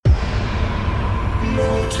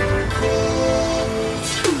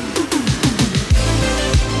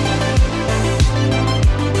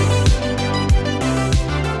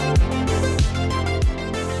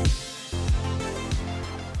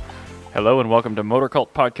Hello and welcome to Motor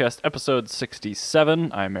Cult Podcast episode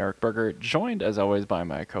 67. I'm Eric Berger, joined as always by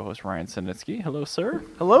my co-host Ryan Sinitsky. Hello, sir.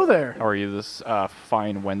 Hello there. How are you this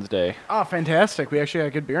fine Wednesday? Oh, fantastic. We actually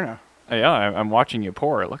got good beer now. Yeah, I'm watching you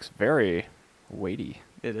pour. It looks very weighty.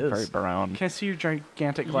 It is. Very brown. Can I see your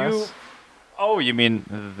gigantic glass? Oh, you mean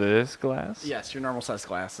this glass? Yes, your normal size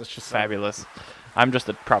glass. That's just Fabulous. I'm just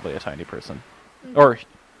probably a tiny person. Or,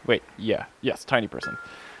 wait, yes, tiny person.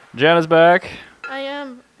 Jana's back. I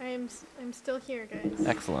am. I'm still here, guys.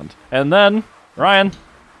 Excellent. And then, Ryan.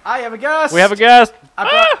 I have a guest. We have a guest.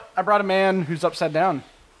 I brought a man who's upside down.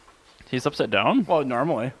 He's upside down? Well,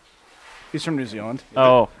 normally. He's from New Zealand.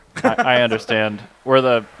 Oh, I understand. Where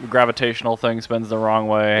the gravitational thing spins the wrong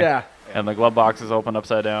way. Yeah. And the glove box is open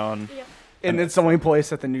upside down. Yep. And it's the only place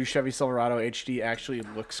that the new Chevy Silverado HD actually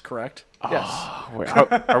looks correct. Yes. Wait,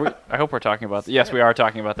 are we? I hope we're talking about. Yes, we are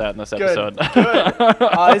talking about that in this episode.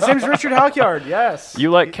 Good. His name's Richard Halkyard. Yes.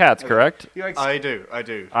 You like cats, correct? He likes I do.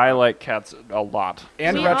 I like cats a lot.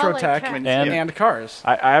 and We all retro like tech cats. and cars.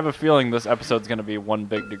 I have a feeling this episode's going to be one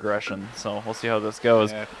big digression, so we'll see how this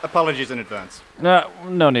goes. Yeah. Apologies in advance.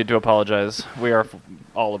 No need to apologize. We are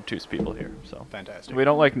all obtuse people here, so Fantastic. we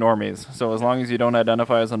don't like normies. So as long as you don't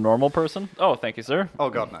identify as a normal person, oh, thank you, sir.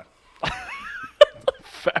 Oh, God, no.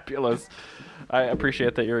 Fabulous. I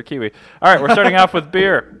appreciate that you're a Kiwi. All right, we're starting off with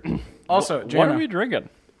beer. Also, What Jana, are we drinking?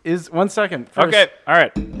 is 1 second. First, Okay, all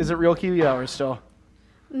right. Is it real Kiwi hours still?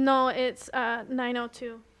 No, it's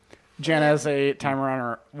 9:02. Jana has a timer on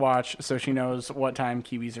her watch, so she knows what time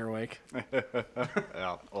Kiwis are awake.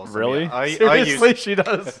 Yeah, awesome. Really? Yeah, I Seriously, she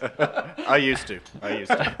does. used to.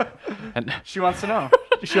 And She wants to know.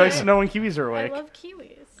 She likes to know when Kiwis are I awake. love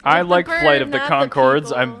kiwis. I Not the like bird, Flight of the not Conchords.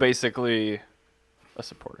 people. I'm basically a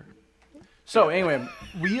supporter. So anyway,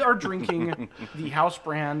 we are drinking the house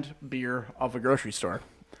brand beer of a grocery store.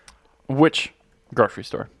 Which grocery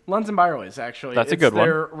store? Lunds and Byerly's, actually. That's a It's good one.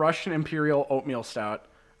 their Russian Imperial Oatmeal Stout.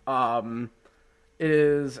 It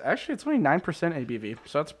is actually it's only 9% ABV,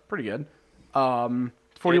 so that's pretty good.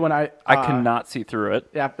 41 I cannot see through it.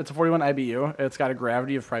 Yeah, it's a 41 IBU. It's got a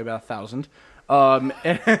gravity of probably about 1,000. And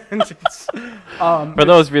it's, For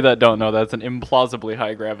those of you that don't know, that's an implausibly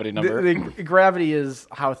high gravity number. the gravity is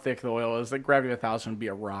how thick the oil is. The gravity of 1,000 would be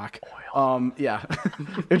a rock. Yeah,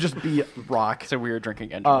 it'd just be rock. So we were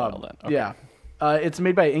drinking engine oil then. Okay. Yeah. It's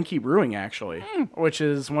made by Inky Brewing, actually, which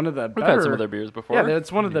is one of the We've better... had some of their beers before. Yeah,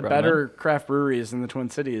 it's one of You the brought 'em better craft breweries in the Twin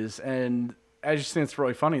Cities. And I just think it's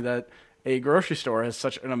really funny that a grocery store has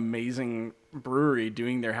such an amazing brewery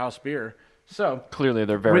doing their house beer. So, in. Clearly,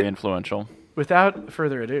 they're very Wait. influential. without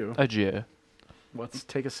further ado, Adieu. let's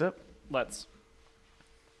take a sip. Let's.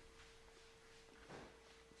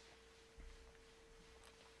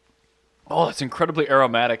 Oh, it's incredibly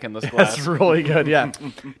aromatic in this glass. That's really good, yeah.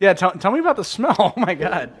 Yeah, tell me about the smell. Oh, my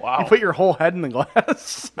God. Wow. You put your whole head in the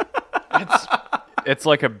glass. It's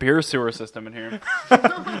like a beer sewer system in here.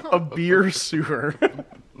 A beer sewer.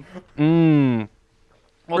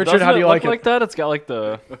 Well, Richard, doesn't how do you it like look it? like that? It's got like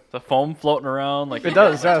the foam floating around, like It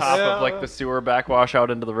does, on yes. top of like the sewer backwash out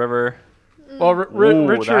into the river. Well, Ooh,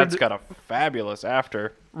 Richard... that's got a fabulous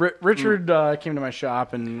after. Richard came to my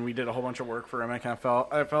shop and we did a whole bunch of work for him. I felt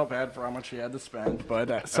bad for how much he had to spend,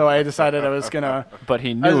 but so I decided I was gonna. But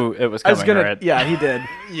he knew it was I coming. was gonna. Right? Yeah, he did.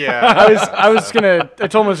 Yeah. I was gonna. I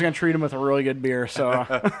told him I was gonna treat him with a really good beer, so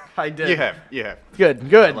I did. You have. Good.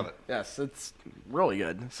 love it. Yes, it's really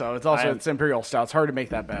good. So it's also it's Imperial Stout. It's hard to make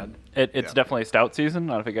that bad. It's definitely stout season.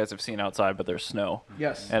 I don't know if you guys have seen outside, but there's snow.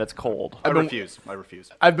 Yes. And it's cold. I been- refuse.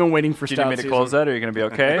 I've been waiting for Do you stout need me to season. close that? Are you going to be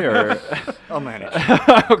okay? Or I'll manage.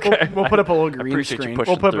 okay. We'll put up a little green appreciate you screen.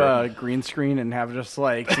 pushing We'll put through up a green screen and have just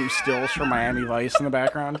like some stills from Miami Vice in the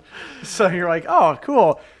background. So you're like, oh,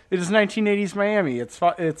 cool. It is 1980s Miami. It's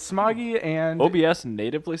smoggy and OBS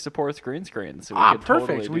natively supports green screens. So we Ah, could totally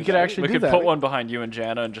perfect. do We could that. actually we do could that. put one behind you and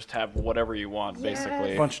Jana and just have whatever you want, Yes.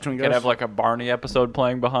 basically. bunch of Twingos. You could have like a Barney episode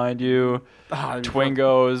playing behind you, that'd be fun.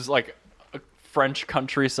 Twingos, like a French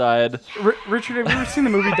countryside. Richard, have you ever seen the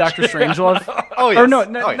movie Doctor Strangelove? Oh, yes. Or no,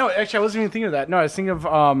 Oh, yeah. actually, I wasn't even thinking of that. No, I was thinking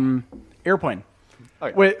of Airplane. Oh,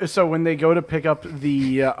 yeah. Wait, so when they go to pick up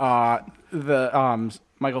the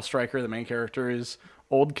Michael Stryker, the main character's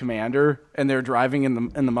old commander, and they're driving in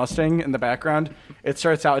the Mustang in the background, it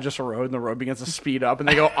starts out just a road, and the road begins to speed up, and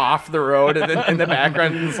they go off the road, and then in the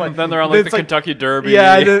background, it's like Then they're on like it's the Kentucky Derby.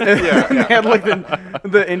 Yeah, they had like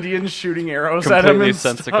the Indians shooting arrows at him. Completely And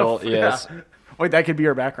sensical, stuff. yes. Yeah. Wait, that could be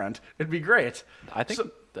our background. It'd be great. I think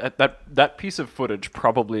that piece of footage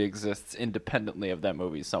probably exists independently of that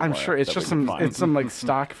movie somewhere. I'm sure it's that just we can some find. like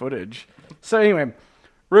stock footage. So anyway,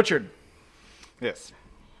 Richard, Yes.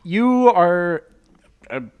 you are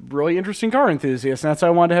a really interesting car enthusiast, and that's why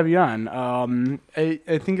I wanted to have you on.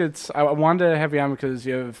 I think I wanted to have you on because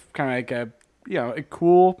you have kind of like a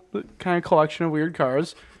cool kind of collection of weird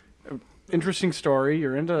cars. Interesting story.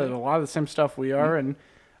 You're into a lot of the same stuff we are, and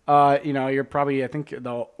you're probably, I think,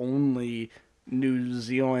 the only New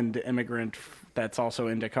Zealand immigrant that's also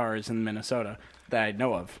into cars in Minnesota that I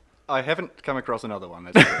know of. I haven't come across another one.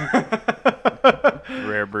 That's true.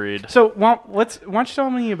 Rare breed. So, why don't you tell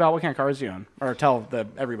me about what kind of cars you own, or tell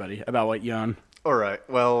everybody about what you own? All right.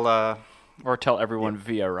 Well, Or tell everyone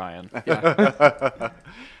via Ryan.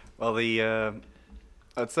 well,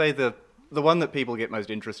 I'd say the one that people get most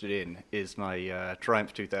interested in is my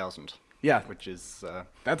Triumph 2000. Yeah. Which is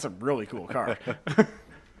That's a really cool car.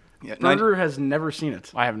 yeah, Berger has never seen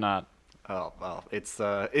it. I have not. Oh well, it's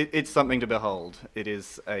something to behold. It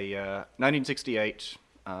is a 1968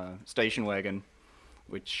 station wagon,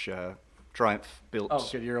 which Triumph built. Oh,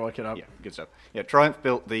 good. You're looking it up. Yeah, good stuff. Yeah, Triumph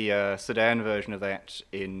built the sedan version of that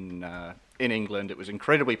in England. It was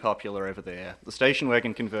incredibly popular over there. The station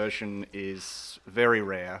wagon conversion is very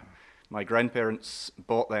rare. My grandparents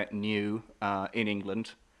bought that new in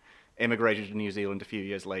England, emigrated to New Zealand a few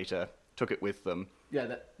years later, took it with them. Yeah,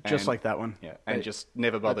 just And- like that one. Yeah, and just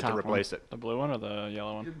never bothered to top replace it. The blue one or the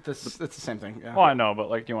yellow one? It's the same thing. Yeah. Oh, I know, but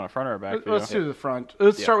like, do you want a front or a back view? Let's do the front.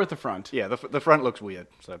 Let's Yeah. start with the front. Yeah, the front looks weird.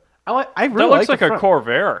 So I really That looks like like the a front.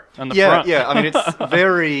 Corvair on the yeah, front. yeah. I mean, it's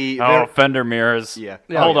very, Oh, very fender mirrors. Yeah.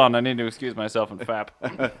 Hold Yeah. on, I need to excuse myself and fap.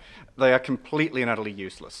 they are completely and utterly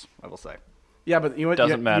useless. I will say. Yeah, but you know what?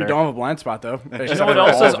 Doesn't matter. You don't have a blind spot though. You know what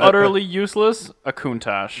else is utterly useless? A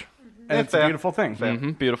Countach. And it's a Fair. beautiful thing.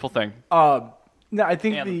 Mm-hmm, beautiful thing. No, I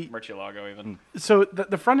think And the Murcielago even. so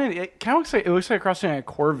the front end it kind of looks like crossing a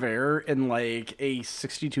Corvair and like a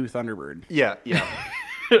 '62 Thunderbird. Yeah, yeah.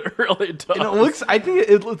 It really does. And it looks. I think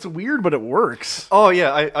it looks weird, but it works. Oh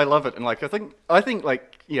yeah, I love it. And like I think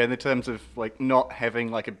like yeah, in the terms of like not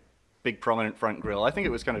having like a big prominent front grille, I think it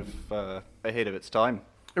was kind of ahead of its time.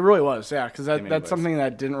 It really was, yeah, because many that's ways. something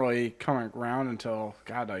that didn't really come around until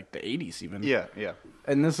like the '80s even. Yeah, yeah,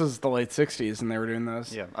 And this is the late '60s, and they were doing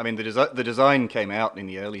this. yeah. I mean, the design came out in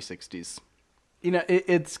the early '60s. You know,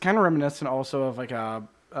 it's kind of reminiscent also of like a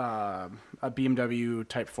BMW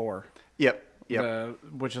Type 4. Yep, yep.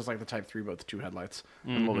 Which is like the Type 3, but with 2 headlights, a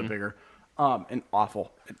Mm-hmm. little bit bigger, and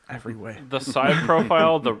awful in every way. The side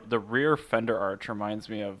profile, the rear fender arch reminds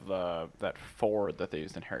me of that Ford that they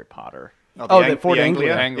used in Harry Potter. The Ford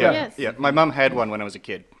Anglia. Anglia. Yeah, Yes. yeah. My mum had one when I was a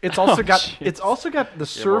kid. It's also got jeez. it's also got the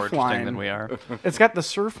You're more surf interesting than line. we are. It's got the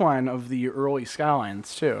surf line of the early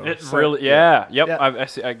Skylines too. It So- really, yeah, yep. Yeah. I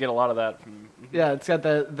see. I get a lot of that from. Yeah, it's got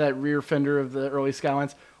that rear fender of the early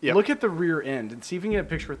Skylines. Yep. Look at the rear end and see if you can get a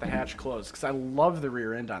picture with the hatch closed, because I love the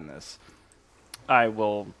rear end on this. I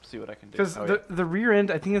will see what I can do. Because Oh, yeah. the rear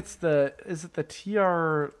end, I think it's is it the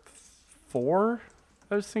TR4?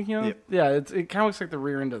 I was thinking of. Yep. Yeah, it kind of looks like the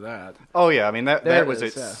rear end of that. Oh yeah, I mean There that it was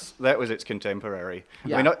is, that was its contemporary.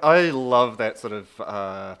 Yeah. I mean, I love that sort of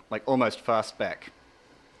like almost fastback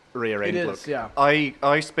rear end It look. is, yeah.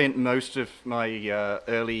 I spent most of my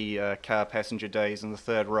early car passenger days in the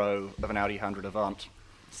third row of an Audi 100 Avant,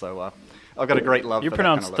 so I've got a great love. You for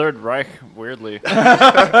pronounce that kind of Third Reich weirdly. So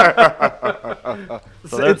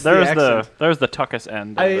So it's the accent. there's the tuckus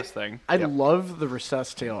end of this thing. I Yep. love the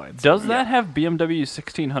recessed taillights. Does that have BMW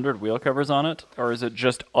 1600 wheel covers on it, or is it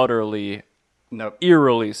just utterly, look. No,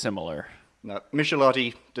 eerily similar? no.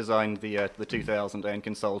 Michelotti designed the 2000 and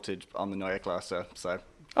consulted on the Neue Klasse, so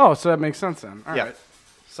Oh, so that makes sense then. All right. Yeah.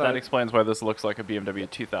 So That explains why this looks like a BMW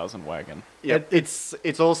 2000 wagon. yeah. It's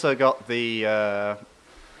It's also got the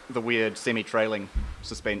weird semi-trailing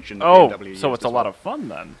suspension. That Oh, BMW so used it's a as lot well. of fun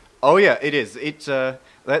then. Oh yeah, it is. It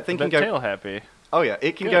that thing A can bit go. tail happy. Oh yeah,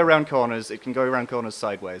 it can Good. go around corners. It can go around corners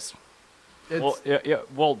sideways. Well, yeah.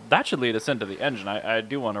 Well, that should lead us into the engine. I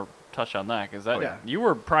do want to touch on that because that yeah. you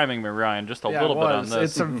were priming me, Ryan, just a yeah, little it bit on was.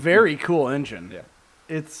 this. It's a very cool engine. Yeah.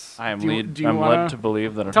 It's. I am do you- lead. do you I'm wanna- led to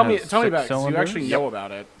believe that it Tell me has about it, 'cause 6 you cylinders. actually know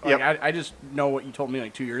about it. Like, Yep. I just know what you told me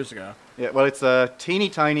like 2 years ago. Yeah. Well, it's a teeny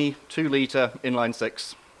tiny 2-liter inline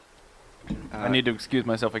 6. I need to excuse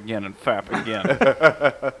myself again and FAP again.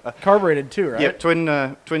 Carbureted too, right? Yeah,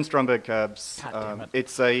 twin Stromberg carbs. God damn it.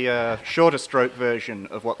 It's a shorter stroke version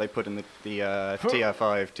of what they put in the TR5,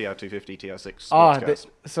 TR250, TR6 Ah, sports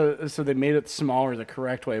cars. so they made it smaller the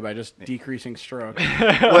correct way by just decreasing stroke.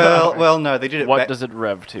 well, no, they did it. What does it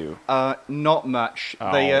rev to? Not much.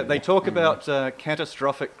 Oh. They talk about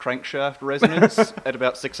catastrophic crankshaft resonance at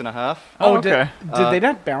about 6.5. Oh, Did okay. they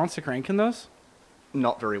not balance the crank in those?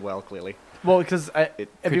 Not very well, clearly. Well, because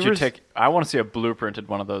Could you take? I want to see a blueprinted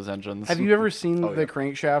one of those engines. Have you ever seen Oh, the yeah.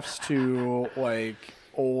 crankshafts to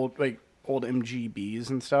old MGBs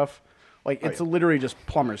and stuff? Like it's yeah. literally just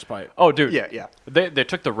plumber's pipe. Oh, dude. Yeah. They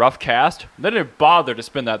took the rough cast. They didn't bother to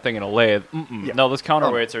spin that thing in a lathe. Yeah. No, those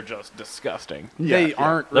counterweights are just disgusting. They yeah.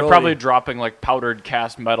 aren't. They're really. probably dropping like powdered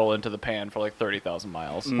cast metal into the pan for like 30,000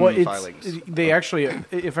 miles. Well, filings. they actually,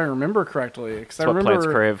 if I remember correctly, because I That's what plants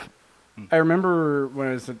remember, crave. I remember when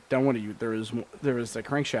I was done with you, there was a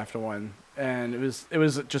crankshaft one, and it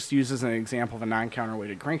was just used as an example of a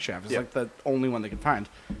non-counterweighted crankshaft. It's Yeah. like the only one they could find,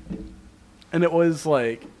 and it was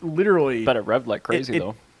like literally. Bet it revved like crazy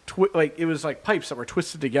though. It was like pipes that were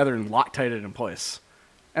twisted together and Loctited in place.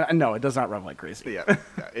 And no, it does not rev like crazy. Yeah,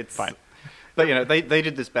 it's Fine. But they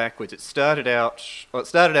did this backwards. It started out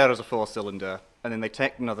as a 4-cylinder, and then they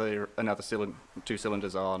tacked another two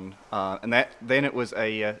cylinders on, and then it was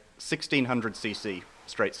a 1600cc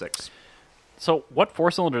straight six. So what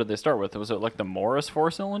 4-cylinder did they start with? Was it like the Morris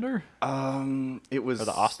 4-cylinder It was or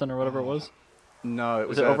the Austin or whatever it was? No, it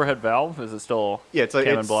was Was it overhead valve? Is it still Yeah, it's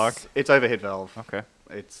Cam and block? It's overhead valve. Okay.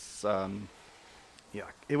 It's yeah.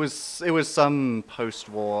 It was some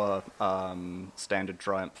post-war standard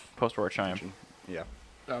Triumph. Post-war chime. engine. Yeah,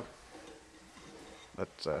 So, but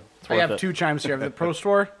It's I worth have it. two chimes here. I have the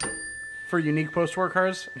post-war for unique post-war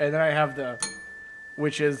cars, and then I have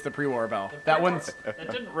which is the pre-war bell. That one's It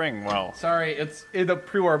didn't ring well. sorry. The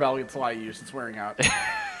pre-war bell gets a lot of use. It's wearing out.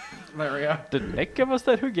 There we go. Did Nick give us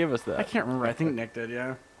that? Who gave us I that? can't remember. I think Nick did.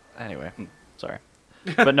 Yeah. Anyway, sorry.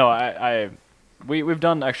 But no, we've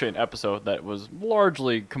done actually an episode that was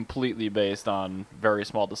largely completely based on very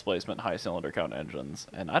small displacement, high cylinder count engines,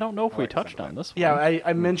 and I don't know if we like touched something on this one. Yeah,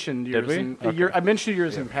 I mentioned yours. we? In, Okay. I mentioned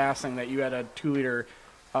yours in passing that you had a 2-liter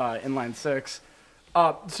inline six.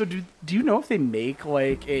 So do you know if they make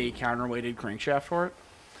like a counterweighted crankshaft for it?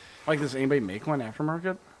 Like, does anybody make one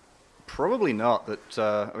aftermarket? probably not. That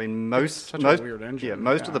I mean, most such a most weird engine, yeah,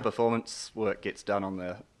 most of yeah. the performance work gets done on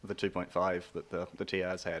the 2.5 that the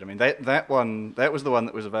TRs had. I mean, that was the one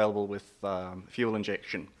that was available with fuel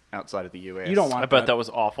injection outside of the US. You don't want I bet that was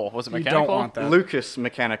awful. Was it You mechanical? don't want that. Lucas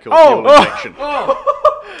mechanical Oh, fuel injection.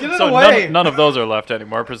 Get it So away! none of those are left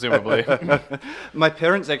anymore, presumably. My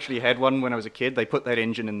parents actually had one when I was a kid. They put that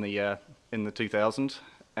engine in the 2000,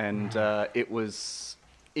 and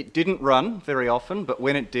it didn't run very often, but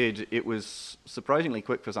when it did, it was surprisingly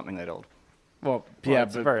quick for something that old. Well, yeah,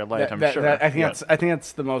 it's but very light, I'm sure. I think but- that's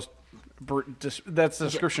that's the most. That's the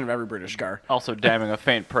description of every British car. Also damning a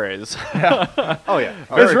faint praise. Oh yeah. It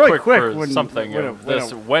was Very really quick for when- something when of it- when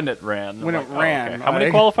this it- when it ran. when I'm it like, oh, ran, okay. How many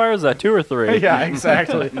I- qualifiers is that? 2 or 3? Yeah,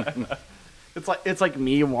 exactly. It's like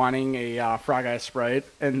me wanting a Frog Eye Sprite,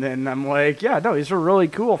 and then I'm like, yeah, no, these were really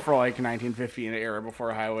cool for like 1950 and era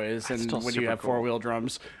before highways, and still when you super have cool. 4-wheel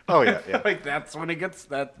drums. Oh yeah, yeah. Like that's when it gets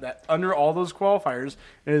that under all those qualifiers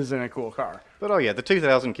it is in a cool car. But oh yeah, the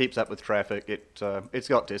 2000 keeps up with traffic. It's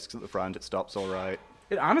got discs at the front. It stops all right.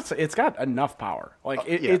 It honestly, it's got enough power. Like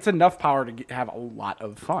yeah. it's enough power to have a lot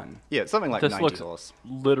of fun. Yeah, it's something like This 90 looks horse.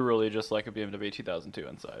 literally just like a BMW 2002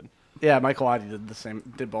 inside. Yeah, Michael Audi did the same,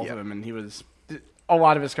 did both Yeah. of them, and he was a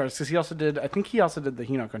lot of his cars because he also did. I think he also did the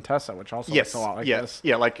Hino Contessa, which also Yes, looks a lot like yeah, this.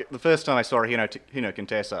 yeah. Like the first time I saw a Hino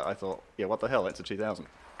Contessa, I thought, yeah, what the hell? It's a 2000.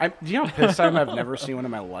 Do you know how pissed I am? I've never seen one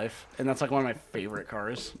in my life, and that's like one of my favorite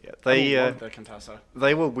cars. Yeah, I love the Contessa.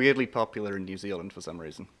 They were weirdly popular in New Zealand for some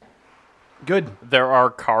reason. Good. There are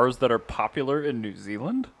cars that are popular in New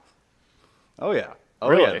Zealand? Oh yeah. Oh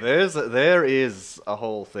Really? yeah. There is a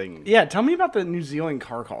whole thing. Yeah, tell me about the New Zealand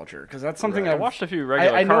car culture because that's something I I've watched a few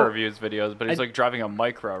regular I car know- reviews videos, but he's like driving a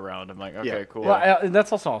Micra around. I'm like, okay, Yeah. cool. Well,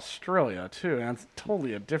 that's also Australia too, and that's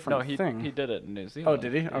totally a different no, thing. he did it in New Zealand. Oh,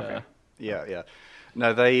 did he? Yeah. Okay. Yeah, yeah.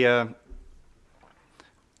 No, they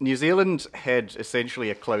New Zealand had essentially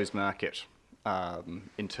a closed market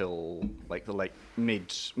until like the mid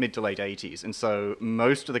to late 80s, and so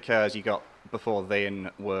most of the cars you got before then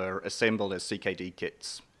were assembled as CKD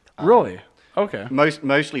kits. Really? Okay.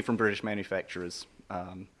 Mostly from British manufacturers.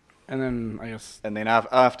 And then I guess And then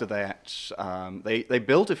after that, they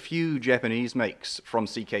built a few Japanese makes from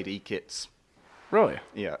CKD kits. Really?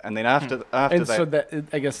 Yeah, and then after And that, so that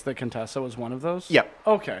I guess the Contessa was one of those. Yep.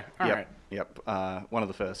 Okay. All right. Yep. One of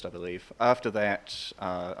the first, I believe. After that,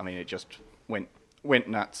 I mean, it just went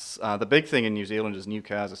nuts. The big thing in New Zealand is new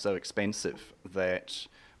cars are so expensive that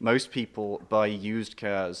most people buy used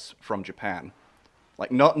cars from Japan.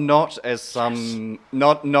 Like not as some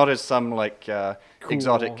like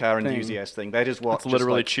exotic car thing. enthusiast thing. That is what It's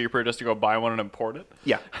literally like, cheaper just to go buy one and import it.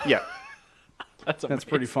 yeah. That's That's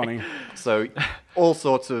pretty funny. So all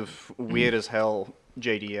sorts of weird as hell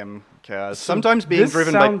JDM cars. So sometimes being this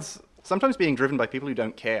driven sounds- by people who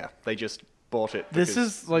don't care. They just bought it. This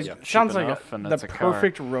because- is like yeah. sounds like enough, and the it's a car.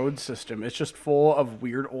 perfect road system. It's just full of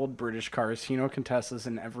weird old British cars, Hino Contessas,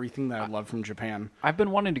 and everything that I love from Japan. I've been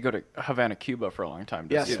wanting to go to Havana, Cuba for a long time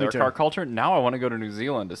to Yes, see me their too. our culture. Now I want to go to New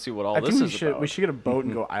Zealand to see what all I this think is about. we should get a boat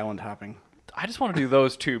and go island hopping. I just want to do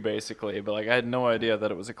those two basically, but like I had no idea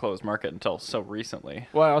that it was a closed market until so recently.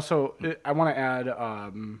 Well, I want to add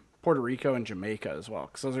Puerto Rico and Jamaica as well,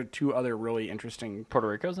 because those are two other really interesting. Puerto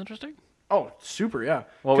Rico's interesting. Oh, super, yeah.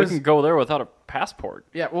 Well, we 'Cause- can go there without a passport.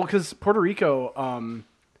 Yeah, well, because Puerto Rico,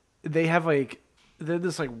 they have they had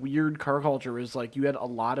this like weird car culture. Is like you had a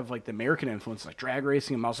lot of like the American influence, like drag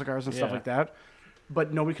racing and muscle cars and stuff Yeah. like that.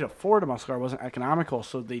 But nobody could afford a muscle car; it wasn't economical.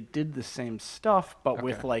 So they did the same stuff, but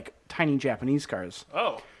with like tiny Japanese cars.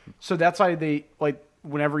 Oh, So that's why they like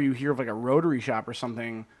whenever you hear of like a rotary shop or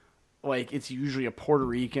something, like it's usually a Puerto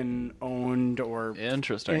Rican owned or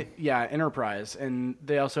interesting. enterprise. And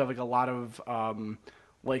they also have like a lot of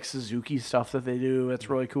like Suzuki stuff that they do. It's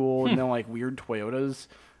really cool. And then like weird Toyotas.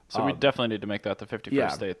 So we definitely need to make that the 51st yeah.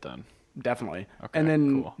 state then. Definitely. Okay, And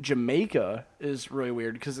then cool. Jamaica is really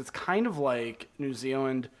weird because it's kind of like New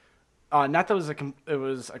Zealand. Not that it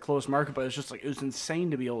was a closed market, but it's just like it was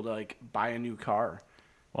insane to be able to like buy a new car.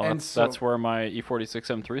 Well, And that's where my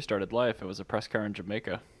E46 M3 started life. It was a press car in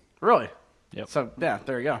Jamaica. Really? Yep. So yeah,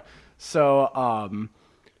 there you go. So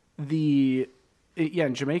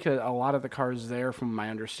in Jamaica, a lot of the cars there, from my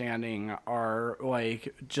understanding, are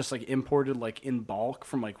like just like imported like in bulk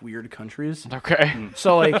from like weird countries. Okay.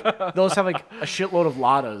 So like they'll just have like a shitload of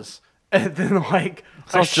Ladas. And then like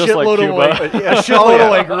a Sounds just like shitload of Cuba. like a shitload of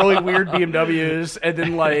like really weird BMWs, and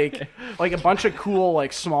then like a bunch of cool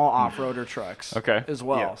like small off-roader trucks. Okay. As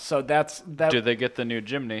well. Yeah. So that. Do they get the new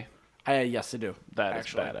Jimny? Yes, they do. That is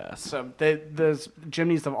actually. badass. So those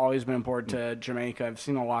Jimneys have always been imported to Jamaica. I've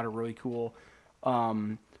seen a lot of really cool,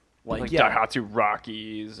 Like yeah, Daihatsu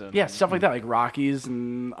Rockies and stuff like that, like Rockies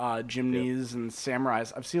and Jimneys and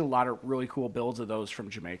Samurais. I've seen a lot of really cool builds of those from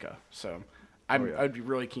Jamaica. So I'd be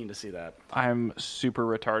really keen to see that. I'm super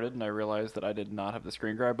retarded, and I realized that I did not have the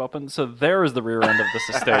screen grab open. So there is the rear end of this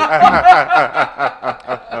estate.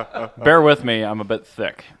 Bear with me, I'm a bit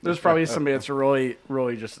thick. There's probably somebody that's really,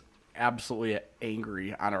 really just absolutely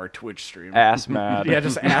angry on our Twitch stream. Ass mad. Yeah,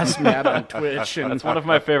 just ass mad on Twitch. And That's one of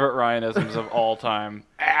my favorite Ryanisms of all time.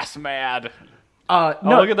 Ass mad. no, Oh,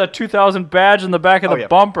 look at that 2000 badge in the back of the yeah.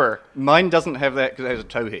 bumper. Mine doesn't have that because it has a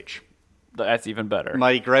tow hitch. That's even better.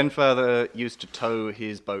 My grandfather used to tow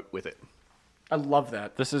his boat with it. I love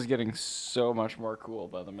that. This is getting so much more cool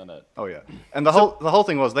by the minute. Oh yeah, and the whole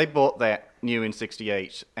thing was they bought that new in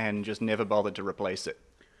 '68 and just never bothered to replace it.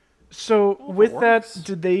 So with that, works.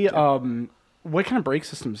 did they what kind of brake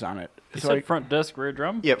systems on it? You So said like front disc, rear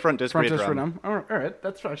drum? Yeah, front disc, front rear disc drum. for them. All right,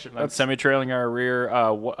 that's actually That's semi-trailing our rear.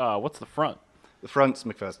 What's the front? The front's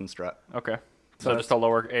McPherson strut. Okay. So So just a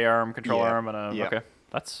lower A-arm, control Yeah, arm, and a... yeah. Okay.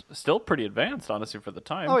 That's still pretty advanced, honestly, for the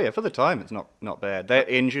time. Oh yeah, for the time it's not bad. That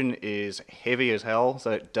engine is heavy as hell,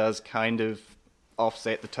 so it does kind of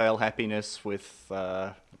offset the tail happiness with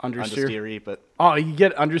understeery, but Oh, you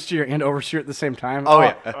get understeer and oversteer at the same time. Oh,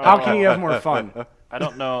 yeah. How can you have more fun? I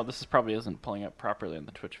don't know. This probably isn't pulling up properly in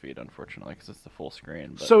the Twitch feed, unfortunately, because it's the full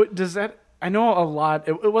screen. But So does that? I know a lot.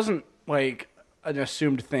 It wasn't like an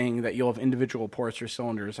assumed thing that you'll have individual ports or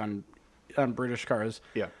cylinders on British cars.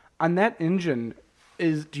 yeah. On that engine,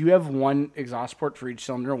 do you have one exhaust port for each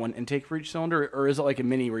cylinder, one intake for each cylinder, or is it like a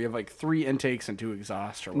Mini where you have like 3 intakes and 2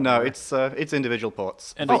 exhausts? Or No, whatever? it's individual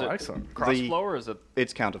ports. and Oh, is it excellent. crossflow or is it?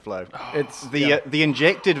 It's counterflow. It's The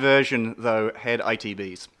injected version though had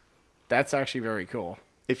ITBs. that's actually very cool.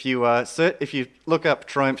 If you if you look up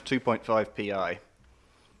Triumph 2.5 PI,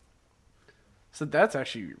 So that's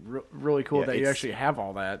actually really cool Yeah, that you it's- actually have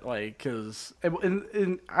all that. Like, because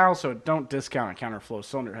and I also don't discount a counterflow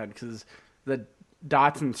cylinder head because the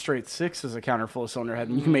Datsun Straight 6 is a counterflow cylinder head,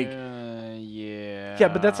 and you can make Yeah.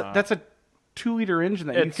 but that's a 2-liter engine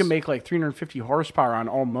that you It's- can make like 350 horsepower on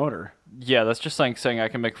all motor. Yeah, that's just like saying I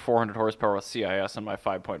can make 400 horsepower with CIS on my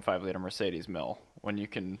 5.5 liter Mercedes mill. when you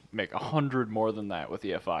can make 100 more than that with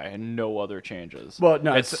EFI and no other changes. Well,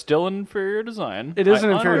 no, it's still an inferior design. It is I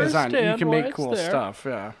an inferior design. You understand can why make it's cool there. stuff.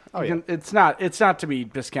 Yeah. Oh, You can- It's not to be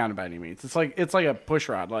discounted by any means. It's like a push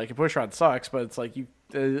rod. Like a push rod sucks, but it's like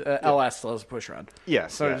LS still has a push rod. Yeah.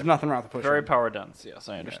 So there's nothing wrong with the push Very rod. power dense. Yes,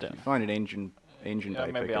 I understand. Find an engine Yeah,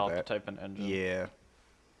 bay maybe pick I'll of have to that. type in engine. Yeah.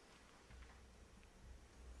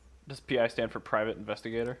 Does PI stand for private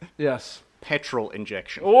investigator? Yes. Petrol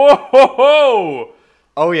injection. Whoa! Ho, ho!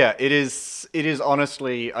 Oh yeah, it is. It is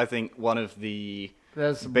honestly, I think, one of the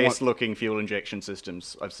That's best-looking fuel injection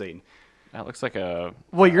systems I've seen. That looks like a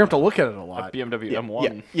Well, you're gonna have to look at it a a lot. BMW Yeah,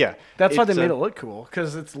 M1. yeah. That's why they It's, made it look cool,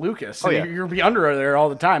 because it's Lucas. Oh, and yeah. You're be under there all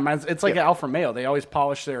the time. It's like Yeah. Alfa Romeo. They always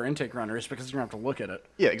polish their intake runners because you're gonna have to look at it.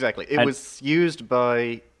 Yeah, exactly. It And- was used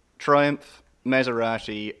by Triumph,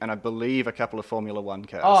 Maserati, and I believe a couple of Formula One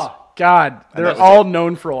cars. Oh God, they're that's all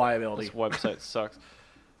known for reliability. This website sucks.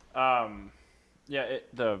 Yeah,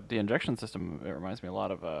 the injection system, it reminds me a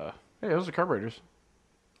lot of Hey, those are carburetors.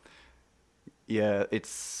 Yeah,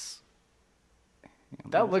 it's.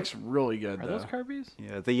 That looks really good. are though. those carbies?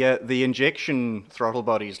 Yeah, the injection throttle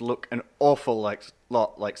bodies look an awful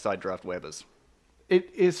lot like side draft Webers. It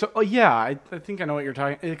is. Oh yeah, I think I know what you're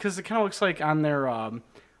talking. Because it kind of looks like on their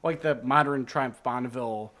like the modern Triumph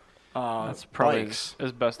Bonneville. That's probably bikes.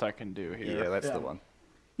 as best I can do here. Yeah, that's Yeah. the one.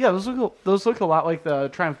 Yeah, those look a lot like the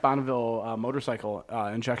Triumph Bonneville motorcycle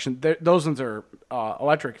injection. Those ones are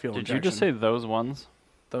electric fuel Did injection. you just say those ones?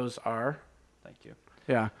 those are? Thank you.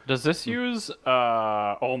 Yeah. Does this use?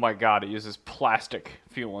 Oh my God! It uses plastic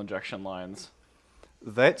fuel injection lines.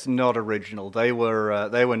 That's not original. They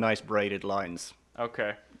were nice braided lines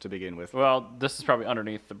Okay. to begin with. Well, this is probably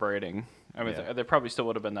underneath the braiding. I mean, Yeah. there probably still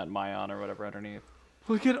would have been that Mayon or whatever underneath.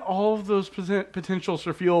 Look at all of those potentials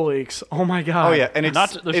for fuel leaks. Oh my God. Oh yeah, and it's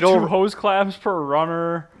There's it 2 all hose clamps per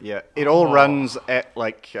runner. it all runs at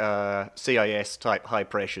like CIS type high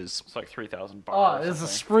pressures, It's like 3,000 Oh, bars. it's a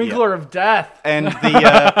sprinkler of death. and the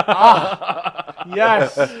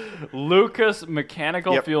Yes. Lucas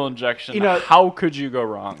mechanical Yep. fuel injection. You know- How could you go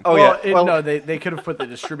wrong? oh well, yeah, well, no, they could have put the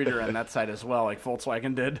distributor on that side as well, like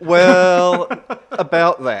Volkswagen did. well,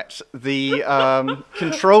 about that, the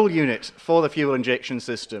control unit for the fuel injection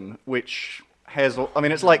system, which has,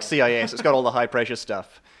 it's like CIS, it's got all the high pressure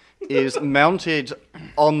stuff, is mounted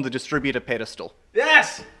on the distributor pedestal.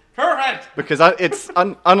 Yes. Perfect. Because it's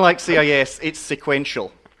unlike CIS, it's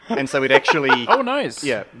sequential, and so it actually. Oh, nice.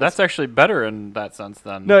 Yeah. That's actually better in that sense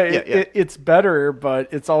then. No, Yeah, yeah. it's better, but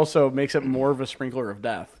it's also makes it more of a sprinkler of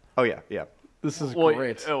death. Oh yeah. This is Well,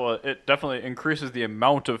 great. it definitely increases the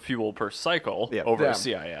amount of fuel per cycle Yeah. over Yeah.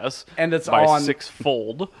 CIS. And it's by all on-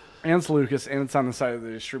 6-fold. And it's Lucas, and it's on the side of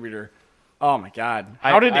the distributor. Oh my God! I-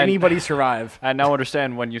 How did I- anybody survive? I now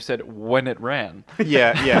understand when you said when it ran.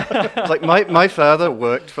 Yeah. Like my father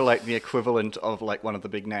worked for like the equivalent of like one of the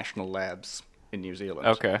big national labs in New Zealand.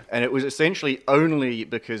 Okay. And it was essentially only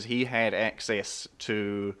because he had access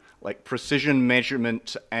to like precision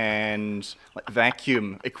measurement and like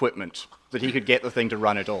vacuum equipment that he could get the thing to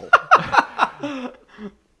run at all.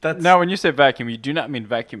 That's Now, when you say vacuum, you do not mean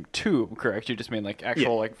vacuum tube, correct? You just mean like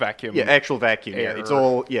actual like vacuum. Yeah, actual vacuum. Yeah, it's Air.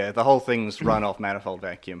 all the whole thing's run off manifold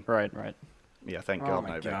vacuum. Right. Yeah, thank Oh God my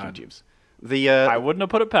no God. vacuum tubes. The I wouldn't have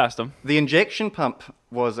put it past them. The injection pump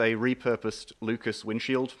was a repurposed Lucas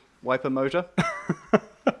windshield wiper motor.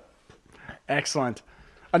 excellent.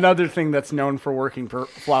 Another thing that's known for working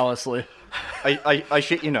flawlessly. I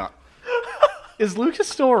shit you not. Is Lucas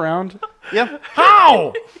still around? Yeah,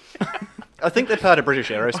 How? I think they're part of British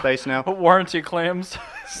Aerospace now. Warranty claims.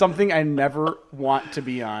 Something I never want to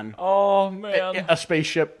be on. Oh man. A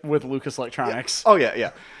spaceship with Lucas Electronics. Oh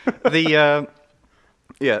yeah.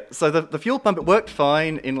 So the fuel pump, it worked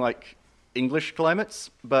fine in like English climates,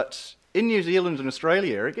 but in New Zealand and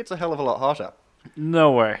Australia it gets a hell of a lot hotter.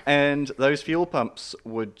 No way. And those fuel pumps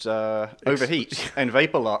would overheat and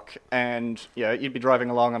vapor lock, and you'd be driving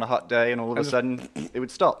along on a hot day, and all of a sudden it would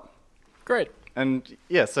stop. Great. And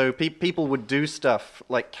so people would do stuff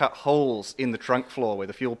like cut holes in the trunk floor where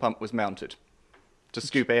the fuel pump was mounted to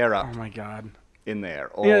scoop air up Oh my God. in there.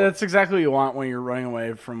 Or, Yeah, that's exactly what you want when you're running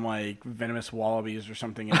away from like venomous wallabies or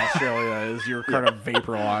something in Australia. Is your car to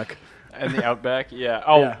vapor lock? And the Outback, yeah.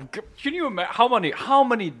 Oh, Yeah. Can you imagine how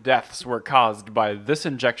many deaths were caused by this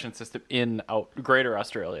injection system in Greater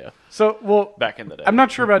Australia So, well, back in the day? I'm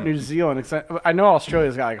not sure about New Zealand. I know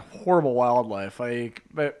Australia's got like horrible wildlife.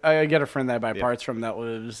 But I get a friend that I buy parts from that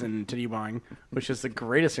lives in Titibang, which is the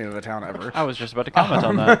greatest name of a town ever. I was just about to comment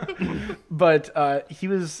on that. But he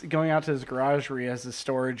was going out to his garage where he has a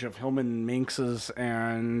storage of Hillman Minxes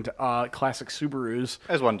and classic Subarus,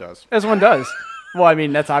 as one does. as one does. Well, I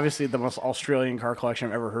mean, that's obviously the most Australian car collection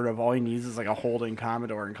I've ever heard of. All he needs is like a Holden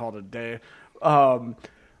Commodore and call it a day.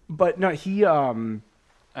 But no, he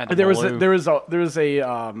there was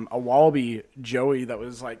a Wallaby Joey that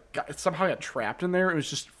was like somehow got trapped in there. It was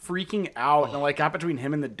just freaking out, and like got between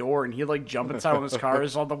him and the door, and he'd like jump inside one of his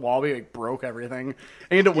cars. All the Wallaby like broke everything. And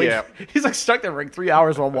he had to wait. Yeah. He's like stuck there for like 3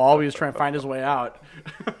 hours while Wallaby was trying to find his way out.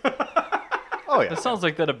 Oh yeah. It sounds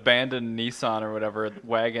like that abandoned Nissan or whatever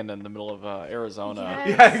wagon in the middle of Arizona.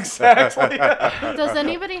 Yes. Yeah, exactly. Does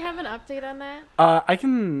anybody have an update on that? I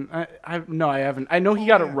haven't. I know he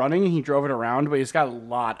got it running and he drove it around, but he's got a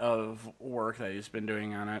lot of work that he's been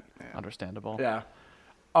doing on it. Understandable. Yeah.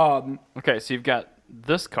 Okay, so you've got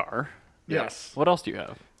this car. Yes. What else do you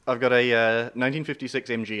have? I've got a 1956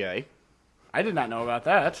 MGA. I did not know about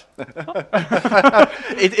that.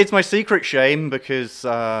 It's my secret shame because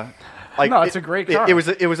it's a great car. It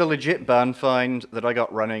was a legit barn find that I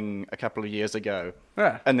got running a couple of years ago,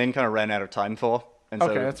 Yeah. and then kind of ran out of time for. And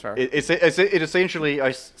Okay, so that's fair. It essentially,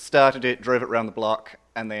 I started it, drove it around the block,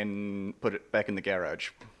 and then put it back in the garage.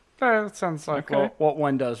 That sounds like Okay. what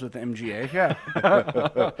one does with the MGA. Yeah.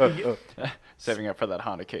 Saving up for that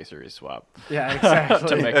Honda K-Series swap Yeah, exactly.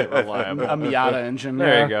 to make it reliable. A Miata engine. There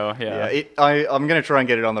yeah. you go. Yeah. I'm going to try and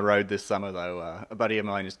get it on the road this summer, though. A buddy of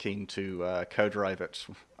mine is keen to co-drive it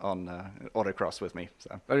on autocross with me.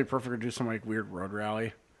 So That'd be perfect to do some like weird road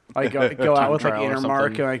rally. Like go out with like trial or Intermark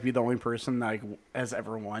something. and like be the only person that like has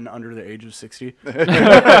ever won under the age of 60.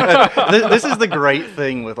 this is the great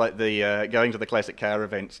thing with like the going to the classic car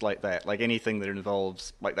events like that. Like anything that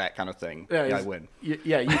involves like that kind of thing, I he's- win. You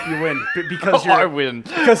win because I you're win.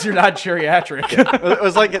 because you're not geriatric. It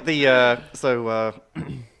was like at the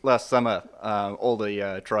last summer, all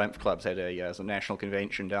the Triumph clubs had a national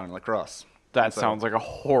convention down in La Crosse. That sounds like a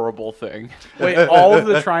horrible thing. Wait, all of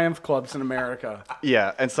the Triumph clubs in America.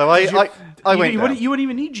 Yeah, and so I went You down. wouldn't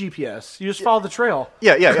even need GPS. You just follow the trail.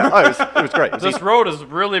 Yeah. Oh, it was great. It was This easy. road is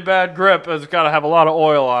really bad grip. It's got to have a lot of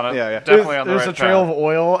oil on it. Yeah. Definitely on the There's right a trail path. of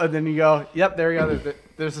oil, and then you go, yep, there you go.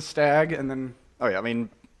 There's a Stag, and then Oh yeah, I mean,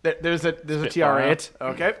 there's a Spitfire. TR8.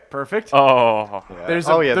 Okay, perfect. Oh, There's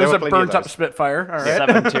there a were plenty of burnt up those. Spitfire. All right.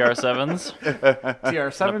 7 TR7s.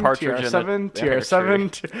 TR7, a partridge in TR7, the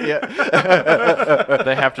TR7. Yeah,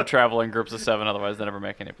 They have to travel in groups of 7, otherwise they never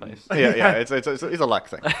make any place. yeah. It's a luck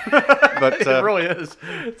thing. But It really is.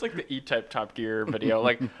 It's like the E-Type Top Gear video.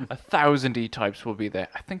 Like 1,000 E-Types will be there.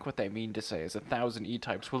 I think what they mean to say is 1,000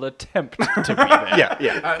 E-Types will attempt to be there.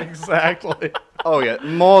 yeah. Exactly. Oh yeah,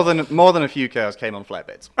 more than a few cars came on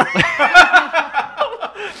flatbeds.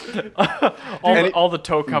 All the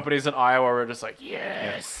tow companies in Iowa were just like,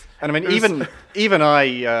 yes. And I mean, even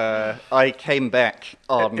I came back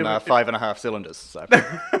on 5.5 cylinders. So.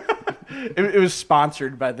 It was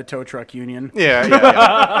sponsored by the Tow Truck Union. Yeah.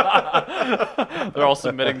 They're all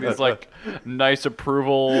submitting these like nice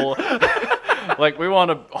approval. Like, we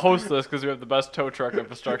want to host this because we have the best tow truck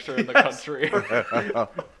infrastructure in the country.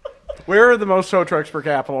 Where are the most tow trucks per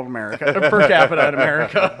capita in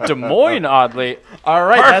America? Des Moines, oddly. All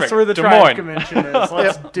right, Perfect. that's where the Des Triumph Moines. Convention is.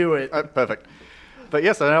 Let's do it. Perfect. But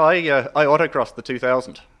yes, I autocrossed the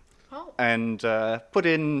 2000 Oh. and put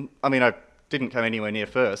in. I mean, I didn't come anywhere near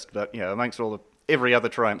first, but amongst every other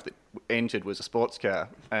Triumph that entered was a sports car,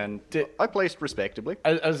 and I placed respectably.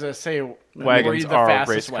 I was going to say, were you Wagons the are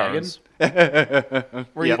fastest race wagon? cars.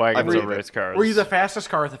 Were you, Wagons believe are it. race cars. were you the fastest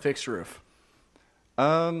car with a fixed roof?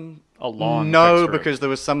 A long No, fixed roof. because there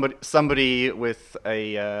was somebody with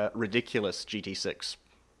a ridiculous GT6.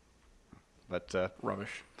 But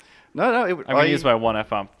Rubbish. no, I'm gonna use my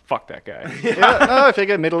 1F. Fuck that guy. yeah, no, I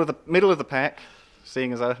figure middle of the pack,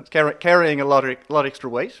 seeing as I was carrying a lot extra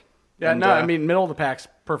weight. Yeah, And, no, I mean, middle of the pack's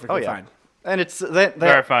perfectly fine. And it's that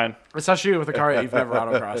Very fine. Especially with a car that you've never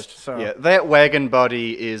autocrossed. So. yeah, that wagon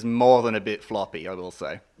body is more than a bit floppy, I will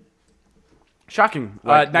say. Shocking.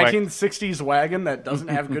 Wag- 1960s wagon that doesn't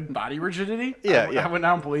have good body rigidity? Yeah, I yeah. would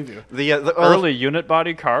not believe you. The Early unit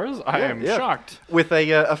body cars? I am yeah. shocked. with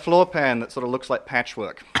a floor pan that sort of looks like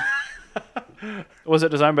patchwork. Was it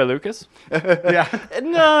designed by Lucas? Yeah.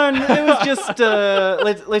 No, it was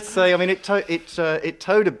just let's say. I mean, it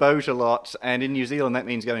towed a boat a lot, and in New Zealand that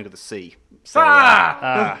means going to the sea. So,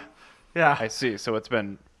 Ah! Yeah. I see. So it's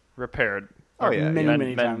been repaired. Oh, yeah, Many, yeah.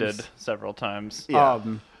 many mended times. several times. Yeah.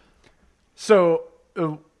 So,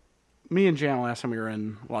 me and Jana, last time we were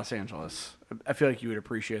in Los Angeles, I feel like you would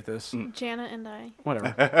appreciate this. Jana and I.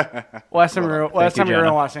 Whatever. last time we were you, in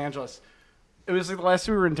Jana. Los Angeles, it was like the last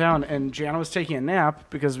time we were in town, and Jana was taking a nap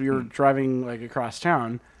because we were driving like across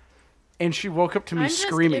town, and she woke up to me I'm just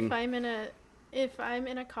screaming. if I'm in a If I'm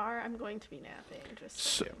in a car, I'm going to be napping.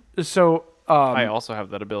 Just So I also have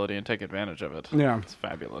that ability and take advantage of it. Yeah. It's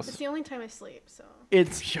fabulous. it's the only time I sleep. So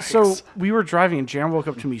so we were driving and Jan woke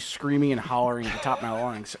up to me screaming and hollering at the top of my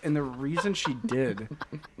lungs. And the reason she did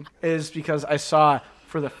is because I saw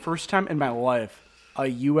for the first time in my life a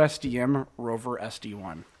USDM Rover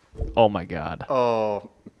SD1. Oh my god. Oh,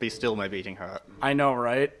 be still my beating heart. I know,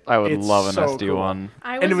 right? I would It's love an so SD1.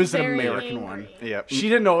 I was And it was an very American angry. one. Yeah. She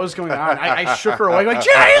didn't know what was going on. I shook her awake like,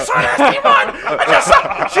 Jan, I saw an SD1! I just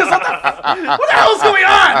saw. She was like, what the hell is going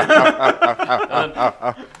on?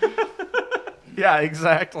 Yeah,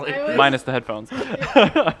 exactly. I was- Minus the headphones.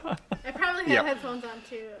 I probably have Yeah. headphones on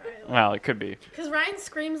too. Well, it could be. Because Ryan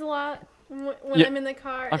screams a lot when Yeah, I'm in the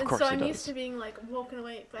car, of and course so he I'm does. used to being like woken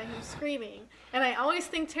awake by him screaming, and I always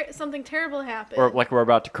think something terrible happened. Or like we're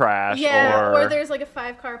about to crash. yeah, or there's like a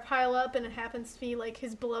 5-car pileup, and it happens to be like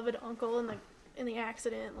his beloved uncle in the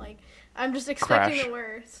accident. Like I'm just expecting Crash. the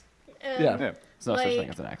worst. And, Yeah. Yeah. There's no such like- thing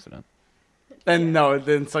as an accident. And no,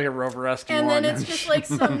 then it's like a Rover SD1. And then it's just like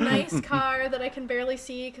some nice car that I can barely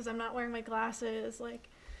see because I'm not wearing my glasses. Like,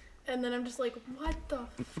 and then I'm just like, what the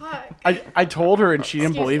fuck? I told her and she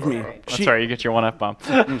didn't Excuse believe me, me. sorry. That's right, you get your one F-bomb.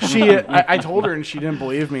 I told her and she didn't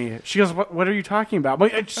believe me. She goes, what are you talking about? I'm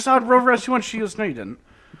like, I just saw Rover SD1. She goes, no, you didn't.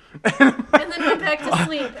 And then went back to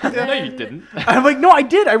sleep. And No, then, you didn't. I'm like, no, I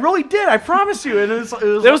did. I really did. I promise you. And it was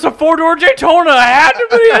It was a 4-door Daytona. I had to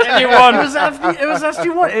be the SD1. it was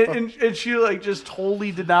SD1, and she like just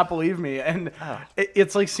totally did not believe me, and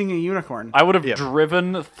it's like seeing a unicorn. I would have Yeah.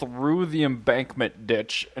 driven through the embankment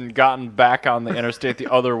ditch and gotten back on the interstate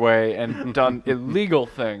the other way and done illegal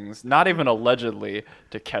things, not even allegedly,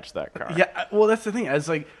 to catch that car. Yeah, well, that's the thing. I was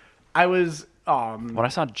like, I was, When I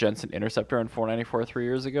saw Jensen Interceptor in 494 3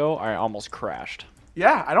 years ago, I almost crashed.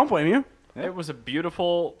 yeah, I don't blame you. It was a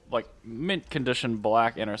beautiful, like, mint condition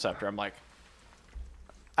black Interceptor. I'm like,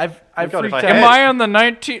 I've God, if freaked I out. am I on the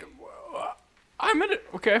 19? I'm in it.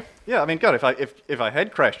 Okay. Yeah, I mean, God, if I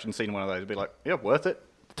had crashed and seen one of those, I'd be like, yeah, worth it.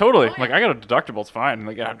 Totally. Oh, yeah. Like, I got a deductible. It's fine.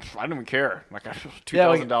 Like, I don't even care. Like, Yeah,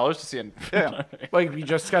 like- $2,000 to see it. Yeah. Like we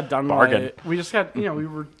just got done. Bargain. We just got,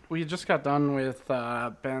 we just got done with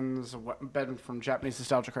Ben from Japanese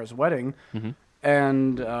Nostalgia Cars wedding,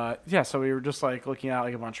 and yeah, so we were just like looking at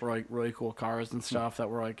like a bunch of like really cool cars and stuff that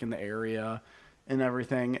were like in the area and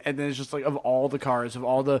everything, and then it's just like of all the cars, of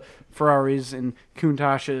all the Ferraris and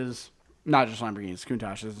Countach's, not just Lamborghinis,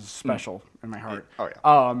 Countach's is special in my heart. Oh,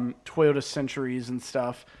 yeah. Toyota Centuries and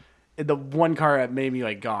stuff. The one car that made me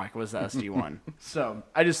like gawk was the SD1. So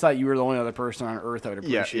I just thought you were the only other person on earth that would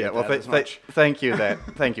Yeah, appreciate yeah. Well, that as much. thank you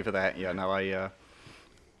thank you for that. Yeah, no, I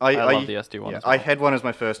love the SD1 Yeah, as well. I had one as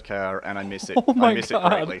my first car, and I miss it. Oh my I miss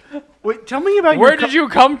God. it greatly. Wait, tell me about Where your did you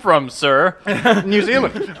come from, sir? New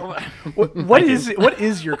Zealand. what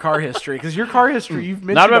is your car history? Because your car history, you've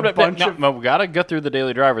Not mentioned a about, bunch no, of. no, we gotta get through the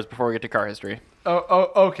daily drivers before we get to car history. Oh,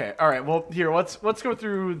 okay, all right. Well, here let's go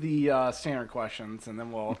through the standard questions, and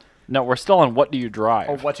then we'll. No, we're still on what do you drive?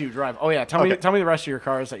 Oh, what do you drive? Oh yeah, tell me the rest of your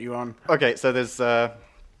cars that you own. Okay, so there's the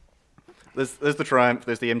Triumph,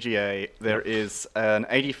 there's the MGA, there is an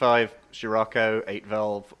 '85 Scirocco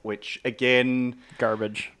 8-valve, which again,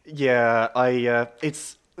 Garbage. yeah,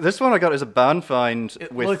 it's this one I got as a barn find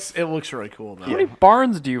It with. looks really cool though. How many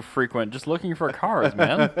barns do you frequent just looking for cars,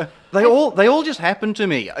 man? They all just happen to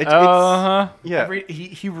me. It's, Uh-huh. yeah.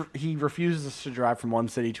 He refuses to drive from one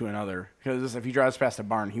city to another because if he drives past a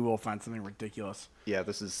barn, he will find something ridiculous. Yeah,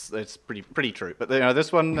 it's pretty true. But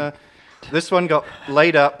this one got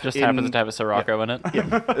laid up. Just in, happens to have a Sirocco in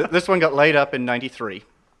it. This one got laid up in '93,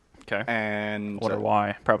 Okay. and Wonder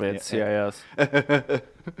why. Probably at CIS.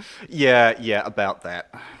 yeah, about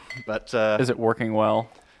that. But Is it working well?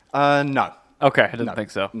 no, Okay, I didn't no,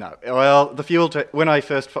 think so. No. Well, the fuel when I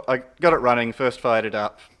got it running, first fired it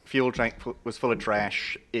up, fuel tank was full of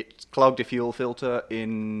trash. It clogged a fuel filter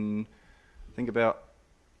in, I think about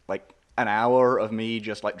like an hour of me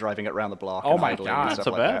just like driving it around the block. Oh and my idling God. and Not stuff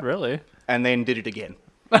so like bad, that. really. And then did it again.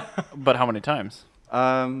 But how many times?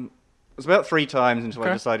 It was about 3 times until I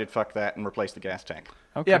Okay. decided fuck that and replaced the gas tank.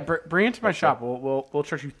 Okay. Yeah, bring it to my shop. We'll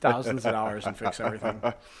charge you thousands of dollars and fix everything.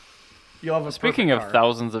 You'll have a Speaking perfect of car.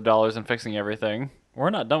 thousands of dollars and fixing everything,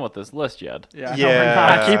 we're not done with this list yet. Yeah.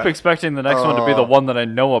 Yeah. I keep expecting the next one to be the one that I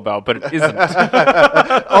know about, but it isn't.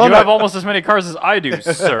 Oh, you no. have almost as many cars as I do,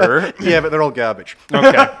 sir. Yeah, but they're all garbage.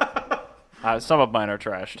 Okay. Some of mine are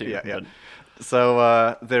trash too. Yeah. but-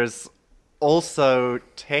 So there's also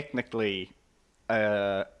technically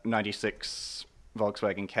a '96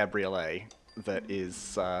 Volkswagen Cabriolet that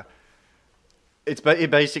is.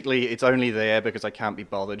 It's only there because I can't be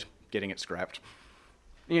bothered getting it scrapped.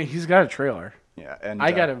 Yeah, he's got a trailer. Yeah, and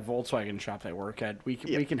I got a Volkswagen shop that I work at. We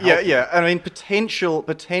can help. Yeah. I mean,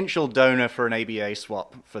 potential donor for an ABA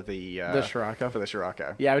swap for the Scirocco. For the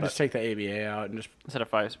Scirocco. Yeah, I would just take the ABA out and just. Is it a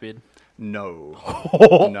 5-speed? No,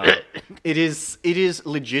 no. It is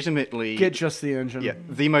legitimately Get just the engine.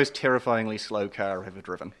 the most terrifyingly slow car I've ever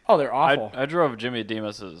driven. Oh, they're awful. I drove Jimmy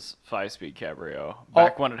Demas's 5-speed Cabrio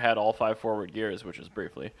back when it had all 5 forward gears, which is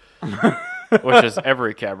briefly, which is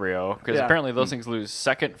every Cabrio, because Yeah. apparently those things lose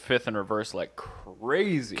second, fifth, and reverse like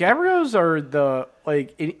crazy. Cabrios are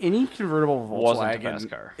any convertible Wasn't a Volkswagen fast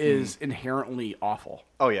car. is inherently awful.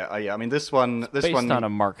 Oh yeah. I mean, this one. Based on a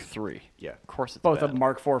Mark III. Yeah. Of course it's Both bad. a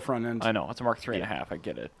Mark IV front end. I know, it's a Mark III and a half, I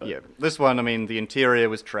get it. But Yeah, this one, I mean, the interior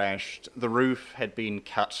was trashed. The roof had been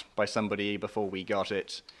cut by somebody before we got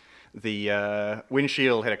it. The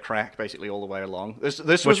windshield had a crack basically all the way along. This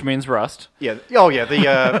which was means rust. yeah. Oh yeah.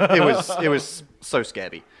 The it was so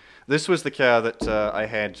scabby. This was the car that I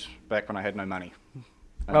had back when I had no money.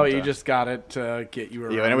 Oh, And, you just got it to get you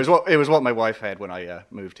around. yeah, and it was what my wife had when I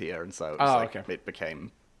moved here, and so it was okay. it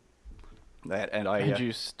became that. And I And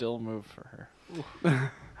you still move for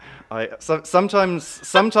her.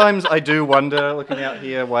 sometimes I do wonder, looking out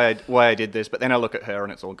here, why I did this, but then I look at her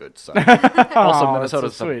and it's all good. So Also, that's so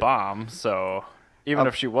Minnesota's the sweet. bomb, so even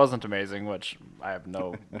if she wasn't amazing, which I have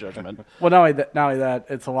no judgment. Well, not only that,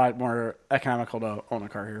 it's a lot more economical to own a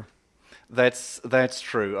car here. that's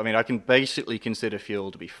true. I mean, I can basically consider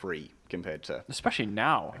fuel to be free compared to. Especially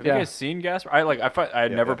now. Have Yeah. you guys seen gas? I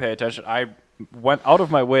never yeah. pay attention. I went out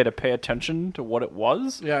of my way to pay attention to what it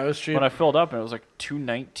was. Yeah, it was cheap. When I filled up and it was like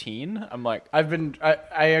 $2.19. I'm like, I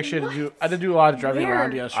actually had to do a lot of driving Where?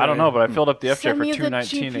 around yesterday. I don't know, but I filled up the FJ Send for me the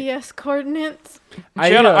 $2.19. GPS coordinates. I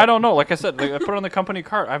don't know. Like I said, I put it on the company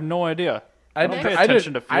cart. I have no idea. I don't pay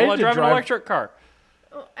attention to fuel. I drive an electric car.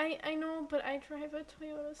 Oh, I know, but I drive a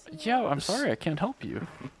Toyota Sienna. Yeah, I'm sorry. I can't help you.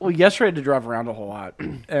 Well, yesterday I had to drive around a whole lot,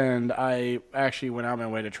 and I actually went out of my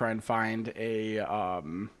way to try and find a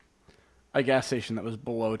gas station that was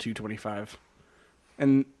below 225,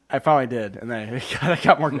 and I finally did, and then I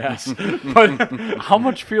got more gas. But How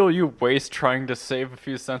much fuel you waste trying to save a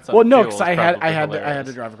few cents on well, no, fuel because is I probably had to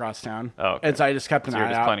hilarious. drive across town, Oh, okay. and so I just kept an So you're eye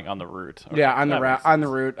just out. planning on the route. Okay. Yeah, on the That route. makes On the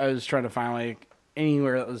sense. route, I was trying to find like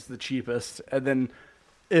anywhere that was the cheapest, and then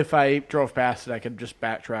if I drove past it, I could just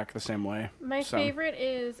backtrack the same way. My So- favorite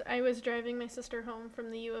is I was driving my sister home from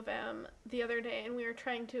the U of M the other day, and we were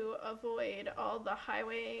trying to avoid all the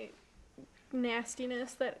highway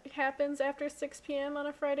nastiness that happens after 6 p.m. on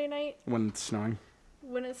a Friday night when it's snowing.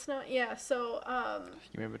 when it's snowing. Yeah, so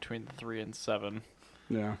You mean between 3 and 7.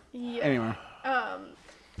 Yeah. yeah.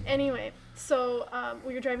 Anyway, So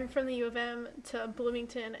we were driving from the U of M to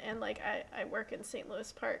Bloomington, and like I work in St.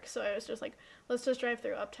 Louis Park, so I was just like, let's just drive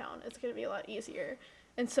through Uptown. It's gonna be a lot easier.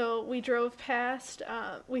 And so we drove past.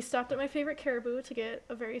 We stopped at my favorite Caribou to get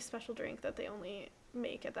a very special drink that they only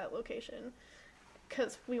make at that location,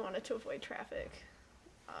 because we wanted to avoid traffic.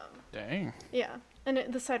 Dang. Yeah, and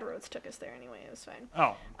the side roads took us there anyway. It was fine.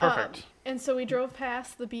 Oh, perfect. And so we drove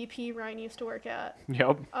past the BP Ryan used to work at,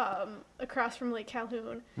 Yep. across from Lake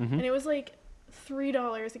Calhoun, and it was like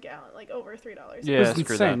 $3 a gallon, like over $3. Yeah, it was screw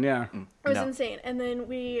insane. that. Yeah. It was No. insane. And then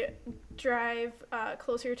we drive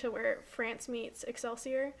closer to where France meets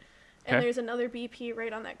Excelsior, and Okay. there's another BP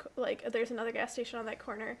right on that. There's another gas station on that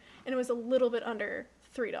corner, and it was a little bit under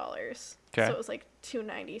 $3. Okay. So it was like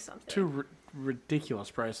 $2.90 something. Two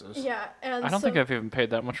ridiculous prices. Yeah, and I don't so, think I've even paid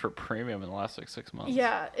that much for premium in the last 6 months.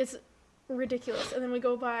 Yeah, it's ridiculous. And then we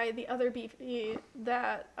go by the other BP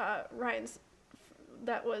that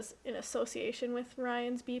that was in association with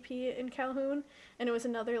Ryan's BP in Calhoun, and it was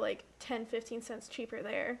another like 10-15 cents cheaper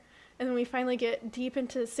there. And then we finally get deep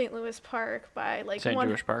into St. Louis Park by like St.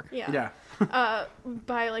 Jewish Park. Yeah. Yeah.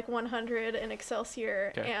 By like 100 in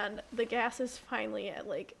Excelsior, Okay. and the gas is finally at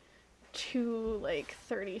like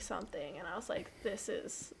 230 something, and I was like, this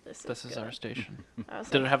is This is good. our station. I was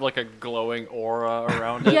Did like, it have like a glowing aura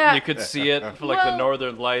around it? Yeah. You could see it for like the Well,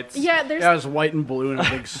 northern lights. yeah, there's Yeah, it was white and blue and a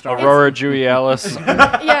big star. Aurora Borealis.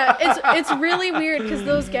 yeah, it's really weird because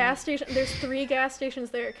those gas stations. There's 3 gas stations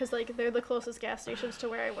there because like they're the closest gas stations to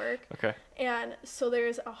where I work. Okay. And so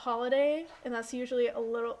there's a Holiday, and that's usually a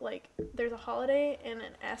little like there's a Holiday and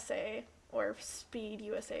an SA or Speed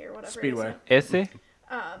USA or whatever. Speedway. Is it?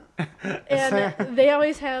 And they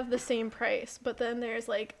always have the same price, but then there's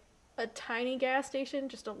like a tiny gas station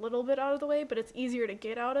just a little bit out of the way, but it's easier to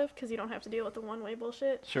get out of because you don't have to deal with the one-way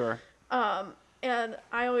bullshit. Sure. And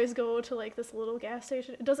I always go to like this little gas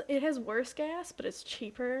station. It has worse gas, but it's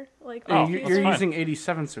cheaper. Like Hey, Oh, you're that's fine. using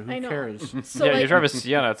 87, so who I know. cares? so Yeah, like, you drive a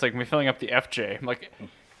Sienna. It's like me filling up the FJ. I'm like,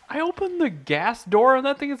 I open the gas door on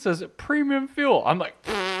that thing. It says premium fuel. I'm like,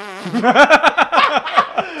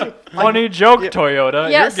 Funny joke, Toyota.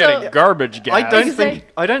 Yeah, You're getting so- garbage gas.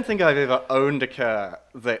 I don't think I've ever owned a car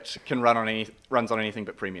that can runs on anything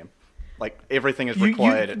but premium. Like everything is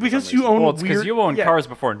required. because you own Well, it's because weird, you own yeah. cars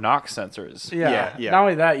before NOx sensors. Yeah. Yeah. Not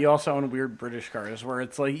only that, you also own weird British cars where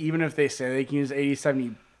it's like even if they say they can use 80/70,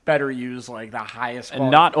 you better use like the highest quality.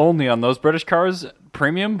 And not only on those British cars,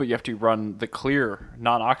 premium, but you have to run the clear,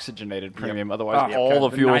 non-oxygenated premium. Otherwise, Oh, all okay. the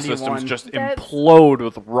The fuel 91. systems just That's- implode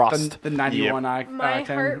with rust. the 91 My octane.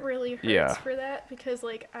 heart really hurts Yeah. for that because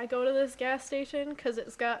like I go to this gas station because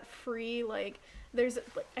it's got free like there's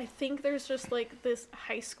like, I think there's just like this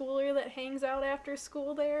high schooler that hangs out after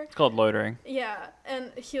school there. It's called loitering. Yeah,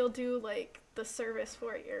 and he'll do like the service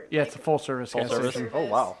for you. Yeah, it's a full service gas service. station. Oh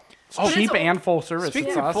wow. It's But cheap it's a- and full service. Speaking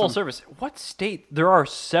It's of full awesome. service, what state? There are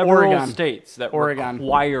several Oregon. states that Oregon.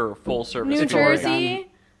 require full service. New It's Jersey,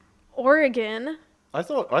 Oregon. I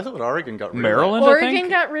thought Oregon got rid of Maryland, I Oregon think?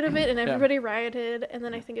 got rid of it and everybody rioted, and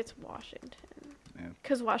then I think it's Washington. Yeah.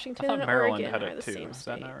 Because I Washington thought and Maryland Oregon had are it the too. same Is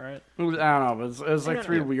that state. not right? I don't know, but it was like don't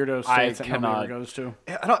three know. weirdo I states that nobody ever cannot- goes to.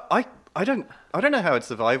 Yeah, and I don't know how I'd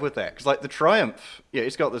survive with that because like the Triumph, yeah,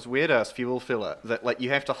 it's got this weird ass fuel filler that like you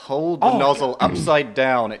have to hold the nozzle upside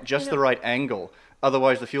down at just the right angle,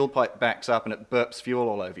 otherwise the fuel pipe backs up and it burps fuel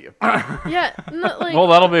all over you. Yeah, no, like Well,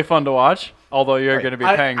 that'll be fun to watch. Although you're Right. going to be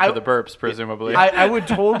I- paying I- for the burps, presumably. I would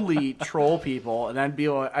totally troll people, and I'd be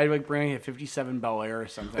like, I'd like bring a '57 Bel Air or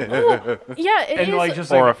something, yeah, it and is. like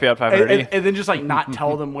just Or like, a Fiat 500e. and then just like not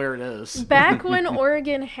tell them where it is. Back when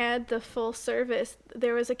Oregon had the full service,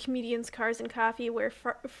 there was a Comedians Cars and Coffee where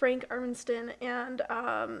Frank Arnston and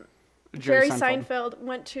Jerry Seinfeld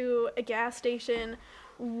went to a gas station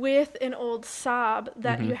with an old Saab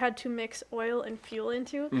that you had to mix oil and fuel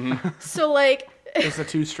into. So like, It's a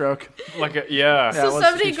two-stroke. Like a, yeah. Yeah, so what's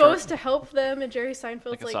somebody the two-stroke? goes to help them, and Jerry Seinfeld's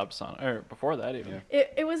Like a like, Saab Son. Or before that, even.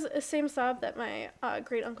 it was the same Saab that my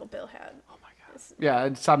great uncle Bill had. Oh my god. Yeah,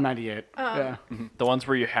 it's Saab 98. Yeah, The ones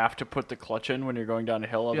where you have to put the clutch in when you're going down a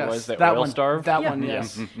hill, otherwise they that oil one. starve. That Yeah. one,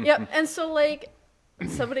 yes. Yep, and so like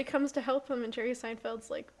somebody comes to help him, and Jerry Seinfeld's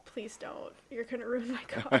like, "Please don't, you're gonna ruin my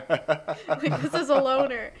car." Like this is a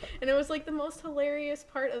loaner, and it was like the most hilarious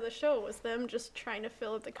part of the show was them just trying to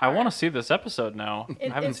fill up the I car. want to see this episode now. I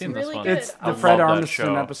haven't it's seen really this one. good. It's I the love Fred that Armisen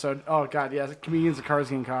show. episode. Oh god, yes. Comedians of Cars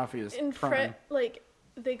Getting Coffee is In prime. like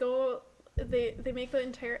they make the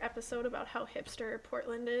entire episode about how hipster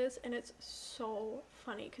Portland is, and it's so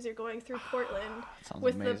funny because you're going through Portland sounds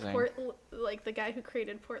with amazing. the guy who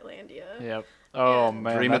created Portlandia. Yep. Oh Yeah.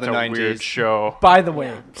 man, Dream of that's the a weird 90s. show. By the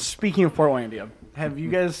way, speaking of Portlandia, have you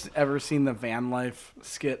guys ever seen the van life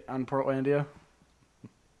skit on Portlandia?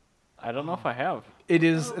 I don't know if I have. It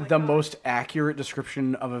is Oh my the God. most accurate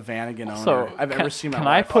description of a Vanagon owner So I've ever seen. in Can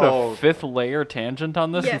my I life. put Oh. a fifth layer tangent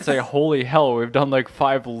on this and Yes. say, "Holy hell, we've done like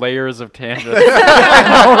 5 layers of tangents."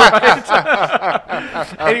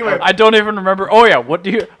 Anyway, I don't even remember. Oh yeah, what do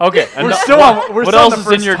you? Okay, we're still on. We're what still on else the is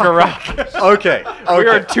in first your topic. garage? Okay. We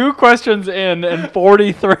are Okay. 2 questions in and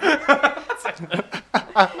 43.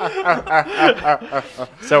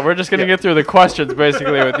 So we're just gonna get through the questions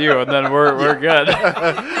basically with you, and then we're good.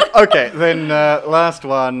 Okay. Then last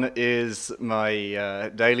one is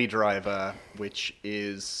my daily driver, which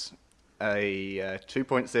is a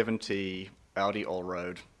 2.7T Audi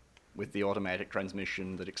Allroad with the automatic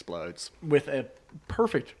transmission that explodes. With a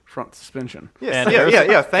perfect front suspension. Yes. And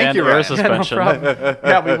Yeah. Thank and you, air Ryan. suspension.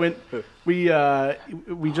 Yeah,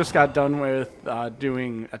 we just got done with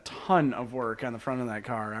doing a ton of work on the front of that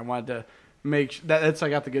car. I wanted to make that's I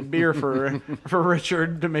got the good beer for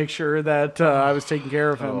Richard to make sure that I was taking care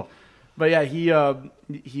of him. Oh. But yeah, he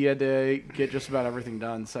had to get just about everything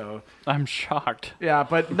done. So I'm shocked. yeah,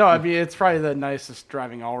 but no, I mean it's probably the nicest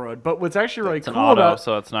driving all road. But what's actually really It's an cool auto, about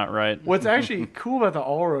so it's not right. what's actually cool about the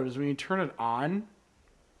all road is when you turn it on,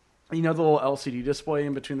 you know the little LCD display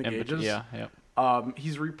in between the In gauges. between- yeah.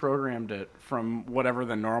 He's reprogrammed it from whatever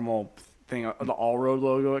the normal thing, the all road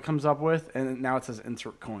logo it comes up with, and now it says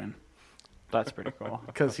insert coin That's pretty cool.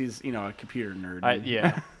 because he's a computer nerd.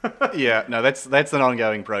 Yeah. Yeah. No, that's an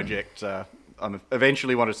ongoing project. I'm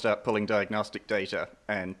eventually want to start pulling diagnostic data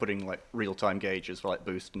and putting like real-time gauges for like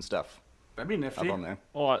boost and stuff That'd be nifty. up on there.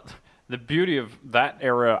 Well, the beauty of that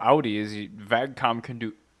era Audi is VAGCOM can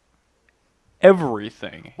do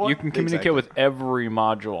everything. Well, You can communicate exactly. with every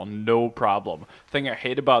module, no problem. Thing I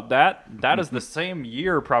hate about that is the same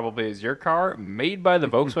year probably as your car, made by the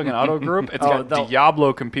Volkswagen Auto Group. It's got they'll-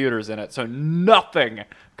 Diablo computers in it, so nothing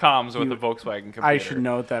comms with the Volkswagen computer. I should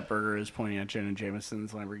note that Burger is pointing at Jen and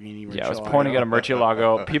Jameson's Lamborghini. Yeah, I was Murcielago. pointing at a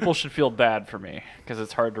Murcielago. People should feel bad for me because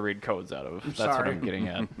it's hard to read codes out of. That's what sorry. I'm getting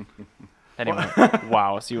at. Anyway,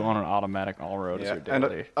 wow, so you own an automatic all-road as Yeah, your and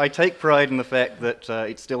daily. I take pride in the fact that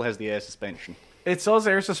it still has the air suspension. It still has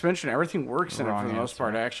air suspension. Everything works in it Wrong for the most answer.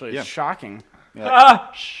 part. Actually, Yeah. it's shocking.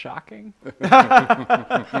 Shocking. It's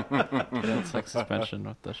like suspension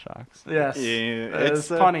with the shocks. Yes, Yeah, it's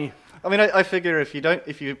funny. I mean, I figure if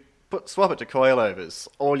you swap it to coilovers,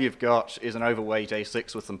 all you've got is an overweight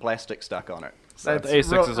A6 with some plastic stuck on it. That's the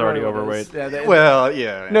A6 is already what it overweight. Yeah, Well,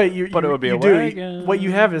 yeah. no, But it would be you a do. wagon. What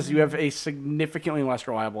you have is you have a significantly less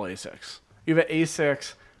reliable A6. You have an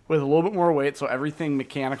A6 with a little bit more weight, so everything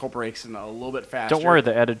mechanical breaks in a little bit faster. Don't worry,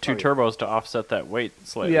 they added 2 turbos to offset that weight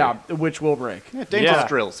slightly. Yeah, which will break. Yeah, dentist Yeah.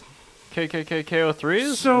 drills. KKK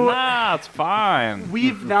KO3s? So- nah, it's fine.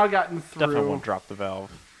 We've now gotten Definitely through. won't drop the valve.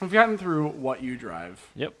 We've gotten through what you drive.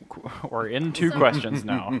 Yep, we're in 2 questions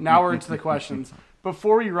now. Now we're into the questions.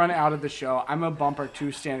 Before we run out of the show, I'm gonna bump our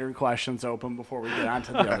 2 standard questions open before we get on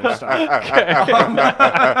to the other stuff.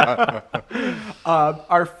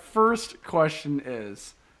 Our first question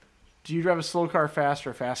is: do you drive a slow car fast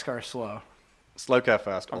or a fast car slow? Slow car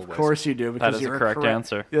fast, always. Of course you do, because is the you're correct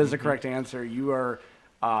answer. That is the correct answer. You are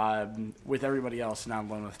with everybody else, not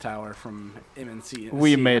alone with Tyler from MNC.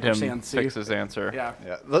 We made him CNC. fix his answer. Yeah.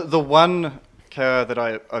 Yeah, the one car that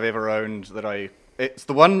I've ever owned it's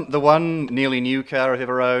the one nearly new car I've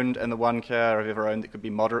ever owned, and the one car I've ever owned that could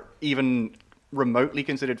be moderate, even remotely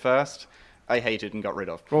considered fast. I hated and got rid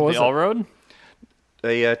of. What was The it? all-road?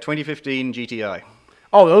 A 2015 GTI.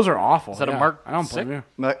 Oh, those are awful. Is that a yeah. Mark I don't blame VI?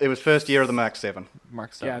 you. It was first year of the Mark 7.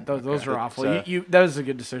 Mark 7. Yeah, those are awful. So- That was a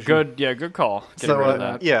good decision. Good, yeah, good call. Getting So rid of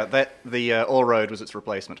that. yeah, the all-road was its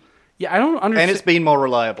replacement, Yeah, I don't understand. and it's been more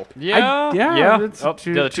reliable. Yeah, yeah, it's Oh,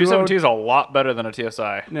 two- yeah, the 270 is a lot better than a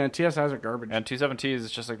TSI. No, TSIs are garbage. And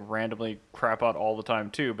 270s just like randomly crap out all the time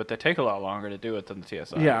too, but they take a lot longer to do it than the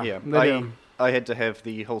TSI. Yeah, Yeah, they do. I had to have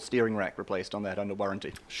the whole steering rack replaced on that under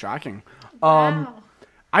warranty. Shocking. Wow.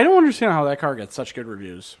 I don't understand how that car gets such good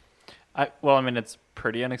reviews. Well, I mean, it's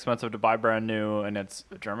pretty inexpensive to buy brand new, and it's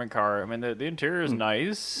a German car. I mean, the interior is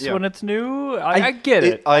nice Yeah. when it's new. I get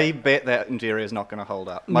it. I bet that interior is not going to hold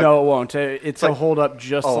up. No, it won't. It's a like- hold up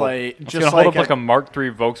just oh, like It's just gonna hold like up like a Mark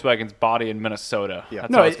III Volkswagen's body in Minnesota. Yeah.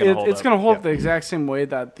 That's no, how it's gonna hold it's up. going to hold up Yeah. the exact same way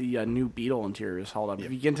that the new Beetle interior is held up.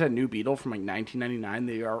 If you get into a new Beetle from like 1999,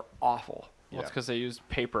 they are awful. Well, it's because they used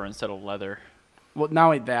paper instead of leather. Well, not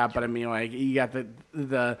only that, but I mean, like you got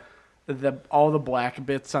the all the black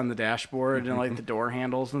bits on the dashboard and like the door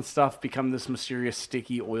handles and stuff become this mysterious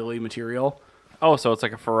sticky, oily material. Oh, so it's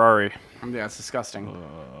like a Ferrari. Yeah, it's disgusting.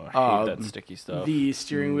 I hate that sticky stuff. The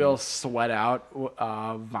steering wheels sweat out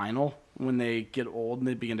vinyl when they get old and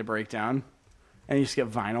they begin to break down, and you just get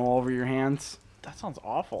vinyl all over your hands. That sounds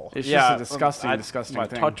awful. It's just a disgusting, disgusting my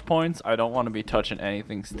thing. touch points, I don't want to be touching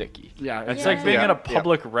anything sticky. Yeah, It's Yeah. like being Yeah, in a yeah.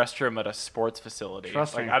 public restroom at a sports facility.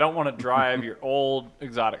 Trust like me. I don't want to drive your old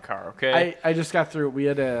exotic car, okay? I just got through. We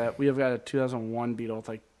have got a 2001 Beetle with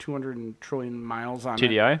like 200 trillion miles on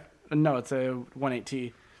TDI? it. No, it's a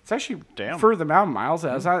 1.8T. It's actually Damn. for the amount of miles it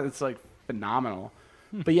has on it, it's like phenomenal.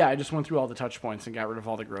 But yeah, I just went through all the touch points and got rid of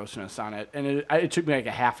all the grossness on it, and it took me like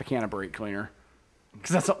a half a can of brake cleaner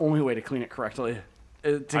because that's the only way to clean it correctly.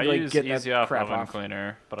 To I like use get Easy that Off crap oven off.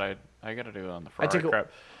 cleaner, but I got to do it on the I Ferrari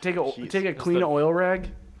crap. take a clean the- oil rag,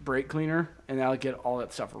 brake cleaner, and that'll get all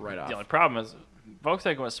that stuff right off. The only problem is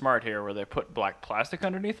Volkswagen was smart here where they put black plastic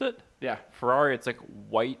underneath it. Yeah. Ferrari, it's like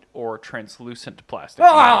white or translucent plastic.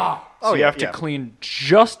 Ah! So Oh, you yeah, have to yeah. clean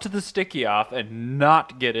just the sticky off and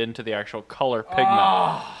not get into the actual color pigment.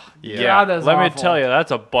 Yeah, God, that's let me awful. tell you,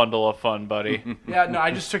 that's a bundle of fun, buddy. Yeah, no,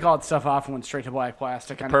 I just took all that stuff off and went straight to black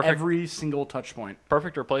plastic on Perfect. every single touch point.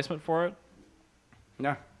 Perfect replacement for it.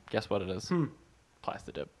 Yeah. Guess what it is?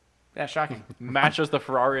 Plastic dip. Yeah, shocking. Matches the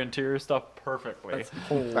Ferrari interior stuff perfectly. That's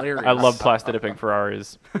hilarious. I love plastic dipping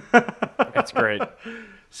Ferraris. It's great.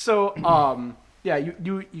 So, yeah,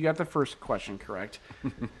 you got the first question correct.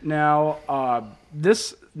 Now,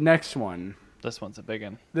 this next one, This one's a big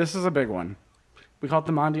one. this is a big one. We call it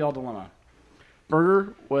the Mondial Dilemma.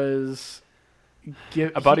 Berger was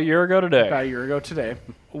About a year ago today. about a year ago today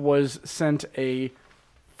was sent a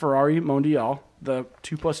Ferrari Mondial, the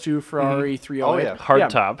 2+2 Ferrari 308. Oh, yeah.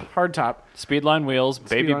 Hard top. Speedline wheels,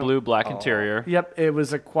 baby Speedline- blue, black interior. Yep, it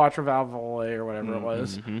was a Quattro Valvole or whatever it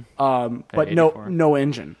was. At But 84. no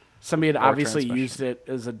engine. Somebody had obviously transmission. used it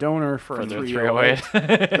as a donor for a For the 308.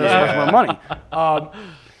 308. That's worth more money.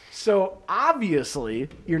 So obviously,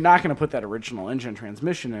 you're not going to put that original engine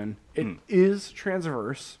transmission in. It is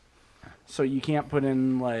transverse, so you can't put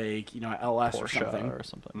in like LS or Porsche something. or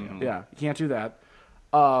something. Yeah, you can't do that.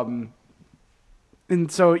 And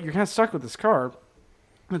so you're kind of stuck with this car.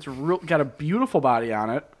 It's got a beautiful body on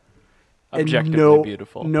it, and Objectively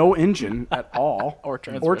beautiful. no engine at all, Or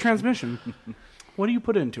transmission. transmission. What do you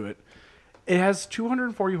put into it? It has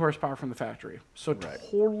 240 horsepower from the factory, so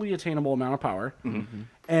totally attainable amount of power,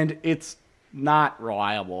 and it's not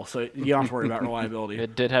reliable, so you don't have to worry about reliability.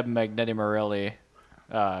 It did have Magneti Marelli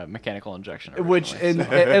mechanical injection. Which, originally,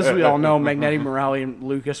 and as we all know, Magneti Morale and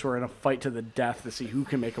Lucas were in a fight to the death to see who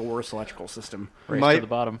can make a worse electrical system. race to the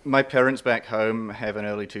bottom. My parents back home have an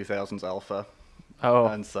early 2000s Alpha, Oh,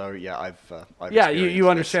 and so yeah, I've Yeah, experienced you this.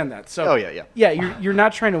 understand that. So Oh, yeah. Yeah, you're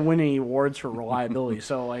not trying to win any awards for reliability.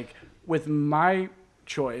 So like with my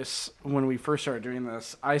choice when we first started doing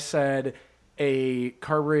this, I said a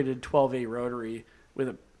carbureted 12A rotary with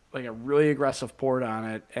a really aggressive port on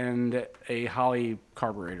it and a Holley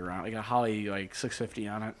carburetor on it, like a Holley 650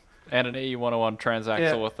 on it. and an AE101 transaxle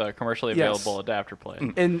Yeah. with a commercially Yes. available adapter plate.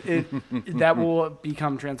 And that will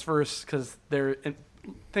become transverse because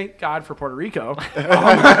thank God for Puerto Rico.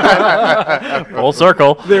 Full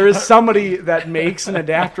circle. There is somebody that makes an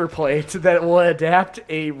adapter plate that will adapt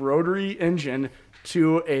a rotary engine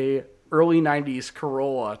to a early 90s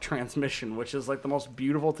Corolla transmission, which is like the most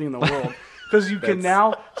beautiful thing in the world. Because you can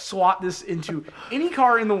now swap this into any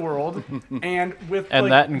car in the world, and with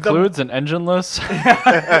And that includes an engineless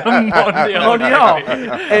Mondial.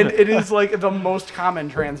 Mondial. And it is like the most common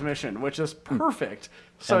transmission, which is perfect.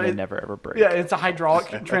 So And they it- never ever break. Yeah, it's a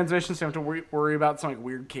hydraulic transmission, so you don't have to worry about some like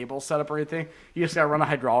weird cable setup or anything. You just gotta run a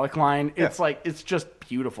hydraulic line. It's it's just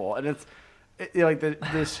beautiful, and it's like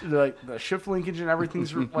the shift linkage and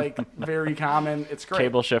everything's like very common. It's great.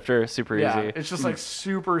 Cable shifter, super yeah, easy. it's just like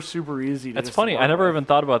super easy. To It's just funny. I work never with. even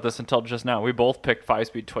thought about this until just now. We both picked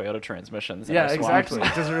 5-speed Toyota transmissions. and Yeah, I swapped exactly. them.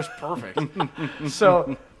 Because they're just perfect.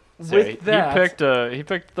 So So with that, he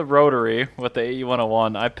picked the rotary with the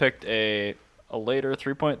AE101. I picked a later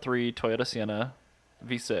 3.3 Toyota Sienna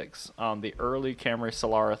V6 on the early Camry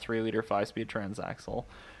Solara 3-liter 5-speed transaxle,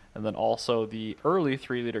 and then also the early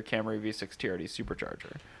 3-liter Camry V6 TRD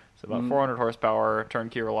supercharger. So about 400 horsepower,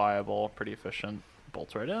 turnkey reliable, pretty efficient,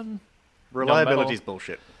 bolts right in. Reliability's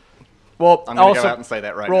bullshit. well, I'm gonna also go out and say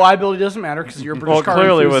that right now. reliability doesn't matter because you're a British Well, car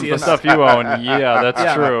clearly with the enthusiast. stuff you own, yeah, that's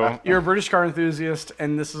Yeah, true. You're a British car enthusiast,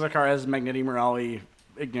 and this is a car that has Magneti Marelli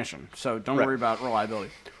ignition, so don't Right. worry about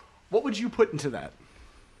reliability. What would you put into that?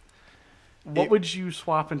 What would you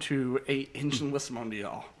swap into a engineless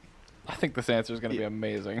Mondial? I think this answer is going to be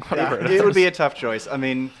amazing. Yeah, it would be a tough choice. I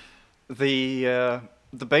mean, the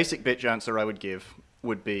basic bitch answer I would give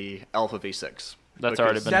would be Alpha V6. That's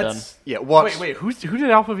already because- been done. That's Yeah, what? wait. Who did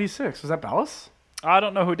Alpha V6? Was that Bellis? I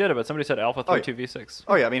don't know who did it, but somebody said Alpha Oh, yeah. 32 V6.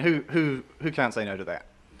 Oh yeah, I mean, who can't say no to that?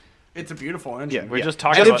 It's a beautiful engine. Yeah, We yeah. just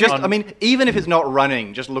talked And about just, on- I mean, even if it's not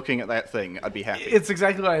running, just looking at that thing, I'd be happy. It's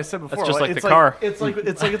exactly what I said before. just like it's the car. It's like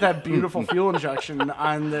that beautiful fuel injection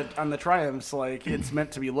on the Triumphs. Like it's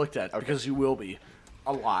meant to be looked at because you will be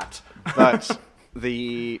a lot. But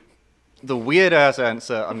the weird ass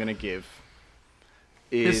answer I'm going to give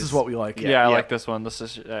is This is what we like. Yeah, I like this one. This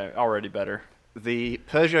is already better. the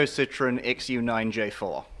Peugeot Citroën XU9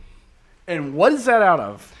 J4. And what is that out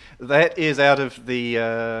of? That is out of the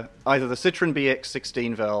either the Citroën BX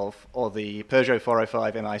 16 valve or the Peugeot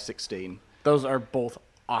 405 MI16. Those are both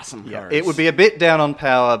awesome Yeah, cars. it would be a bit down on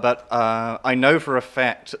power, but I know for a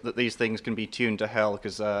fact that these things can be tuned to hell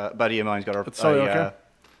because a buddy of mine's got a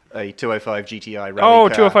 205 GTI rally Oh,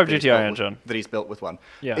 car 205 that he's GTI built engine. that he's built with one.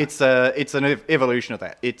 Yeah. It's an evolution of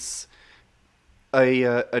that. It's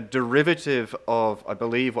a derivative of, I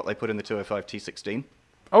believe, what they put in the 205 T16,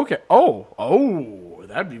 Okay. Oh,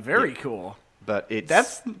 that'd be very cool. but it's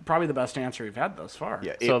That's probably the best answer we've had thus far.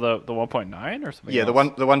 yeah. So the 1.9 or something? Yeah, the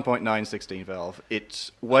else? 1.9 16 valve.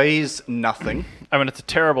 It weighs nothing. I mean, it's a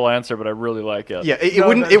terrible answer, but I really like it. Yeah, it No,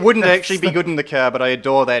 wouldn't that- it wouldn't that's- actually be good in the car, but I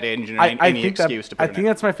adore that engine and I any think excuse to put I it think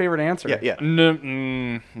that's my favorite answer. Yeah, yeah. No,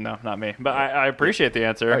 no, not me. But I appreciate the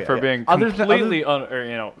answer Oh, yeah, for yeah. being Other than- completely,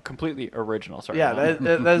 completely original. Sorry. Yeah,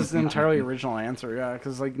 not- that is an entirely original answer. Yeah,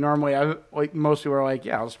 because like normally, most people are like,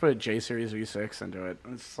 yeah, I'll just put a J Series V6 into it.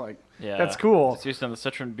 And it's like, yeah, that's cool. It's used on the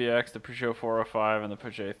Citroen BX, the Peugeot 405, and the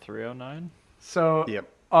Peugeot 309. So, Yep.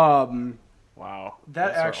 Wow, That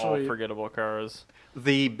those are all actually- forgettable cars.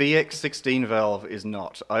 The BX 16 valve is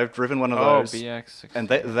not. I've driven one of Oh, those. BX. And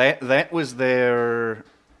that was their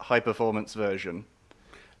high performance version.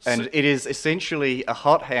 And it is essentially a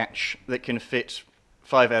hot hatch that can fit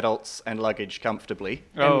 5 adults and luggage comfortably.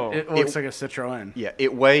 and Oh, it looks like a Citroen. Yeah,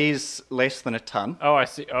 it weighs less than a ton. oh, I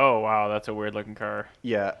see. Oh, wow, that's a weird looking car.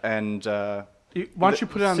 Yeah, and Why don't you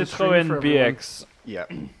put it on the screen Citroen for everyone? BX. yeah.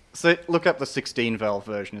 So look up the 16 valve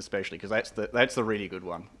version especially because that's the really good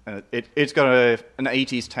one. It's got an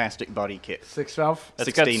 80s tastic body kit. 6 valve.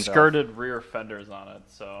 It's got 16 valve. skirted rear fenders on it,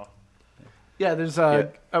 so Yeah, there's Yeah.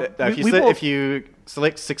 Now, if you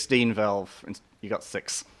select 16 valve, you got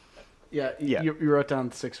 6. Yeah, Yeah. You wrote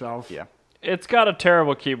down 6 valve. Yeah. It's got a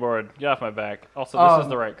terrible keyboard. Get off my back. Also, this is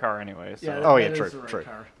the right car anyway. So. Oh, yeah, that true, is the right true.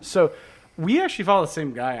 car. So we actually follow the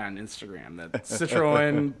same guy on Instagram, that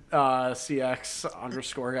Citroen CX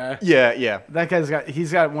 _ guy. Yeah. That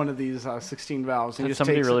he's got one of these 16 valves. And he Did just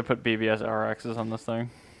somebody takes really it. put BBS RXs on this thing?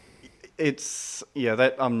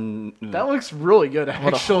 That looks really good,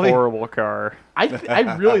 What actually. a horrible car.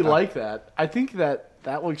 I really like that. I think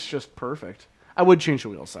that looks just perfect. I would change the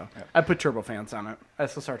wheels though. I put turbofans on it.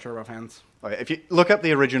 SSR turbofans. Okay, if you look up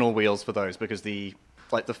the original wheels for those, because the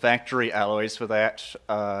factory alloys for that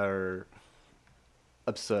are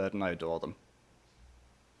absurd, and I adore them.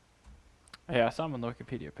 Yeah, I saw them on the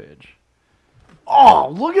Wikipedia page. Oh,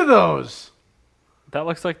 look at those! That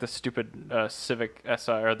looks like the stupid Civic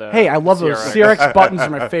SI or the. Hey, I love those. CRX. CRX buttons are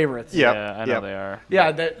my favorites. Yeah. Yeah, I know Yep. they are.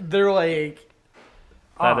 Yeah, they're like.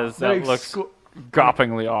 That looks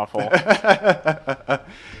gawpingly awful.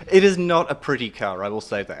 It is not a pretty car, I will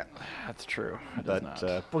say that. That's true. It is But not.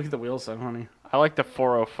 Look at the wheels, though, honey. I like the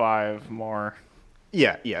 405 more.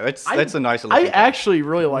 yeah, that's a nicer looking I car. actually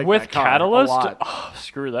really like With that car catalyst, a lot. oh,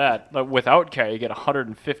 screw that. Like, without cat, you get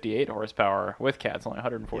 158 horsepower. With cat, it's only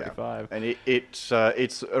 145. And it's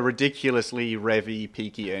a ridiculously revvy,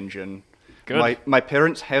 peaky engine. Good. My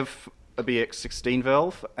parents have a BX 16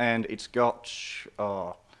 valve, and it's got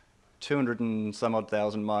 200 and some odd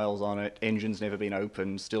thousand miles on it. Engine's never been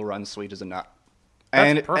opened, still runs sweet as a nut.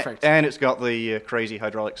 That's perfect. And it's got the crazy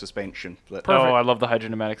hydraulic suspension. Perfect. Oh, I love the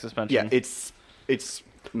hydrodynamic suspension. Yeah, it's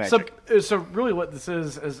magic. So really, what this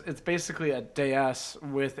is it's basically a DS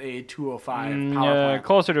with a 205 power yeah, plant.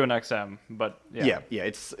 closer to an XM, but yeah. yeah.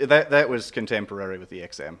 It's that was contemporary with the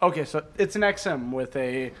XM. Okay, so it's an XM with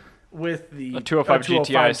the A 205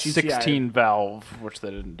 GTI 16 valve, which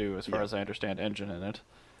they didn't do, as far as I understand, engine in it.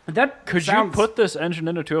 That Could you put this engine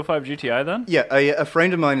into 205 GTI then? Yeah, a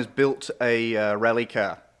friend of mine has built a rally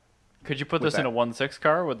car. Could you put With this in that. a 1.6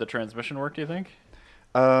 car? Would the transmission work, do you think?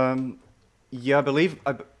 Yeah, I believe.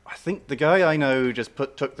 I think the guy I know just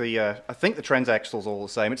took the. I think the transaxle's all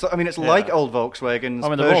the same. It's like old Volkswagens. I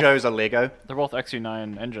mean, they're both- Peugeots are Lego. They're both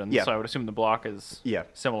XU9 engines, Yeah. so I would assume the block is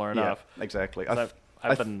similar enough. Yeah, exactly. 'Cause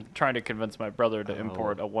I've been trying to convince my brother to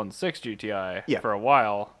import a 1.6 GTI Yeah. for a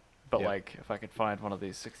while, but Yeah. like if I could find one of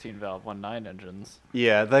these 16 valve 1.9 engines.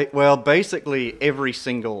 Yeah, basically every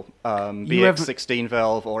single BX 16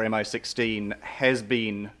 valve or MI16 has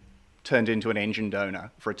been turned into an engine donor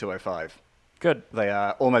for a 205. Good, They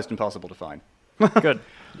are almost impossible to find. good.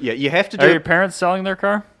 Yeah, you have to Are do your parents selling their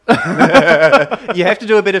car? you have to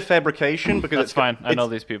do a bit of fabrication because That's it's got- fine. I know it's-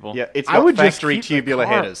 these people. Yeah, it's I got would just factory keep the tubular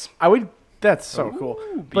car. headers. That's so cool.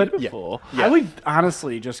 But Beautiful. Yeah. I would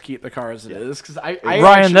honestly just keep the car as it is because I Ryan,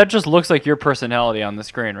 actually- that just looks like your personality on the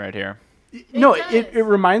screen right here. No, It it does.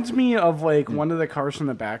 reminds me of like one of the cars from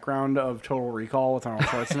the background of Total Recall with Arnold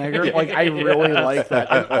Schwarzenegger. Like I really like that.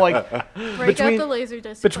 And, like Break between- out the laser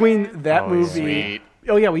disc. between player. that Oh, movie. sweet.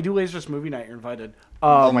 Oh yeah, we do Laserdisc movie night. You're invited.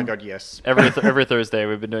 Oh my god, yes. Every Thursday,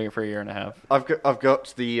 we've been doing it for a year and a half. I've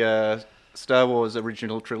got the Star Wars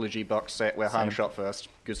original trilogy box set where Han shot first.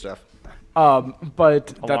 Good stuff. But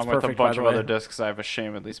that's Along with a perfect. by bunch the of way. other discs I've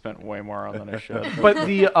ashamedly spent way more on than I should. But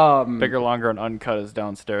the Bigger, longer, and uncut is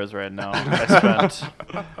downstairs right now. I spent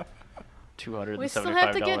 $275 We still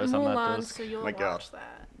have to get on that Mulan, disc. so you'll My God. watch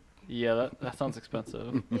that. Yeah, that sounds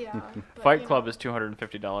expensive. Yeah. but, Fight you Club know. is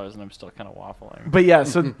 $250, and I'm still kind of waffling. But yeah,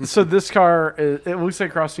 so this car it looks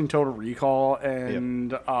like crossing Total Recall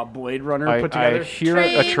and Blade Runner put I together. hear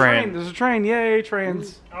a train. There's a train. Yay,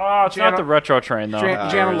 trains. Oh, it's not Jana- the retro train though.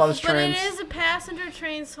 Jana loves But trains. it is a passenger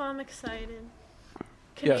train, so I'm excited.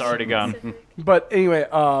 Yes. It's already gone. Pacific. But anyway,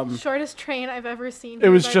 Shortest train I've ever seen. it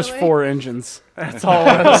here, was by the just way. 4 engines. That's all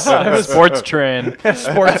it was. It was Sports train. a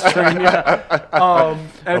sports train. Yeah. And I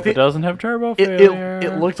Hope it think doesn't have turbo it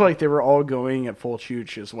failure. looked like they were all going at full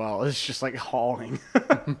chooch as well. It's just like hauling.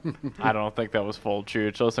 I don't think that was full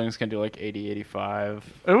chooch. Those things can do like 80, 85.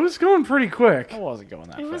 It was going pretty quick. I wasn't going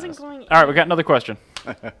that It fast. wasn't going. All right, we got another question.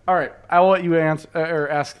 All right, I'll let you answer or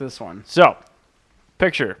ask this one. So,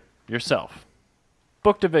 picture yourself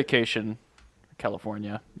booked a vacation,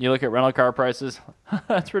 California. You look at rental car prices.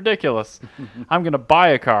 That's ridiculous. I'm going to buy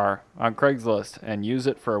a car on Craigslist and use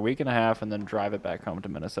it for a week and a half and then drive it back home to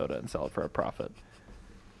Minnesota and sell it for a profit.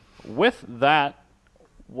 With that,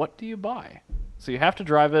 what do you buy? So you have to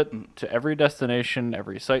drive it to every destination,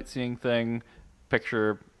 every sightseeing thing.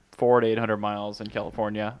 Picture 400 to 800 miles in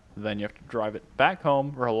California. Then you have to drive it back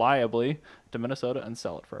home reliably to Minnesota and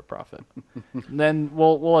sell it for a profit. Then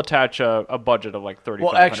we'll attach a budget of like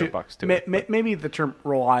 $3,500 to it. Maybe the term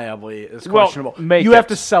reliably is Well, questionable. make You have it.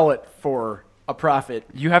 to sell it for a profit.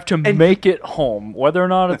 You have to make it home, whether or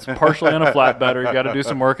not it's partially on a flatbed or you got to do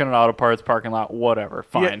some work in an auto parts parking lot, whatever.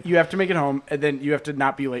 Fine. You have to make it home, and then you have to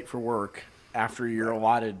not be late for work after your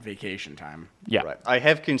allotted vacation time. Yeah. Right. I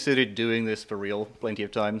have considered doing this for real plenty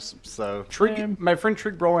of times, so My friend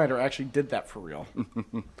Trig Brolander actually did that for real.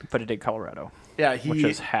 But it did Colorado, Yeah, which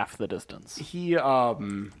is half the distance. we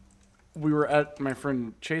were at my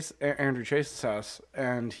friend Andrew Chase's house,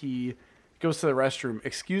 and he goes to the restroom,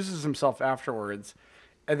 excuses himself afterwards,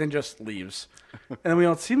 and then just leaves. And then we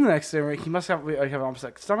don't see him the next day. We're like, he must have an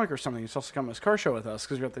upset stomach or something. He's supposed to come to his car show with us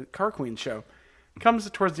because we're at the Car Queen show. Comes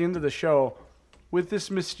towards the end of the show with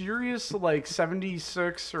this mysterious, like,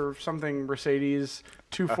 76 or something Mercedes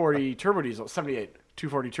 240 turbo diesel, 78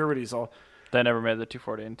 240 turbo diesel. They never made the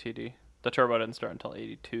 240 and TD. The turbo didn't start until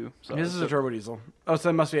 82. So This is a turbo diesel. Oh, so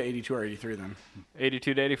that must be at 82 or 83 then.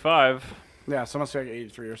 82 to 85. Yeah, so it must be like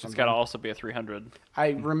 83 or something. It's got to also be a 300. I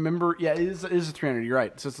remember, yeah, it is a 300. You're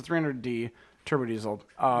right. So it's a 300D turbo diesel.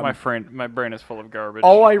 My brain is full of garbage.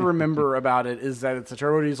 All I remember about it is that it's a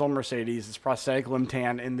turbo diesel Mercedes. It's prosthetic limb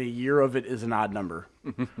tan, and the year of it is an odd number.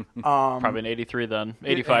 Probably an 83 then.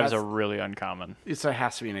 85 is has- a really uncommon. It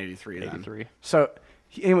has to be an 83 then. 83. So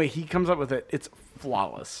anyway, he comes up with it. It's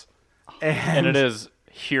flawless. And it is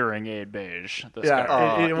hearing aid beige. This Yeah,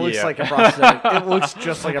 guy. it looks yeah. like a prosthetic. It looks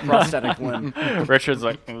just like a prosthetic limb. Richard's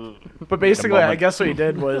like, "Ugh." But basically, I moment. guess what he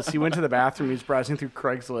did was he went to the bathroom. He was browsing through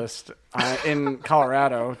Craigslist in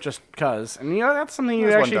Colorado just because. And, that's something you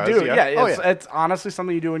As one actually does, do. yeah. Oh, yeah. It's honestly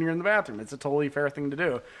something you do when you're in the bathroom. It's a totally fair thing to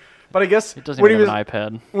do. But I guess It doesn't when even he have was,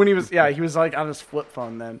 an iPad. when he was like on his flip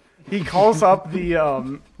phone then. He calls up the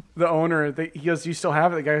owner. He goes, "Do you still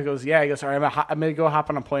have it?" The guy goes, "Yeah." He goes, "All right, I'm going to go hop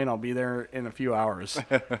on a plane. I'll be there in a few hours."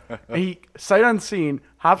 And he, sight unseen,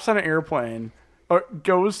 hops on an airplane, or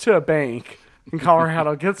goes to a bank in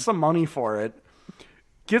Colorado, gets some money for it,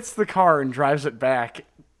 gets the car and drives it back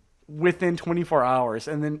within 24 hours.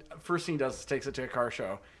 And then first thing he does is takes it to a car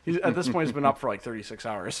show. At this point, he's been up for like 36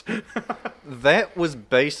 hours. that was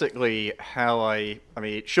basically how I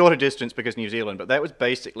mean, shorter distance because New Zealand, but that was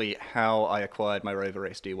basically how I acquired my Rover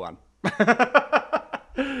SD1.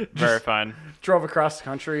 Very fine. Drove across the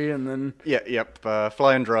country and then...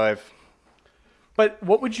 Fly and drive. But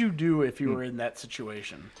what would you do if you were in that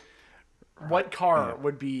situation? What car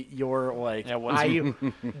would be your, like, Yeah, what's- I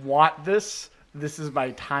want this, this is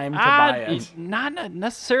my time to buy it? Not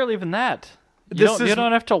necessarily even that. This You is-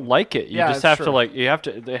 don't have to like it. You Yeah, just it's have to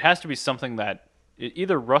true. it has to be something that it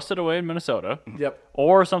either rusted away in Minnesota Yep.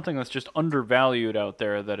 or something that's just undervalued out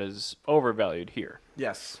there that is overvalued here.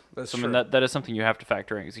 Yes, that's So, true. I mean, that is something you have to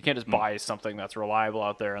factor in because you can't just buy something that's reliable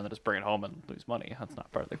out there and then just bring it home and lose money. That's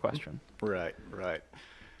not part of the question. Right.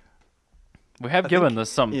 We have given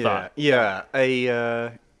this some thought. Yeah.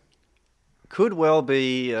 Could well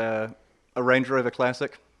be a Range Rover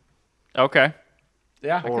Classic. Okay.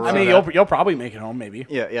 Yeah, Or, I mean, you'll probably make it home, maybe.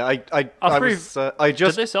 Yeah. I three- was. I Did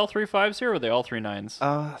just. they sell 3.5s here or were they all 3.9s?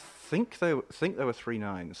 think there were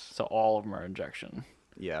 3.9s. So all of them are injection.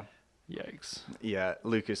 Yeah. Yikes. Yeah,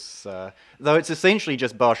 Lucas. Though it's essentially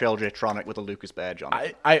just Bosch LJ-tronic with a Lucas badge on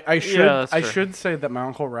it. I should that's I true. should say that my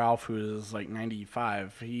Uncle Ralph, who is like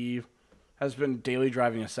 95, he has been daily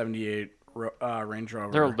driving a 78 Range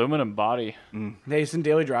Rover. They're aluminum body. He's been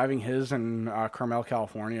daily driving his in Carmel,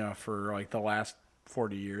 California for like the last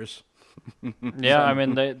 40 years. Yeah, I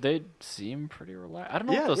mean they seem pretty reliable. I don't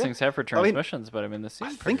know Yeah, what those yeah. things have for I mean, transmissions, but I mean they seem. I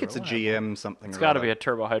pretty think it's a reliable. GM something. It's got to be a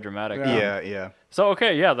turbo hydromatic. Yeah. Yeah. So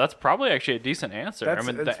okay, yeah, that's probably actually a decent answer. I That's-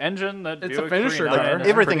 mean, it's- the engine that it's a Buick finisher 3.9 car. is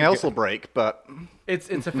Everything pretty else good. will break, but It's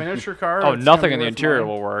a finisher car. Oh, It's nothing gonna in be the worth interior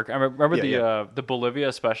money. will work. I remember Yeah, the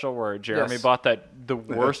Bolivia special where Jeremy Yes. bought the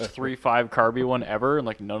worst 3.5 carby one ever, and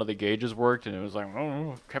like none of the gauges worked, and it was like,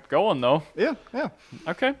 oh, kept going though. yeah.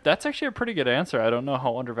 Okay, that's actually a pretty good answer. I don't know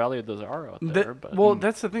how undervalued those are out there, but Well,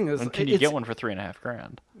 that's the thing is, when can you get one for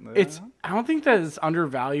 $3,500? I don't think that it's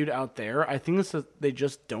undervalued out there. I think it's that they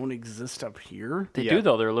just don't exist up here. They Yeah. do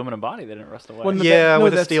though. They're aluminum body. They didn't rust away. Well, no, Yeah, that-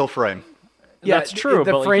 with a that's- steel frame. Yeah, that's true.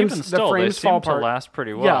 The but frames, like, even still, the frames they seem fall to apart. last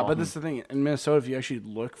pretty well. Yeah, but this is the thing. In Minnesota, if you actually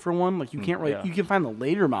look for one, like you can't really, Yeah. you can find the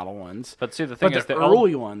later model ones. But see, the thing But is, the the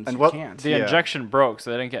early ones, and you what- can't. The Yeah. injection broke,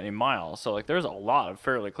 so they didn't get any miles. So like, there's a lot of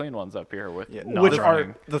fairly clean ones up here with not Which running.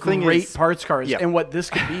 are The thing great is- parts cars. yeah. And what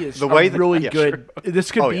this could be is The way a that- really yeah, good.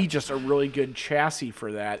 This could Oh, be yeah. just a really good chassis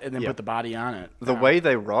for that, and then Yeah. put the body on it. The way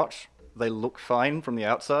they rot, they look fine from the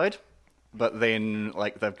outside, but then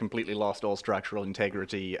like they've completely lost all structural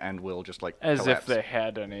integrity and will just like As collapse. if they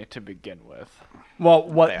had any to begin with. Well,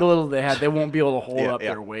 what Yeah. the little they had, they won't be able to hold Yeah, up yeah.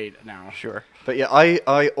 their weight now. Sure. But yeah,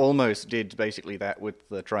 I almost did basically that with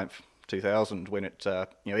the Triumph 2000 when it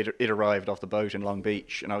arrived off the boat in Long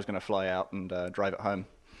Beach, and I was going to fly out and drive it home.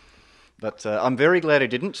 But I'm very glad I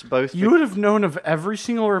didn't. Both You would have known of every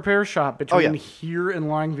single repair shop between yeah. here and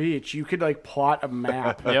Long Beach. You could like plot a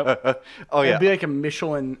map. Yep. oh yeah, It'd be like a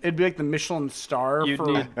Michelin. It'd be like the Michelin star You'd for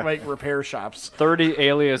need- like repair shops. 30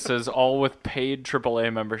 aliases, all with paid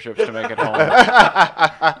AAA memberships to make it home.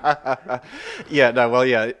 yeah, no, well,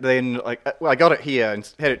 yeah. Then like I got it here and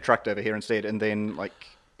had it trucked over here instead, and then like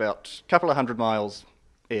about a couple of 100 miles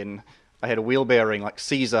in, I had a wheel bearing like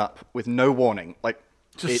seize up with no warning, like.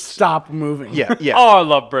 Just stop moving. Yeah, yeah. Oh, I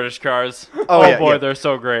love British cars. Oh, yeah, boy, yeah. they're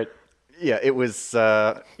so great. Yeah, it was.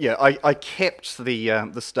 I kept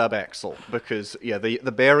the stub axle because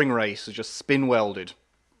the bearing race is just spin welded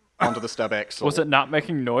onto the stub axle. Was it not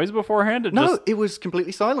making noise beforehand? It No, just, it was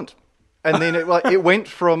completely silent. And then it went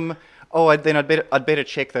from I'd better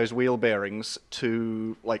check those wheel bearings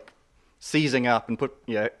to like seizing up and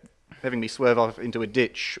having me swerve off into a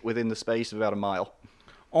ditch within the space of about a mile.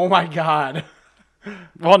 Oh my god.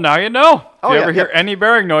 well, now you know. If Oh, you yeah, ever hear yeah. any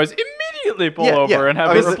bearing noise, immediately pull over and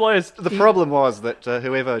have I it mean, replaced. The problem was that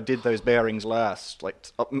whoever did those bearings last,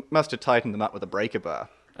 must have tightened them up with a breaker bar.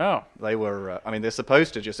 Oh. They were, they're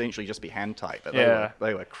supposed to essentially just be hand tight, but Yeah.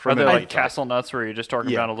 they were Are they criminally like tight. castle nuts where you just torque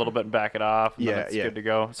them Yeah. down a little bit and back it off and then Yeah, it's yeah. good to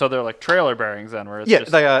go? So they're like trailer bearings then where it's Yeah,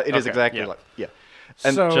 just... they are. It is Okay, exactly yeah. like, yeah.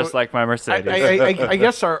 And So Just like my Mercedes. I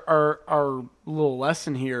guess our little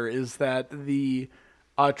lesson here is that the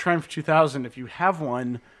Triumph 2000, if you have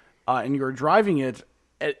one and you're driving it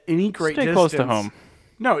at any great Stay distance, close to home.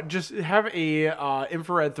 No, just have a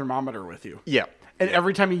infrared thermometer with you, yeah. and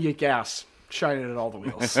every time you get gas, shine it at all the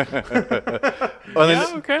wheels. Well, then,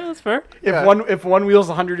 Yeah, okay, that's fair. If one wheel's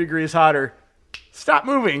 100 degrees hotter, stop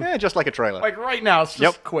moving. yeah, just like a trailer. Like right now, it's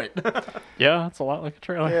just quit. Yeah, it's a lot like a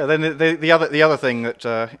trailer. Yeah, then the other thing that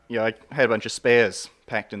I had a bunch of spares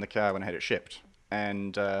packed in the car when I had it shipped,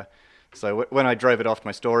 and so when I drove it off to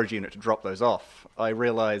my storage unit to drop those off, I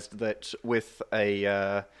realized that with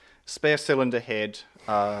a spare cylinder head,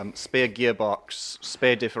 spare gearbox,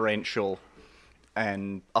 spare differential,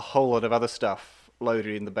 and a whole lot of other stuff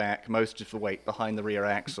loaded in the back, most of the weight behind the rear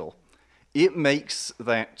axle, it makes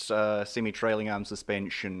that semi-trailing arm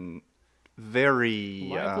suspension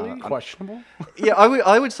very Questionable. yeah,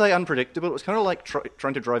 I would say unpredictable. It was kind of like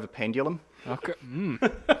trying to drive a pendulum. Okay.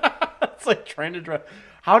 It's like trying to drive.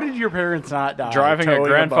 How did your parents not die? Driving a towing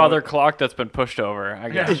grandfather boat? clock that's been pushed over. I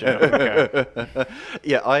guess. Okay.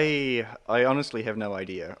 Yeah, I honestly have no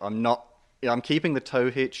idea. I'm keeping the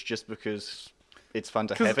tow hitch just because it's fun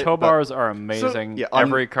to have it. Tow but bars are amazing. yeah, I'm-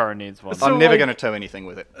 Every car needs one. So, I'm never like- going to tow anything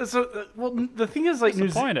with it. So, well, the thing is, like,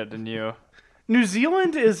 Disappointed in you. New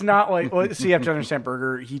Zealand is not like. Well, so you have to understand,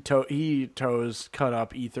 Berger. He tows cut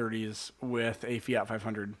up E30s with a Fiat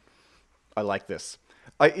 500. I like this.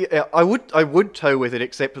 I would tow with it,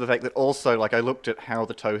 except for the fact that also, like, I looked at how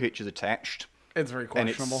the tow hitch is attached, It's very and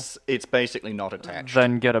questionable. it's basically not attached.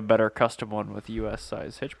 Then get a better custom one with US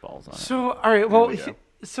size hitch balls on it. So, all right. Well, we go.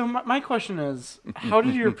 so my question is, how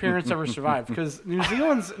did your parents ever survive? Because New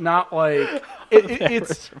Zealand's not like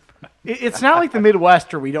it's not like the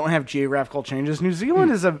Midwest where we don't have geographical changes. New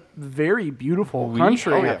Zealand is a very beautiful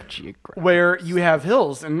country Oh, yeah. Geographic. where you have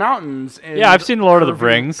hills and mountains. And Yeah, I've seen Lord of the curvy-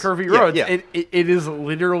 Rings. Curvy Yeah, roads. yeah. It is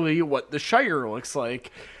literally what the Shire looks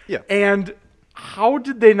like. Yeah. And how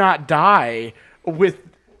did they not die with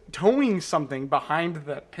towing something behind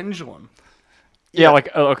that pendulum? Yeah,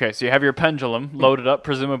 like okay, so you have your pendulum loaded up,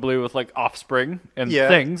 presumably with like offspring and Yeah,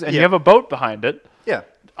 things, and you yeah. have a boat behind it, Yeah.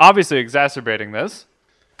 obviously exacerbating this.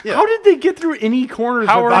 Yeah. How did they get through any corners?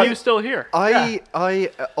 How without- are you still here? I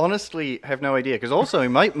honestly have no idea, because also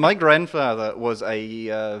my grandfather was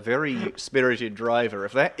a very spirited driver.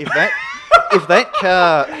 If that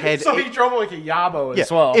car had So he drove like a Yabo yeah,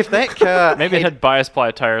 as well. if that car Maybe it had bias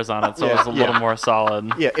ply tires on it, so it was a little yeah. more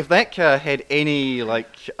solid. yeah, if that car had any like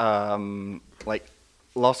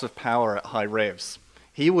loss of power at high revs,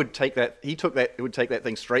 he would take that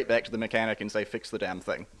thing straight back to the mechanic and say, fix the damn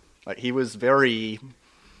thing. Like, he was very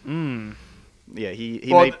yeah, he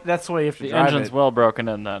well, made that's the way you have to The drive engine's it. well broken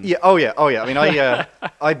in then. yeah, oh yeah. I mean,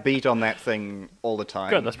 I beat on that thing all the time.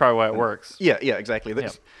 Good, that's probably why it works. Yeah, exactly.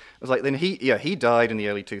 That's, It was like then he died in the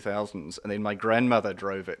early 2000s, and then my grandmother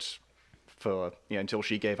drove it for until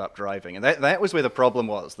she gave up driving, and that was where the problem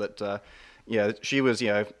was that she was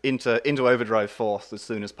into overdrive fourth as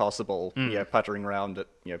soon as possible, puttering around at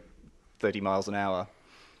 30 miles an hour.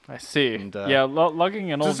 I see. And, yeah,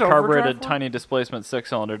 lugging an old Does overdrive carbureted work? tiny displacement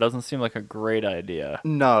 6-cylinder doesn't seem like a great idea.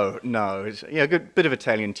 No. It's, a good bit of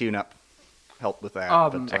Italian tune-up helped with that.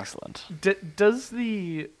 but, Excellent. Does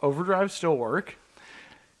the overdrive still work?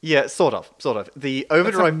 yeah, sort of. The That's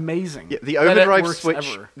overdrive, amazing. yeah, the that it overdrive works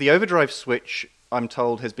switch. ever. The overdrive switch, I'm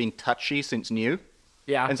told, has been touchy since new,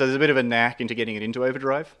 Yeah. and so there's a bit of a knack into getting it into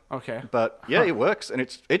overdrive. Okay. But yeah, it works, and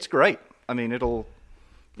it's great. I mean, it'll.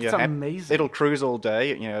 It's amazing. It'll cruise all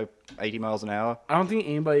day, 80 miles an hour. I don't think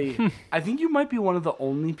anybody. I think you might be one of the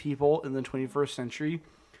only people in the 21st century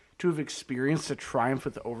to have experienced a Triumph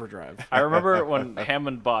with overdrive. I remember when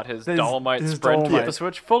Hammond bought his Dolomite his Sprint with Dolomite. the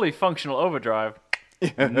switch, fully functional overdrive.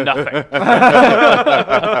 Nothing.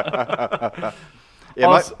 Yeah,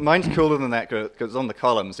 Also- mine's cooler than that because it's on the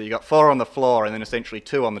column, so you got 4 on the floor and then essentially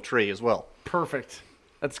 2 on the tree as well. Perfect.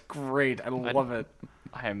 That's great. I love it.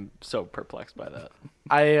 I am so perplexed by that.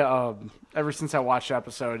 I ever since I watched the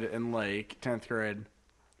episode in like 10th grade,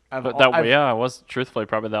 I've I was truthfully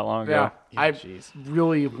probably that long yeah, ago. I jeez.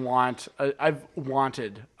 really want. I've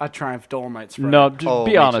wanted a Triumph Dolomite Sprint. No, Oh,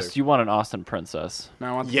 be me honest. too. You want an Austin Princess. No,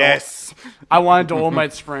 I want the Yes, I want a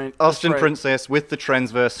Dolomite Sprint. Austin Sprint. Princess with the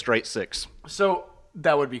transverse straight 6. So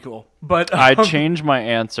that would be cool. But I'd change my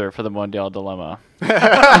answer for the Mondial Dilemma.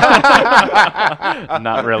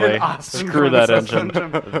 Not really. Austin Screw that Princess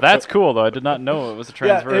engine. That's cool though. I did not know it was a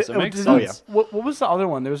transverse. it makes didn't- sense. What was the other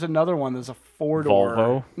one? There was another one. There's a 4-door.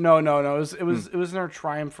 Volvo? No. It was in our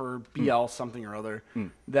Triumph or BL something or other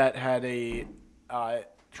that had a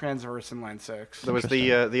transverse inline 6. There was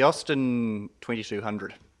the Austin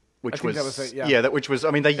 2200, which I think was, that was it, yeah. which was.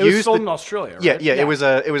 I mean, they It was used sold the, in Australia, right? Yeah, it was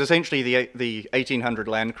essentially the 1800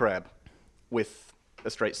 Land Crab with a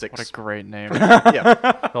straight 6. What a great name.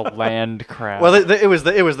 Yeah. The land crab. Well, it was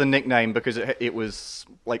the nickname because it was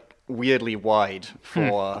like weirdly wide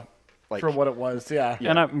for like for what it was. Yeah.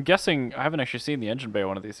 And I'm guessing I haven't actually seen the engine bay of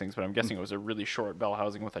one of these things, but I'm guessing it was a really short bell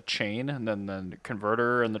housing with a chain, and then the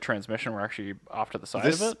converter and the transmission were actually off to the side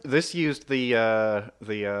of it. This used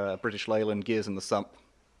the British Leyland gears in the sump.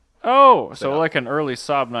 Oh, so Yeah. like an early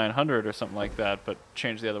Saab 900 or something like that, but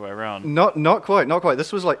changed the other way around. Not quite.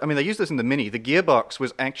 This was like, I mean, they used this in the Mini. The gearbox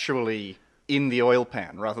was actually in the oil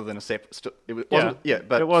pan rather than a separate. Wasn't. Yeah,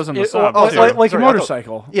 but it was in the It- Saab. oh, too. like a Sorry, I thought-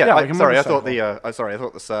 motorcycle. Yeah, like a sorry. I motorcycle.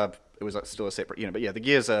 thought the Saab it was still a separate unit. But yeah, the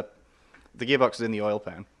gearbox is in the oil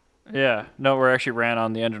pan. Yeah, no, we actually ran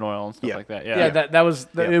on the engine oil and stuff Yeah. like that. Yeah, Yeah, that was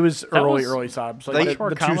it was That early was Saabs. They- Like much more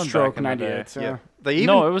the common 2-stroke back in the day. 98s. Yeah. Yeah, they even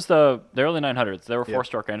no, it was the early 900s. They were Yeah.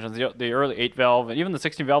 4-stroke engines. The early 8-valve and even the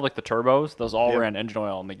 16-valve, like the turbos, those all Yeah. ran engine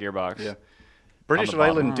oil in the gearbox. Yeah. British the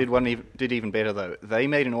bottom. Leyland did even better though. They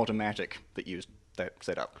made an automatic that used that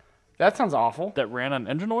setup. That sounds awful. That ran on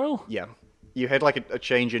engine oil? Yeah, you had like a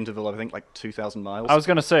change interval of I think like 2,000 miles. I was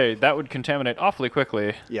going to say, that would contaminate awfully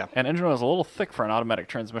quickly. Yeah. And engine oil is a little thick for an automatic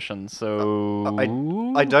transmission, so...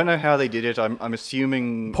 I don't know how they did it. I'm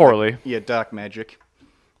assuming Poorly. Dark magic.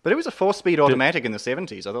 But it was a 4-speed automatic in the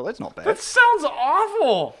 70s. I thought that's not bad. That sounds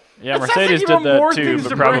awful. Yeah, That sounds Mercedes like did even more that too, things but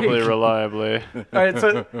to probably break. reliably. All right,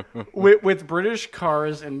 so with British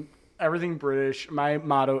cars and everything British, my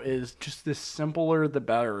motto is just the simpler the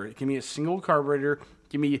better. Give me a single carburetor.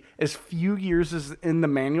 Give me as few gears as in the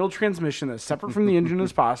manual transmission that's separate from the engine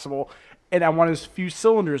as possible. And I want as few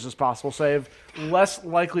cylinders as possible, so I have less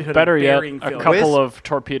likelihood Better of yet, bearing a failure. couple of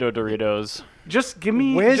torpedo Doritos. Just give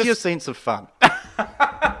me. Where's just, your sense of fun?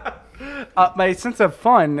 my sense of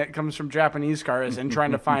fun that comes from Japanese cars and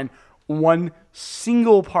trying to find one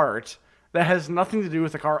single part that has nothing to do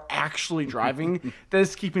with the car actually driving that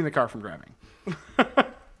is keeping the car from driving.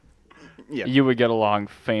 Yeah. You would get along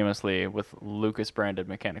famously with Lucas-branded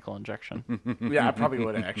mechanical injection. Yeah, I probably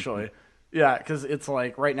would actually. Yeah, because it's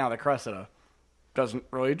like right now the Cressida doesn't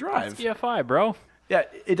really drive. EFI, bro. Yeah,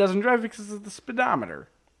 it doesn't drive because of the speedometer,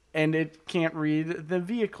 and it can't read the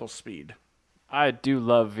vehicle speed. I do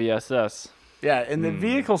love VSS. Yeah, and the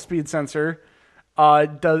vehicle speed sensor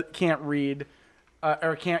can't read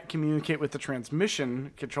or can't communicate with the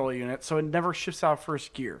transmission control unit, so it never shifts out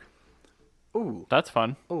first gear. Ooh. That's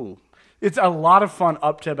fun. Ooh. It's a lot of fun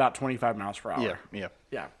up to about 25 miles per hour. Yeah. Yeah.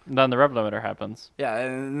 Yeah. Then the rev limiter happens. Yeah,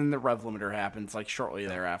 and then the rev limiter happens like shortly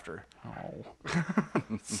thereafter. Oh.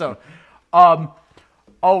 So,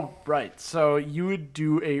 right. So you would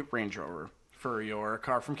do a Range Rover for your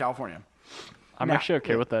car from California. I'm Now- actually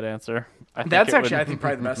okay with that answer. I think That's it actually, would- I think,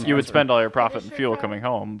 probably the best. you would answer. spend all your profit in Finisher fuel car? coming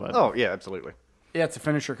home, but Oh yeah, absolutely. Yeah, it's a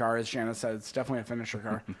finisher car, as Jana said. It's definitely a finisher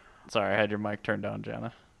car. sorry, I had your mic turned down,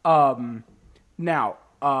 Jana. Now,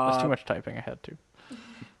 There's too much typing I had to.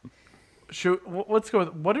 let's go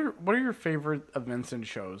with what are your favorite events and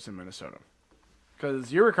shows in Minnesota?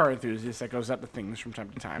 because you're a car enthusiast that goes out to things from time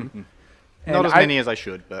to time. And Not as many as I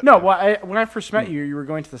should, but No, well, when I first met you, you were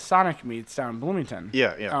going to the Sonic meets down in Bloomington.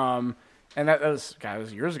 yeah, yeah. And that was, God, it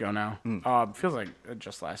was years ago now. Feels like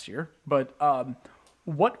just last year. But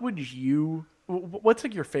what's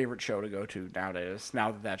like your favorite show to go to nowadays,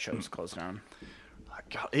 now that show's closed down?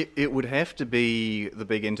 God, it would have to be the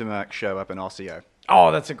big Intermark show up in Osseo.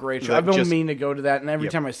 Oh, that's a great show. Like, I've been just- meaning to go to that, and every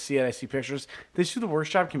Yep. time I see it, I see pictures. They do the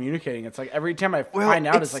worst job communicating. It's like every time I find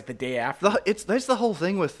out, it's like the day after. That's the whole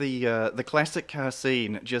thing with the classic car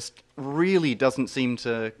scene. Just really doesn't seem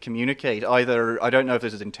to communicate either. I don't know if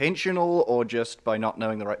this is intentional or just by not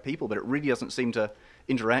knowing the right people, but it really doesn't seem to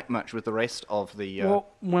interact much with the rest of the. Well,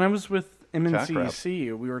 when I was with crowd.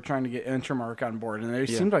 MNCEC, we were trying to get Intermark on board, and they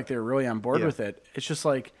seemed like they were really on board Yeah. with it. It's just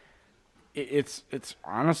like, it's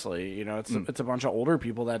honestly, it's a bunch of older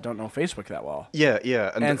people that don't know Facebook that well. Yeah,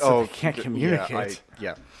 yeah, And so they can't communicate.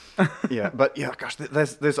 Yeah, yeah, but yeah, gosh,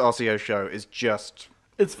 this Osseo show is just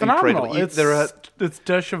It's phenomenal. incredible. It's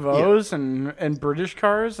Dechevaux and British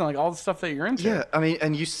cars and like all the stuff that you're into. Yeah, I mean,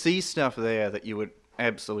 and you see stuff there that you would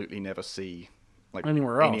absolutely never see like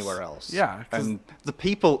Anywhere else. Yeah, 'cause- and the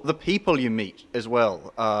people you meet as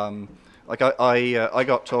well. Like I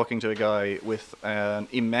got talking to a guy with an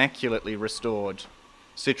immaculately restored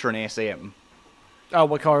Citroen SM. Oh,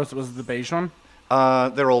 what color was the beige one?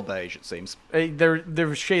 They're all beige, it seems. There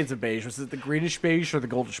were shades of beige. Was it the greenish beige or the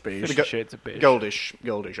goldish beige? Fifty Shades of Beige.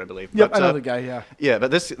 Goldish, I believe. Yep, But, I know the guy. Yeah. Yeah,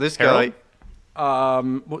 but this Harold? guy.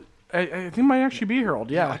 I think it might actually be Harold.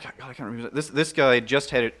 Yeah. I can't remember. This guy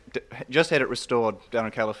just had it restored down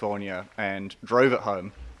in California and drove it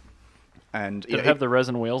home. And Did it have the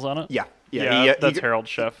resin wheels on it? yeah. That's Harold's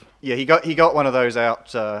chef. Yeah, he got one of those out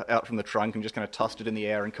from the trunk and just kind of tossed it in the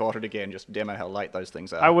air and caught it again. Just demo how light those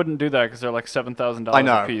things are. I wouldn't do that because they're like $7,000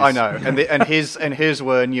 I a piece. know, and his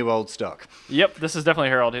were new old stock. Yep, this is definitely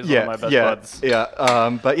Harold. He's one of my best buds.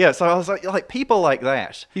 Yeah. But yeah, so I was like people like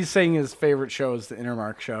that. He's saying his favorite show is the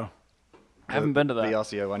Intermark show. I haven't been to that. The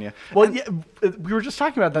Osseo one, yeah. Well, yeah, we were just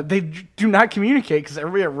talking about that. They do not communicate because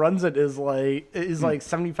everybody that runs it is like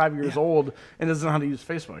 75 years old and doesn't know how to use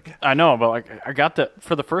Facebook. I know, but like I got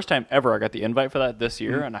for the first time ever. I got the invite for that this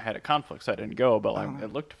year, and I had a conflict, so I didn't go. But like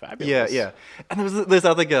it looked fabulous. Yeah. And there was this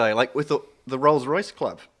other guy, like with the Rolls Royce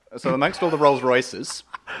Club. So amongst all the Rolls Royces,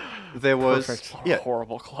 there was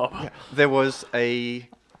Horrible club. there was a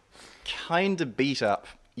kind of beat up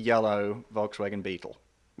yellow Volkswagen Beetle.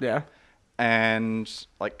 Yeah. And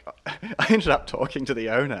like I ended up talking to the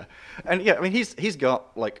owner, and yeah, I mean he's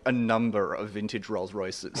got like a number of vintage Rolls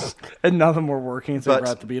Royces, And none of them were working, so he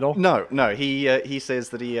brought the Beetle. No, he says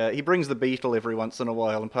that he brings the Beetle every once in a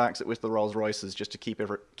while and parks it with the Rolls Royces just to keep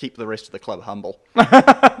the rest of the club humble.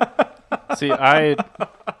 See,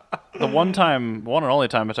 the one and only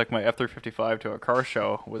time I took my F355 to a car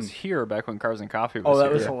show was here back when Cars and Coffee was Oh, that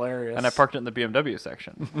here. was hilarious. And I parked it in the BMW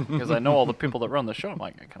section because I know all the people that run the show. I'm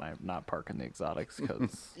like, can I not park in the exotics?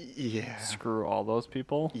 Because Yeah, screw all those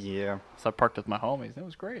people. yeah. So I parked with my homies. It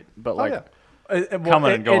was great. But Yeah.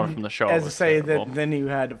 coming and going from the show As to was say terrible. that, then you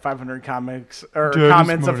had 500 comments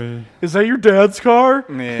of, "Is that your dad's car?"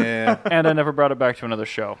 Yeah, and I never brought it back to another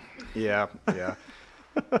show. yeah.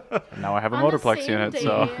 And now I have a On the Motorplex same unit, day,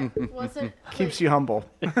 so wasn't Keeps you humble.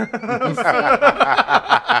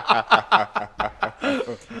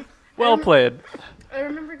 well played. I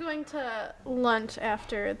remember going to lunch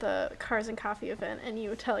after the Cars and Coffee event, and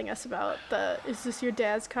you telling us about is this your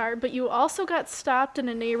dad's car? But you also got stopped in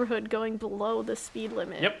a neighborhood going below the speed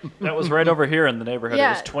limit. Yep, that was right over here in the neighborhood. It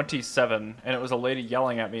Yeah. was 27, and it was a lady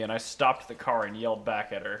yelling at me, and I stopped the car and yelled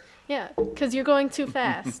back at her. Yeah, because you're going too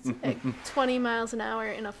fast, like 20 miles an hour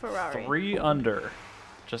in a Ferrari. 3 under,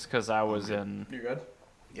 just because I was in You good?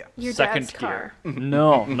 Your second dad's car. gear.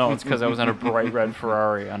 No, it's because I was in a bright red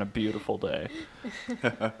Ferrari on a beautiful day.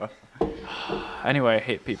 Anyway, I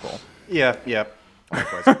hate people. Yeah.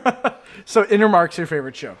 Likewise. So Intermark's your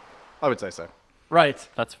favorite show, I would say so. right?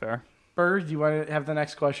 That's fair. Bird, do you want to have the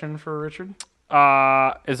next question for Richard?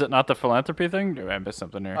 Is it not the philanthropy thing? Do I miss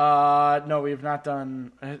something here? No, we have not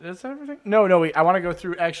done. Is that everything? No. I want to go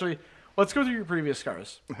through. Actually, let's go through your previous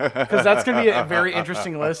cars because that's going to be a very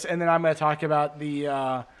interesting list. And then I'm going to talk about the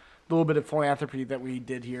little bit of philanthropy that we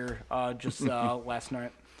did here just last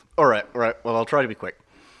night. All right. Well, I'll try to be quick.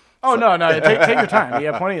 Oh no! Take your time.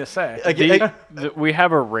 You have plenty to say. We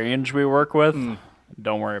have a range we work with.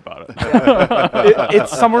 Don't worry about it.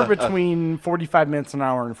 It's somewhere between 45 minutes an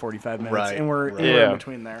hour and 45 minutes, Right, and we're right. Yeah. in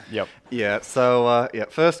between there. Yep. Yeah, so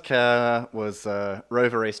first car was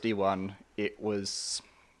Rover SD1. It was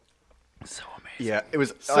So amazing. Yeah, it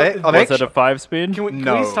was. So I've Was it actu- a 5-speed? Can we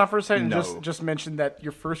No, stop for a second and no. just mention that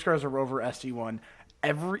your first car is a Rover SD1.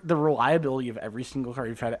 The reliability of every single car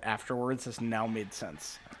you've had afterwards has now made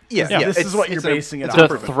sense. Yeah, This is it's- what you're it's a- basing it it's on. a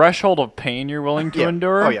The improvement. threshold of pain you're willing to Yeah.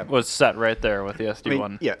 endure Oh, yeah. was set right there with the I SD1.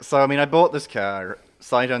 mean, yeah, so I mean, I bought this car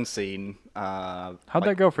sight unseen. How'd like,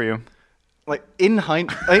 that go for you? Like in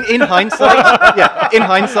hindsight, yeah, in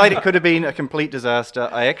hindsight, it could have been a complete disaster.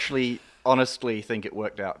 I actually, honestly, think it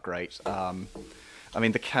worked out great. I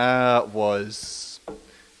mean, the car it was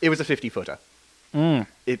a 50-footer.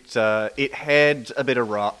 It had a bit of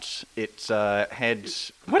rot. It had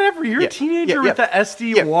Whatever, you're Yeah, a teenager yeah, with yeah. the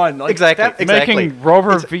SD1. Yeah, Like, exactly, that- exactly. Making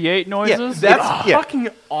Rover It's- V8 noises? That's yeah. fucking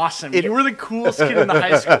awesome. You were the coolest kid in the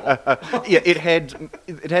high school. Yeah, it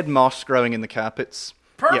had moss growing in the carpets.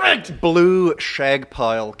 Perfect! Yeah, blue shag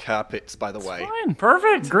pile carpets, by the way. Fine.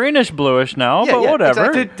 Perfect. Greenish bluish now, Yeah, but yeah, whatever.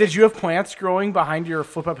 exactly. Did you have plants growing behind your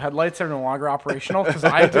flip-up headlights that are no longer operational? Because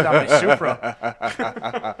I did on my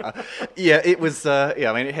Supra. Yeah, it was. I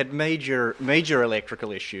mean, it had major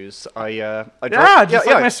electrical issues. I drove, Yeah, just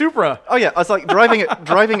like my Supra. Oh yeah, I was like driving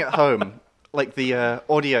it home. Like the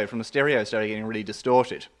audio from the stereo started getting really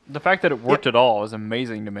distorted. The fact that it worked at all is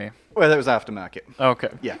amazing to me. Well, that was aftermarket. Okay.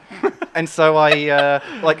 Yeah, and so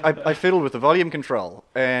I fiddled with the volume control,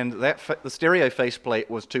 and the stereo faceplate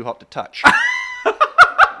was too hot to touch.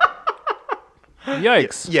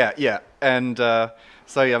 Yikes. Yeah, and so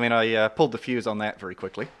I mean, I pulled the fuse on that very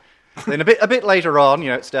quickly. Then a bit later on,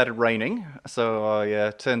 it started raining, so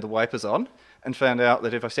I turned the wipers on and found out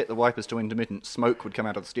that if I set the wipers to intermittent, smoke would come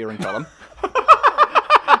out of the steering column.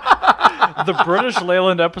 The British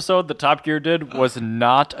Leyland episode that Top Gear did was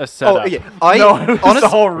not a setup. Oh yeah, No, it was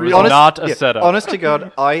all real. Not a setup. Honest to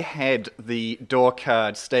God, I had the door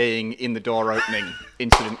card staying in the door opening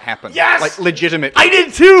incident happen. Yes! Like legitimate. I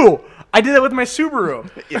did too! I did that with my Subaru.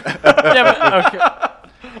 Yeah, but, okay.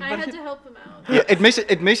 I had to help him out. Yeah,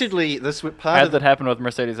 admittedly, this was part As of that happened with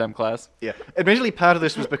Mercedes M-Class. Yeah, admittedly, part of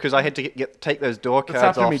this was because I had to take those door cards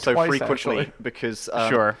happened to off me so twice, frequently actually. because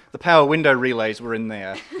Sure. the power window relays were in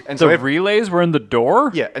there, and The so relays were in the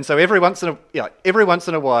door? yeah, and so every once in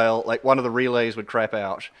a while, like one of the relays would crap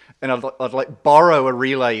out, and I'd like borrow a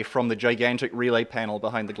relay from the gigantic relay panel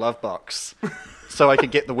behind the glove box, so I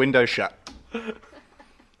could get the window shut.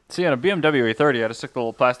 See, on a BMW E30, I just took the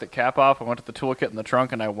little plastic cap off, I went to the toolkit in the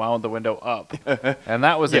trunk, and I wound the window up. And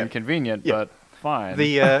that was Yeah. inconvenient, Yeah. but fine.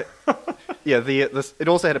 It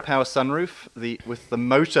also had a power sunroof, with the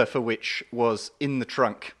motor for which was in the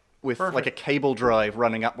trunk, with like a cable drive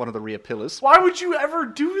running up one of the rear pillars. Why would you ever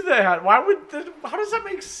do that? How does that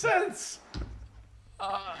make sense?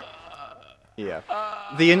 Yeah,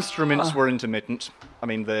 the instruments were intermittent. I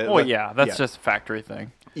mean, that's just a factory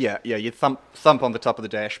thing. Yeah, you'd thump on the top of the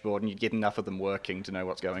dashboard and you'd get enough of them working to know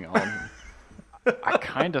what's going on. I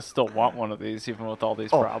kind of still want one of these, even with all these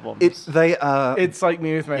problems. It's like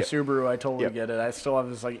me with my Subaru. I totally Yeah. get it. I still have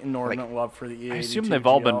this inordinate love for the E82 I assume they've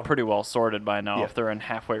all been GL. pretty well sorted by now Yeah. if they're in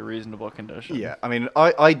halfway reasonable condition. Yeah, I mean,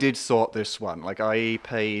 I did sort this one. Like, I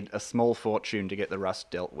paid a small fortune to get the rust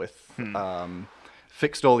dealt with.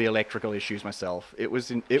 Fixed all the electrical issues myself.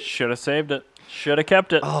 Should have saved it. Should have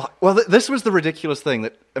kept it. Oh, well, this was the ridiculous thing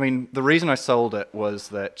the reason I sold it was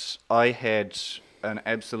that I had an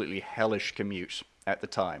absolutely hellish commute at the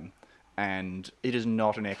time, and it is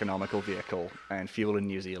not an economical vehicle, and fuel in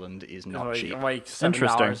New Zealand is not cheap. Like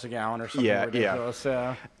Interesting. $7 a gallon or something Yeah, yeah. ridiculous.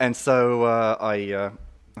 Yeah. And so I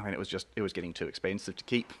mean, it was getting too expensive to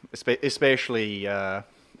keep, especially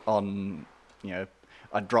on,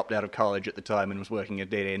 I dropped out of college at the time and was working a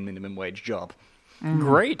dead-end minimum wage job.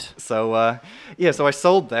 Great. So so I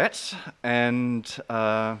sold that, and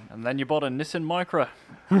And then you bought a Nissan Micra.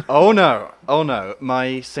 oh no,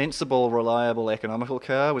 my sensible, reliable, economical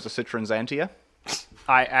car was a Citroen Xantia.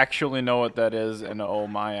 I actually know what that is, and oh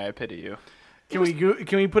my, I pity you. Can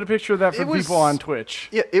we put a picture of that for It was- people on Twitch?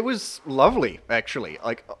 Yeah, it was lovely, actually.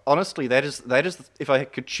 Like, honestly, that is if I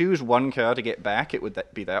could choose one car to get back, it would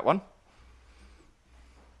be that one.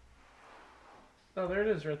 Oh, there it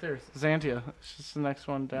is, right there. Xantia. It's just the next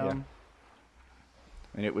one down.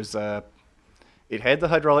 And it was it had the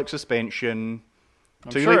hydraulic suspension.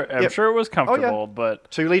 I'm sure it was comfortable, but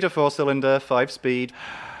 2-liter 4-cylinder, 5-speed.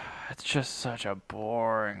 it's just such a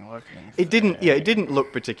boring looking It thing. didn't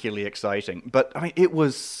look particularly exciting, but I mean, it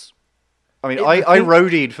was. I mean, It- I it-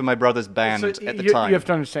 roadied for my brother's band So at the you time. have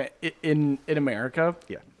to understand, in America,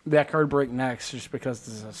 Yeah. that car would break necks just because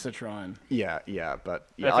this is a Citroen. Yeah, but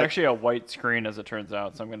yeah, It's actually a white screen, as it turns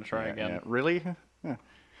out, so I'm going to try yeah, again. yeah, really?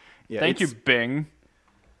 Yeah, Thank you, it's- Bing.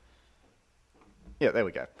 Yeah, there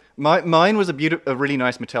we go. Mine was a really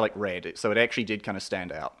nice metallic red, so it actually did kind of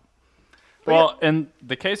stand out. Well, in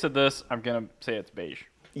the case of this, I'm gonna say it's beige.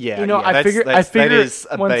 Yeah, You know, yeah, I that's- figured. that's- I figured. that is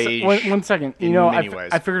a beige. One second. You in know, many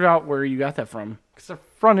ways. I figured out where you got that from because the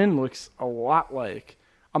front end looks a lot like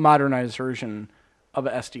a modernized version of a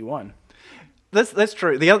SD1. That's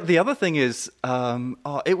true. The other thing is,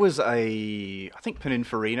 it was I think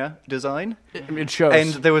Pininfarina design, It shows.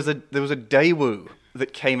 and there was a Daewoo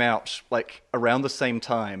that came out like around the same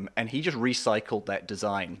time, and he just recycled that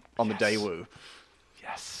design on the Daewoo.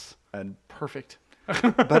 yes, And perfect.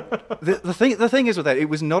 but the thing is with that, it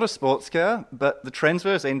was not a sports car, but the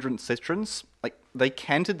transverse engine Citroens, like they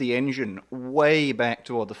canted the engine way back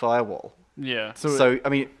toward the firewall. Yeah. So I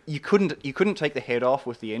mean, you couldn't take the head off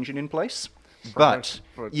with the engine in place, but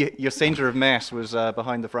But- your center of mass was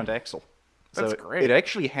behind the front axle. So That's great. it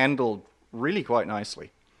actually handled really quite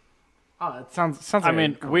nicely. Oh, it sounds. I like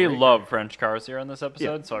mean, a we great- love French cars here on this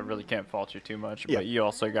episode, Yeah. so I really can't fault you too much. Yeah. But you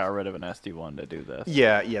also got rid of an SD1 to do this.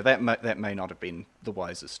 Yeah, that may not have been the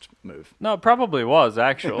wisest move. No, it probably was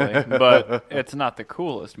actually, but it's not the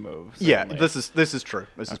coolest move. Yeah, certainly. this is true.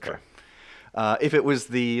 This is true. If it was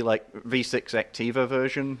the like V6 Activa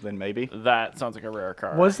version, then maybe. That sounds like a rare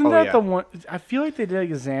car. Wasn't Oh, that yeah. the one? I feel like they did like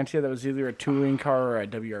a Xantia that was either a touring car or a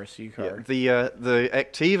WRC car. Yeah, the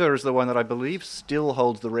Activa is the one that I believe still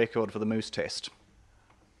holds the record for the Moose test.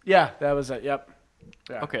 Yeah, that was it. Yep.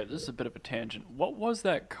 Yeah. Okay, this is a bit of a tangent. What was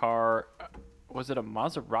that car? Was it a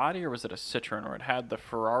Maserati or was it a Citroen, or it had the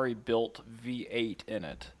Ferrari-built V8 in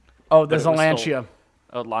it? Oh, there's a it was Lancia. still-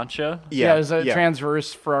 A Lancia? Yeah, there's a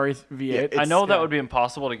transverse Ferrari V8. Yeah, I it's- know that yeah. would be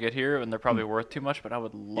impossible to get here, and they're probably worth too much, but I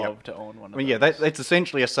would love to own one of I mean, those. yeah, it's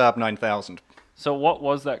essentially a Saab 9000. So what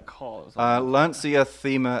was that called? Lancia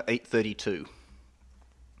Thema 832.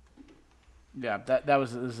 Yeah, that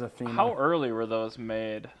was is a theme. How early were those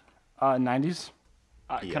made? 90s?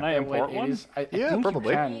 Can I import one? I Yeah, think probably.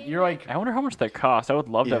 You can. You're like, I wonder how much that cost. I would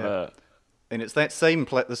love to have Yeah. a. And it's that same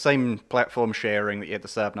the same platform sharing that you had the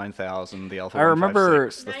Saab 9000, the Alpha I remember-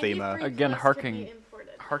 156, the Thema. 93 Again, plus to harking- be imported.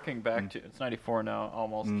 Harking back to it's 94 now,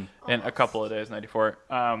 almost in a Almost. couple of days, 94.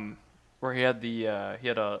 Where he had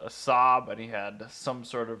a Saab and he had some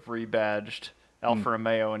sort of rebadged Alfa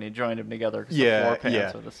Romeo, and he joined them together because the floor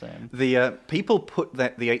pans are the same. The people put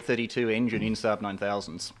the 832 engine in Saab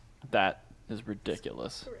 9000s. That is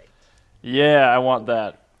ridiculous. Correct. Yeah, I want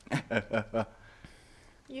that.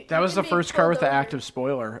 that was the can be first car pulled with the over. active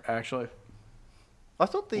spoiler, actually. I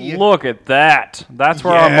thought the Look at that. That's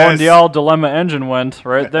where our Yes. Mondial Dilemma engine went,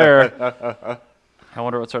 right there. I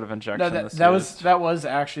wonder what sort of injection No, this that used. was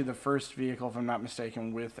actually the first vehicle, if I'm not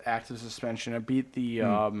mistaken, with active suspension. It beat the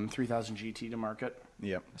 3000 GT to market.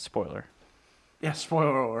 yeah. Spoiler. Yeah,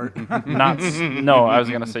 spoiler alert. No, I was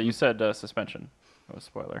gonna say you said suspension. That was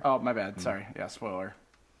spoiler. Oh, my bad. Sorry. Yeah, spoiler.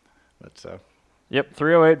 But Yep,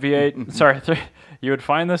 308 V8. Sorry, you would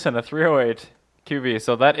find this in a 308 QV.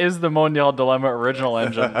 So that is the Mondial Dilemma original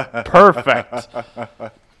engine. Perfect.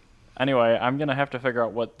 Anyway, I'm gonna have to figure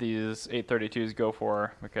out what these 832s go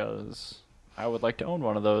for because I would like to own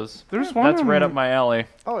one of those. There's one. That's right up my alley.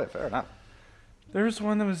 oh, yeah, fair enough. There's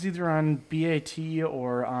one that was either on BAT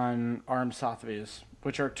or on ARM Sotheby's,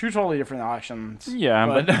 which are two totally different auctions. Yeah,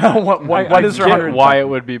 but but what is I their get 100? why it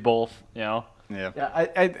would be both? You know, Yeah. Yeah,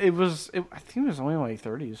 I think it was only like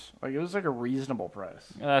 30s. Like it was like a reasonable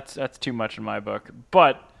price. that's too much in my book.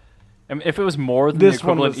 But I mean, if it was more than This the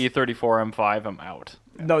one equivalent was- E34 M5, I'm out.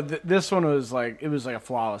 No, this one was like a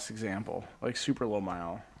flawless example, like super low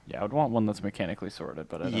mile. Yeah, I would want one that's mechanically sorted,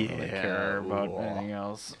 but I don't really Yeah, care about ooh. anything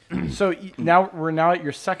else. So now we're at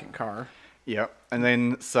your second car. Yep. And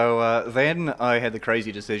then, then I had the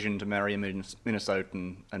crazy decision to marry a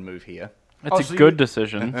Minnesotan and move here. It's a so good you-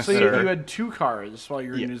 decision, So you sir. had two cars while you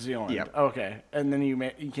were Yeah, in New Zealand. yep. Okay, and then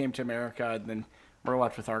you came to America, and then we're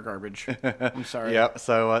left with our garbage. I'm sorry. Yeah.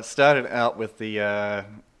 So I started out with the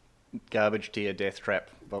garbage tier death trap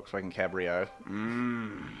Volkswagen Cabrio.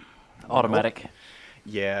 Automatic.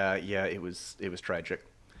 Yeah, it was tragic.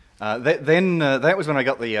 That was when I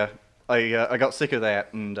got the I got sick of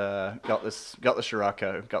that and got the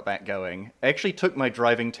Scirocco, got that going. I actually took my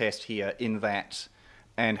driving test here in that,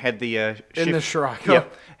 and had the In the Scirocco. Yeah,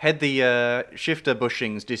 had the shifter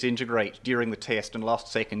bushings disintegrate during the test and lost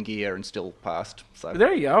second gear and still passed. So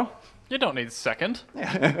There you go. You don't need second.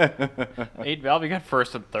 8 valve, you got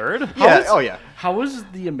first and third. yeah, oh yeah, How was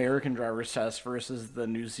the American driver's test versus the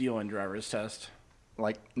New Zealand driver's test?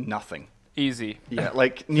 like nothing. Easy. Yeah,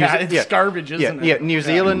 like Yeah, it's garbage, isn't it? Yeah, New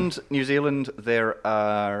Zealand. There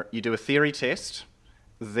are you do a theory test,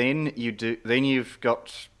 Then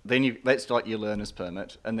that's like your learner's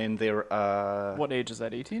permit, and then there are What age is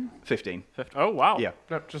that? 18? 15. 15? Oh, wow. Yeah.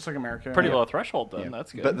 Yep, just like America. Pretty Yeah. low threshold then.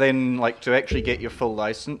 That's good. But then, like, to actually get your full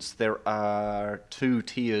license, there are 2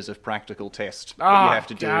 tiers of practical test that you have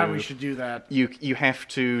to do. God, we should do that. You have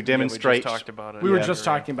to Yeah, we demonstrate. just talked about it. We were Yeah, just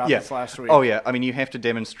you're right. talking about Yeah. this last week. Oh yeah, I mean, you have to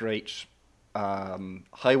demonstrate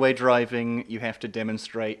highway driving. You have to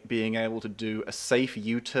demonstrate being able to do a safe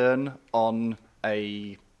U-turn on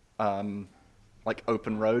a like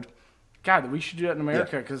open road. God, we should do that in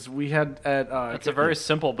America because we had at. It's a very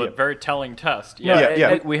simple but very telling test.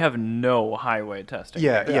 Yeah. We have no highway testing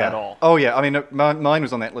Yeah, yeah. at all. Oh yeah, I mean, mine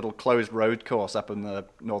was on that little closed road course up in the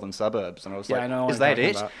northern suburbs, and I was Yeah, like, I know what "Is you're that talking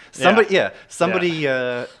it?"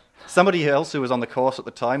 about. Somebody else who was on the course at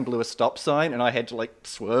the time blew a stop sign, and I had to like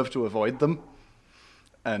swerve to avoid them,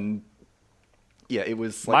 and yeah, it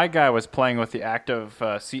was My like, guy was playing with the active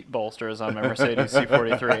seat bolsters on my Mercedes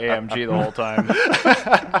C43 AMG the whole time.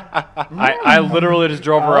 I literally just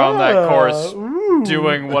drove around that course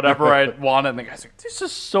doing whatever I wanted, and the guy's like, "This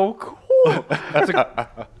is so cool." It's like,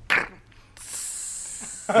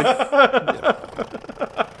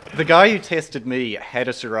 the guy who tested me had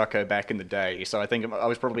a Sirocco back in the day, so I think I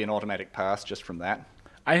was probably an automatic pass just from that.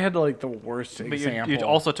 I had like the worst but example. you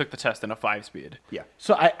also took the test in a 5-speed. Yeah.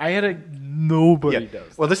 So I had a nobody Yeah.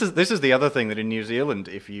 does. Well, this is the other thing that in New Zealand,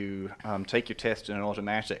 if you take your test in an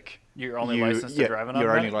automatic, You're only licensed to drive an You're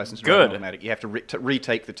only automatic? licensed to drive an Good. automatic. You have to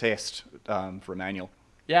retake the test for a manual.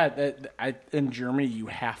 Yeah, in Germany you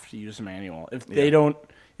have to use a manual.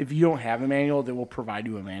 If you don't have a manual, they will provide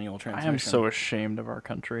you a manual I transmission. am so ashamed of our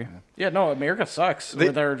country. Yeah, no, America sucks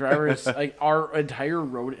with our drivers. Like our entire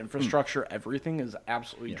road infrastructure, everything is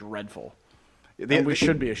absolutely dreadful. And we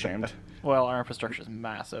should be ashamed. Well, our infrastructure is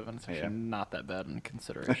massive, and it's actually Yeah. not that bad in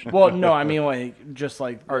consideration. Well, no, I mean like just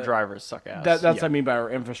like Our the- drivers suck ass. That's Yeah. what I mean by our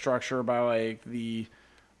infrastructure, by like the,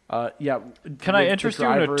 Can I interest you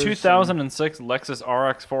in a 2006 Lexus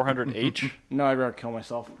RX 400H? No, I'd rather kill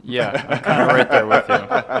myself. Yeah, I'm kind of right there with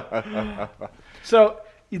you. So,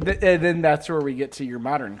 and then that's where we get to your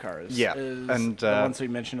modern cars. Yeah, is and, the ones we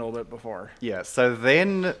mentioned a little bit before. Yeah. So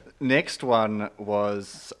then next one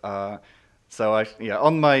was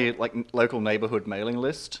on my like local neighborhood mailing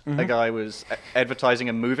list, a guy was advertising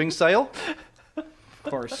a moving sale. Of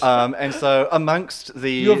course. And so amongst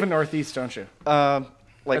the You live in Northeast, don't you?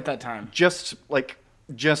 like At that time. just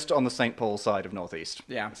on the St. Paul side of Northeast.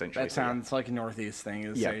 Yeah, essentially. that sounds like a Northeast thing.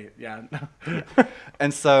 Is Yeah. yeah.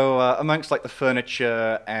 And so amongst like the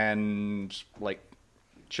furniture and like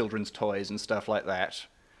children's toys and stuff like that,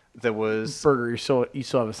 there was Burger, you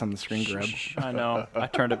still have us on the screen grab. I know. I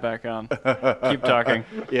turned it back on. Keep talking.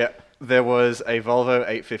 there was a Volvo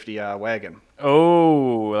 850R wagon.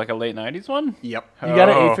 Oh, like a late 90s one? Yep. You got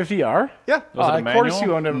an Oh. 850R? Yeah. Was it a of course manual?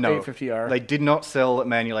 you owned an No, 850R. they did not sell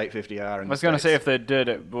manual 850R. I was going to say if they did,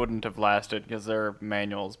 it wouldn't have lasted because their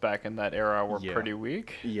manuals back in that era were Yeah. pretty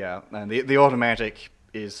weak. Yeah, and the automatic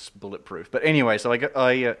is bulletproof. But anyway, so and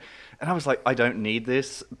I was like, I don't need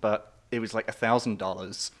this, but it was like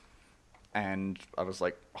 $1,000, and I was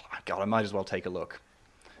like, oh my God, I might as well take a look.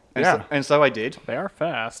 And Yeah. and so I did. They are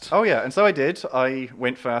fast. Oh yeah, and so I did. I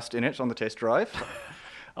went fast in it on the test drive.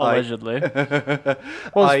 Allegedly.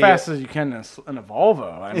 Well, as I, fast as you can in a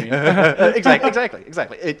Volvo. I mean,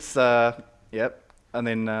 exactly. It's yep. And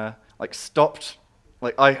then like stopped.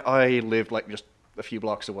 Like I lived like just a few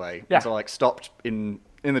blocks away. Yeah. And so like stopped in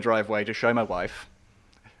the driveway to show my wife,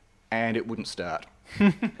 and it wouldn't start.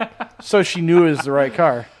 so she knew it was the right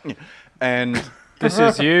car. And This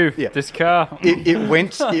is you. Yeah. This car. it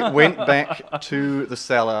went back to the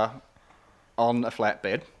seller on a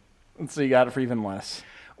flatbed. And so you got it for even less.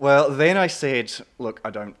 Well, then I said, "Look,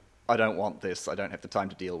 I don't want this. I don't have the time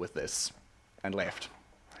to deal with this," and left.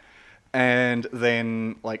 And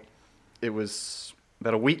then, like, it was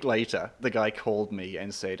about a week later, the guy called me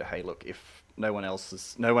and said, "Hey, look, if no one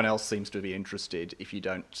else seems to be interested, if you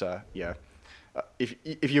don't,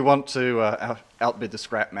 if you want to outbid the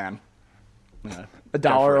scrap man."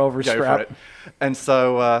 $1 over go scrap. for it. And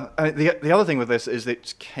so the other thing with this is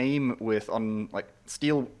it came with on like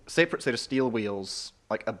separate set of steel wheels,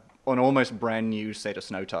 like an almost brand new set of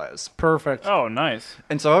snow tires. Perfect. Oh, nice.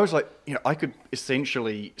 And so I was like, I could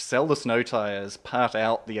essentially sell the snow tires, part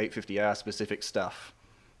out the 850R specific stuff,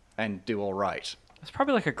 and do all right. It's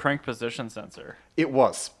probably like a crank position sensor. It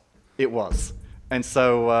was. And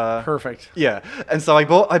so Perfect. yeah, and so I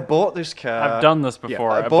bought this car. I've done this yeah,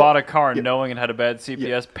 before. I bought a car knowing it had a bad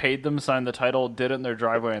CPS, paid them, signed the title, did it in their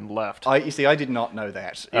driveway, and left. You see, I did not know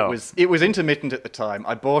that. Oh. It was intermittent at the time.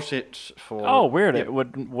 I bought it for. Oh, weird. Yeah. It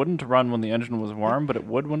wouldn't run when the engine was warm, but it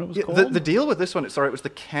would when it was Yeah, cold? the deal with this one, it was the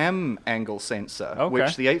cam angle sensor, Okay.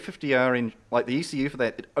 which the 850R, the ECU for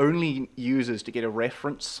that, it only uses to get a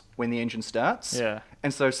reference when the engine starts. Yeah.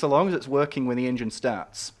 And so long as it's working when the engine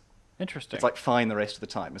starts, Interesting. it's like fine the rest of the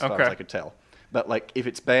time, as far Okay. as I could tell. But like if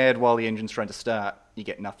it's bad while the engine's trying to start, you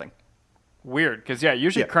get nothing. Weird, because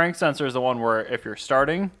usually Yeah. crank sensor is the one where if you're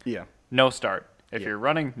starting, Yeah. no start. If Yeah. you're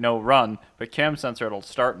running, no run. But cam sensor, it'll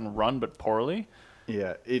start and run, but poorly.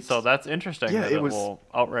 Yeah. It's, So that's interesting Yeah, that it it was- will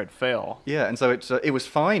outright fail. yeah, and so it was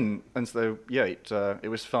fine, and so yeah, it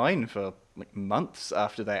was fine for like months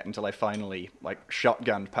after that until I finally like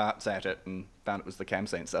shotgunned parts at it and found it was the cam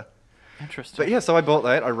sensor. Interesting. But yeah, so I bought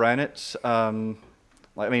that. I ran it.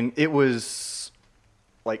 It was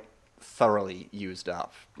like thoroughly used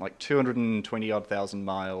up, like 220 odd thousand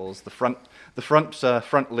miles. The front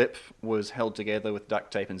lip was held together with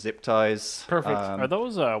duct tape and zip ties. Perfect. Are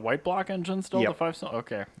those white block engines still? Yep. The 5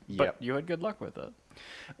 Okay. But Yep. you had good luck with it.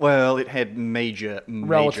 Well, it had major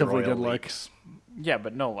Relatively oil good luck. leaks. Yeah,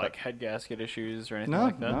 but no like head gasket issues or anything No,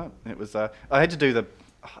 like that. no, it was. I had to do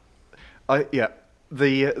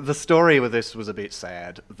the story with this was a bit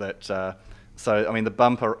sad. That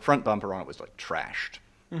the front bumper on it was like trashed,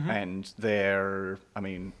 and they're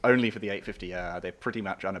only for the 850R they're pretty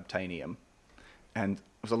much unobtainium. And it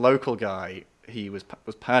was a local guy. He was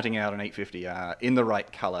parting out an 850R in the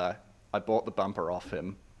right color. I bought the bumper off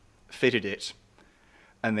him, fitted it.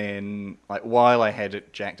 And then, like, while I had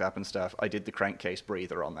it jacked up and stuff, I did the crankcase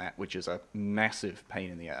breather on that, which is a massive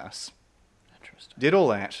pain in the ass. Interesting. Did all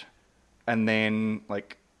that, and then,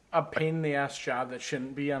 like, A pain in the ass job that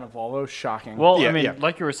shouldn't be on a Volvo. Shocking. Well, Yeah, I mean, yeah.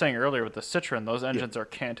 like you were saying earlier with the Citroen, those engines are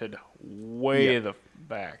canted way Yeah. the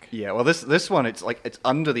back. yeah, well, this one, it's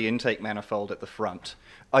under the intake manifold at the front.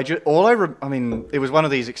 It was one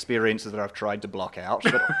of these experiences that I've tried to block out,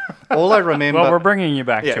 but all I remember. Well, we're bringing you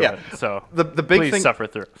back Yeah, to yeah. it, so The big please thing, suffer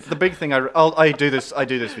through. The big thing I do this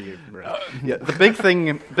for you. Right? Yeah, the big thing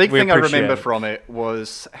I appreciate remember it. from it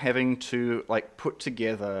was having to like put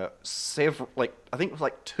together several, like I think it was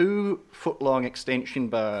like 2 foot-long extension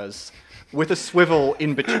bars with a swivel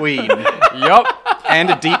in between Yup. and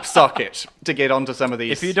a deep socket to get onto some of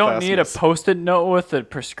these. If you don't need a fasteners. post-it note with a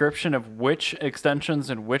prescription of which extensions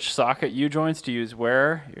and which socket U joints to use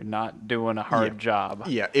where, you're not doing a hard job.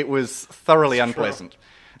 Yeah, it was thoroughly unpleasant.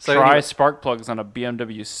 So Try anyway- spark plugs on a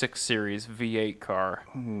BMW 6 Series V8 car.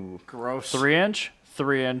 Gross. 3-inch,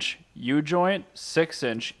 3-inch U joint,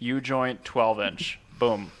 6-inch U joint, 12-inch.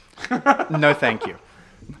 Boom. no, thank you.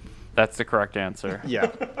 That's the correct answer.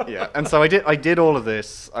 Yeah, yeah. And so I did all of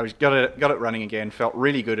this. Got it running again. Felt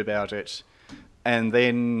really good about it. And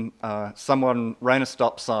then someone ran a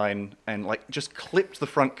stop sign and like just clipped the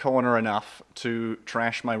front corner enough to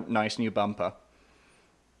trash my nice new bumper.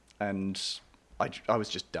 And I was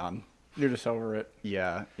just done. You're just over it.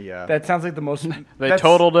 Yeah, yeah. That sounds like the most. They that's-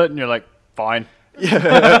 totaled it, and you're like, fine.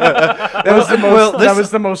 That was the most. Well, that this-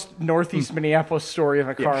 was the most Northeast Minneapolis story of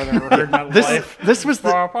a car I've ever heard in my life. This was the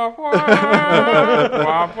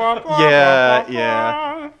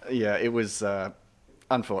yeah, yeah. It was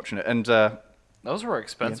unfortunate. And Those were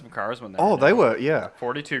expensive cars when they oh, were they new. were yeah.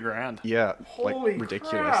 42 grand. Yeah, Holy like ridiculous.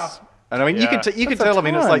 crap. And I mean, you Yeah. could you could That's a tell. I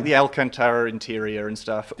mean, it's ton. like the Alcantara interior and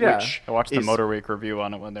stuff. Yeah. Which I watched the is- Motor Week review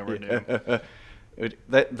on it when they were new.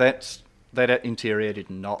 That interior did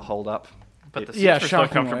not hold up. But the seats Yeah, were still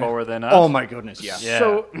shockingly. comfortable, were they not? Oh my goodness, yeah. Yeah.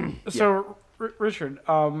 So Richard,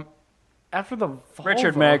 after the Volvo,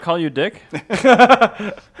 Richard, may I call you Dick?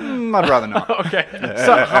 I'd rather not. Okay.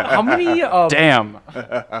 So how many? Damn.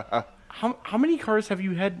 How many cars have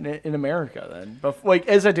you had in America then? Like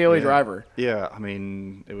as a daily driver? Yeah, I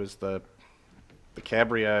mean, it was the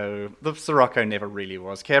Cabrio. The Sirocco never really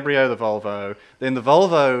was. Cabrio, the Volvo. Then the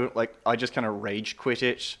Volvo, like, I just kind of rage quit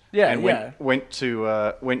it. Yeah, and yeah. went to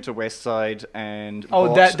Westside and Oh,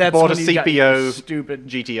 bought, that's bought a when you got your CPO stupid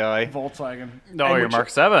GTI, Volkswagen. No, And you're which- Mark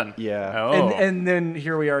 7. Yeah. Oh. And then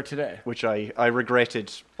here we are today. which I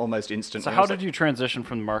regretted almost instantly. So I how was did like, you transition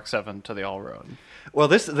from the Mark 7 to the all-road? Well,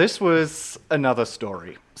 this was another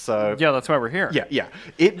story. So Yeah, that's why we're here. yeah.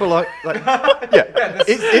 It belongs. Like,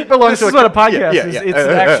 it belongs This to is what a podcast yeah, is. yeah. It's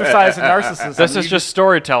an exercise in narcissism. This is You just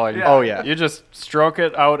storytelling. Oh, yeah. You just stroke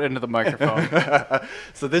it out into the microphone.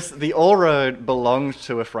 So the All Road belonged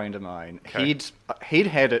to a friend of mine. Okay. He'd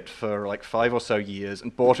had it for like 5 or so years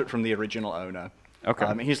and bought it from the original owner. Okay.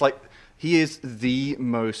 He is the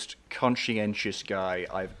most conscientious guy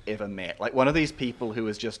I've ever met. Like one of these people who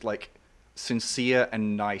is just like sincere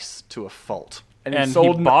and nice to a fault. And And he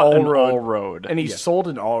sold he bought an all-road. all-road. And he sold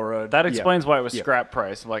an all-road. That explains why it was Yeah. scrap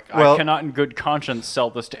price. Like, Well- I cannot in good conscience sell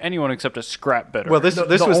this to anyone except a scrap bidder. Well, this the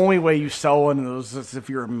was only way you sell one of those is if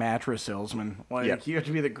you're a mattress salesman. Like Yeah. you have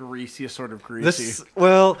to be the greasiest sort of greasy. this.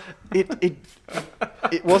 Well,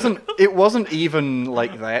 it wasn't even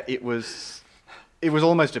like that. It was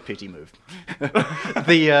almost a pity move.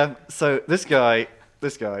 So this guy,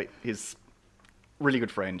 his really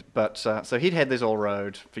good friend, but so he'd had this all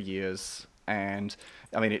road for years, and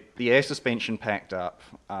I mean the air suspension packed up,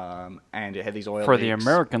 and it had these oil For the leaks.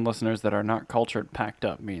 American listeners that are not cultured, packed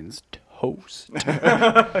up means toast. It's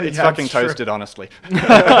Yeah, fucking it's true. toasted, honestly.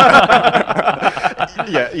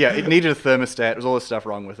 yeah. It needed a thermostat. There was all this stuff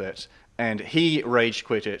wrong with it, and he rage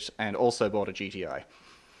quit it and also bought a GTI.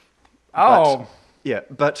 Oh,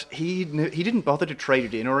 But he didn't bother to trade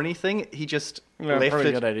it in or anything. He just Yeah, probably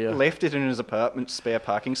a good idea. left it in his apartment's spare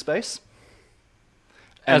parking space.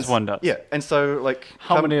 As And one does. Yeah, and so like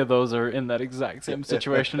How many of those are in that exact same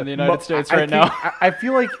situation in the United States I right think- now? I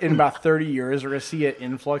feel like in about 30 years we're gonna see an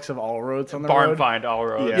influx of all roads on the Barn road. find all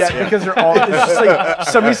roads. Yeah, because they're all. It's just like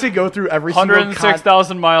somebody should go through every single.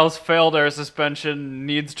 106,000 miles, failed air suspension,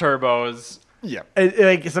 needs turbos. Yeah.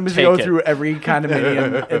 Like somebody's Take gonna go it. through every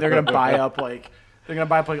condominium and they're gonna buy up like. They're gonna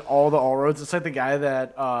buy up like all the all roads. It's like the guy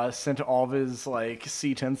that sent all of his like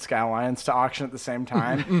C10 Skylines to auction at the same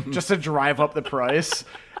time just to drive up the price.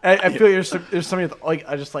 I feel like there's somebody with like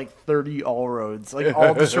just like 30 all roads, like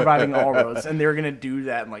all the surviving all roads, and they're gonna do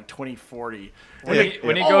that in like 2040. When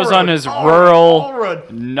he All goes road, on his all rural,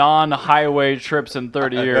 road. non-highway trips in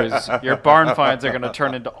 30 years, your barn finds are going to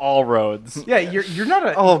turn into all roads. Yeah, you're not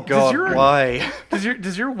a. Oh does God, your- why?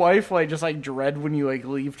 Does your wife like just like dread when you like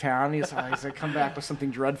leave town? He's like come back with something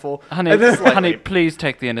dreadful. Honey, And then, honey, please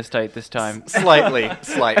take the interstate this time. Slightly.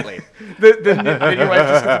 then your wife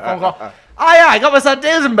just gets a phone call. Oh yeah, I got myself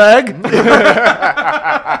Dizenberg.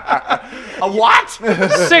 A what?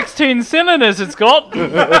 16 cylinders it's got.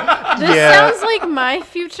 This Yeah. sounds like my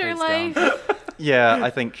future Thanks, life. Yeah, I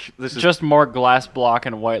think this is Just more glass block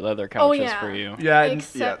and white leather couches Oh, yeah. for you. Yeah,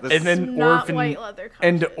 Except this- and then it's not orphan white leather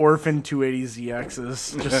and couches. orphan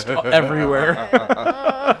 280ZXs just everywhere.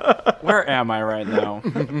 Where am I right now?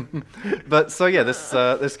 But so yeah,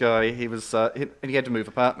 this guy he was he had to move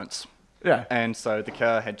apartments, Yeah. and so the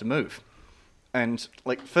car had to move, and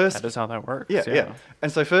like first That is how that works. yeah.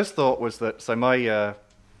 And so first thought was that so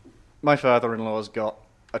my father-in-law's got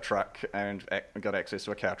a truck and got access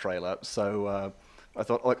to a car trailer, so I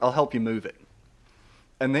thought like I'll help you move it,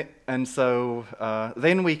 and so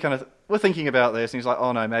then we kind of were thinking about this, and he's like,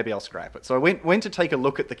 oh no, maybe I'll scrap it. So I went to take a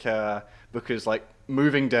look at the car because like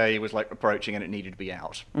moving day was like approaching and it needed to be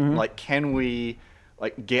out. Like, can we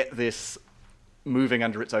like get this moving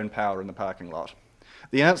under its own power in the parking lot?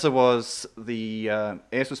 The answer was the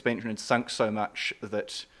air suspension had sunk so much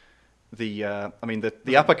that the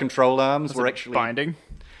upper control arms were actually binding.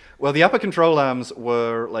 Well, the upper control arms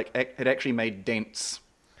were like had actually made dents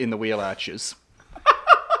in the wheel arches.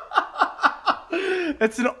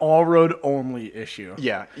 That's an all-road only issue.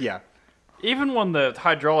 Yeah. Even when the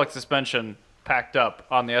hydraulic suspension packed up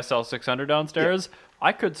on the SL600 downstairs,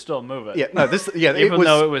 I could still move it. Yeah, no, Even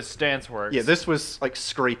though it was stance works. Yeah, this was like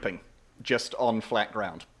scraping just on flat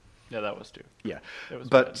ground. Yeah, that was too. Yeah. It was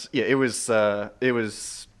But bad. yeah, it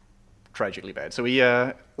was tragically bad. So we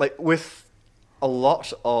like with a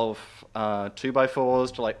lot of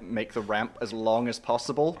 2x4s to like make the ramp as long as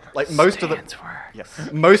possible. Like most of the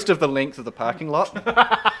most of the length of the parking lot.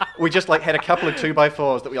 We just like had a couple of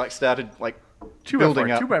 2x4s that we like started like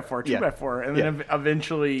building up. 2x4, and then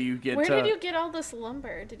eventually you get. Where did you get all this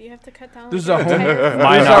lumber? Did you have to cut down? There's like, a home.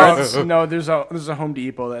 entire- There's a Home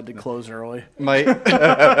Depot that had to close early. My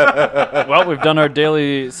Well, we've done our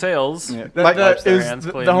daily sales. Yeah. That, My- that their is hands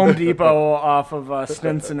the clean. Home Depot off of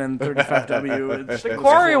Stinson and 35W. It's The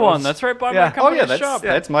quarry closed. one. That's right by Yeah. my Oh, company oh yeah, shop.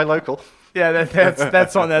 that's my local. Yeah,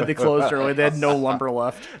 that's on that they closed early. They had no lumber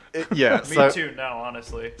left. Yeah. Me so, too now,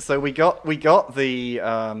 honestly. So we got the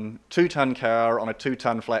 2-ton car on a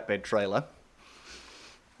 2-ton flatbed trailer.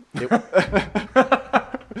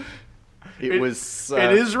 It was.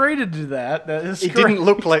 It is rated to that. That is. It correct. didn't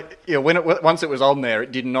look like once it was on there,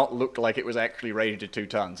 it did not look like it was actually rated to 2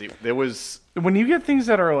 tons. There was. When you get things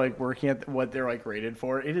that are like working at what they're like rated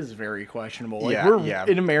for, it is very questionable. Like Yeah, we're yeah.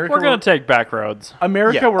 in America. We're going to take back roads.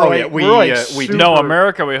 America. Yeah. We're Oh, like yeah, we, we're like we do. super, No,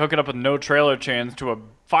 America, we hook it up with no trailer chains to a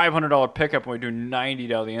 $500 pickup and we do 90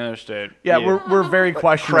 down the interstate. Yeah, Yeah. we're very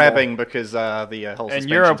questionable. Crabbing because the whole. In suspension's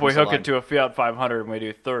Europe, we hook misaligned. it to a Fiat 500 and we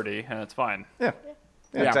do 30, and it's fine. Yeah.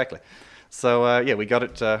 Yeah. exactly. So yeah, we got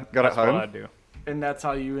it That's what home. I do. And that's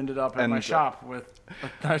how you ended up at And, my shop with.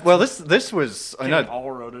 Well, this was I know all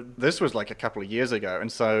roaded. this was like a couple of years ago,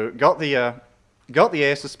 and so got the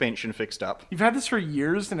air suspension fixed up. You've had this for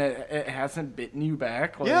years, and it hasn't bitten you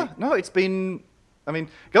back. Like, Yeah, no, it's been. I mean,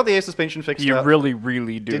 got the air suspension fixed You up. really,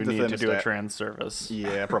 really do Did the need to do a thermostat. trans service.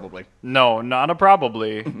 Yeah, probably. No, not a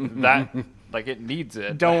probably. That like it needs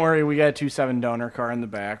it. Don't worry, we got a 2.7 donor car in the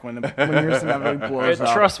back when yours inevitably blows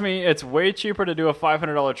up. Trust me, it's way cheaper to do a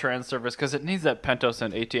 $500 trans service because it needs that Pentos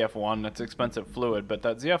and ATF1. It's expensive fluid, but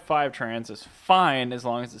that ZF5 trans is fine as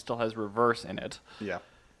long as it still has reverse in it. Yeah,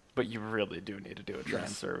 But you really do need to do a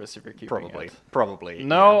trans service if you're keeping probably, it. probably.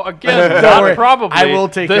 No, again, Don't not worry, probably. I will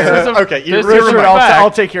take this care is of a, Okay, you this really is a Richard, fact.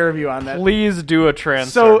 I'll take care of you on that. Please do a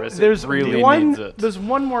trans So service. there's it really one. needs it. There's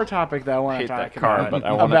one more topic that I want Hate to talk that car, about. but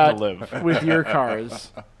I want it to about live. with your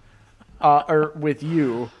cars, or with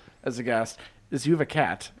you as a guest. Is you have a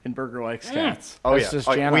cat, and Burger likes cats. Oh, That's yeah. just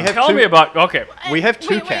Oh, Jana. we have Tell two- me about. Okay. We have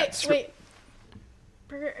two Wait, cats. Wait.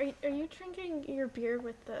 Burger, are you drinking your beer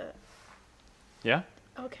with the? Yeah,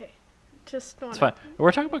 Okay, just want. it's fine.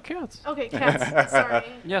 We're talking about cats. Okay, cats. Sorry.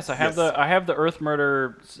 Yes, I have Yes. the Earth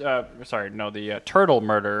Murder. Sorry, no, the Turtle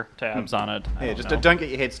Murder tabs on it. I Yeah, don't just know. don't get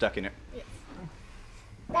your head stuck in it.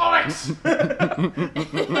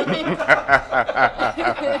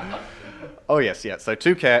 Oh yes, yeah. So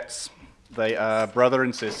two cats. They are brother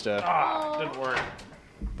and sister. Ah, didn't work.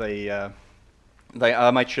 They are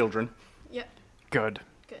my children. Yep. Good.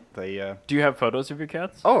 They Do you have photos of your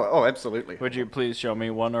cats? oh absolutely. Would you please show me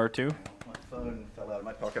one or two? My phone fell out of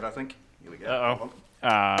my pocket, I think. Here we go.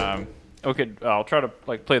 Uh-oh. Okay, I'll try to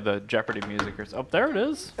like play the Jeopardy music or something. Oh, there it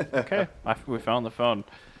is. Okay, we found the phone.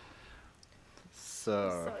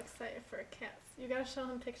 So excited for cats. You gotta show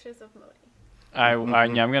him pictures of Modi.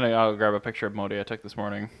 I'll grab a picture of Modi I took this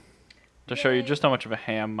morning to show you Yay. just how much of a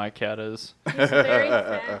ham my cat is. He's very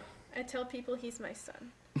fat. I tell people he's my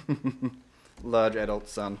son. Large adult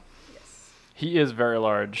son. Yes. He is very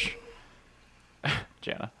large.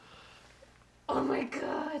 Jana. Oh my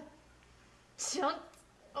god. Don't.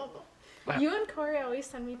 Oh. You and Corey always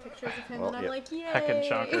send me pictures of him, Well, and I'm yeah. like, yay. Heckin'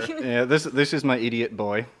 shocker. Yeah, this is my idiot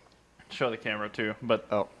boy. Show the camera too, but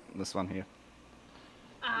Oh, this one here.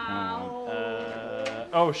 Ow.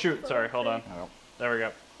 oh shoot, sorry, hold on. Oh. There we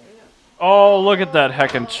go. Oh, look at that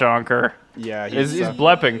heckin' chonker. Yeah, He's he's.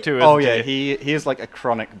 blepping too, isn't Oh yeah, he is like a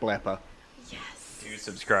chronic blepper. Yes. Do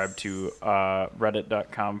subscribe to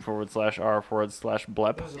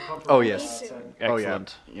reddit.com/r/blep. Oh yes. Me too. Oh yeah.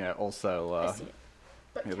 Excellent. Yeah. Also, I see it.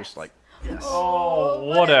 But you're just cats. like. Oh,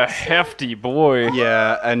 what a hefty boy.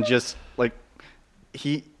 Yeah, and just like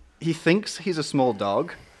he thinks he's a small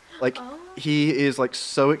dog. Like he is like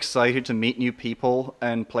so excited to meet new people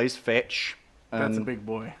and plays fetch. That's a and- big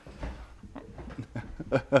boy.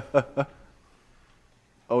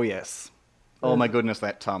 Oh yes. Oh my goodness,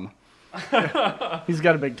 that tum. He's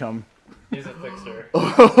got a big tum. He's a fixer.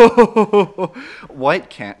 White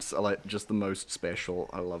cats are like just the most special.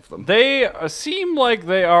 I love them. They seem like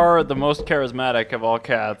they are the most charismatic of all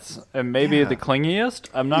cats, and maybe Yeah. the clingiest.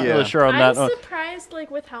 I'm not Yeah. really sure on I'm that. surprised, like,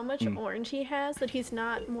 with how much orange he has, that he's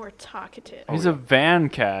not more talkative. He's a van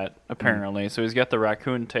cat, apparently. So he's got the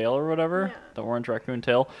raccoon tail or whatever, Yeah. the orange raccoon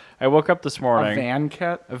tail. I woke up this A morning. van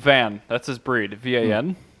cat. A van. That's his breed.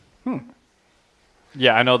 VAN.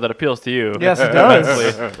 Yeah, I know that appeals to you. Yes, it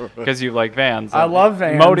does. Because you like vans. I love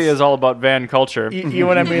vans. Modi is all about van culture. You know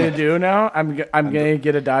what I'm going to do now? I'm going to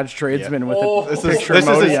get a Dodge Tradesman with a This is picture of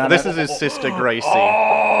Modi on this it. is his sister Gracie.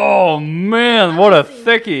 Oh man, what a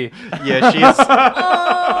thickie! Yeah,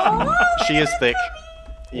 she is thick.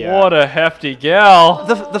 Yeah. What a hefty gal!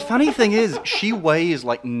 The funny thing is, she weighs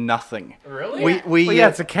like nothing. Really? We Well, yeah,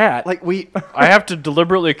 it's a cat. like we I have to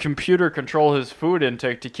deliberately computer control his food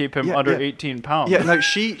intake to keep him Yeah, under yeah. 18 pounds. yeah no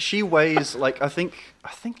she weighs like I think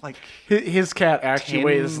like His cat actually 10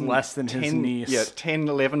 weighs less than his 10 niece. Yeah, 10,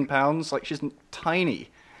 11 pounds. Like she's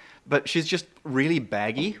tiny, but she's just really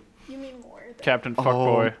baggy. You mean more than... Captain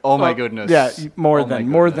Fuckboy. Oh my goodness. Yeah, more Oh my than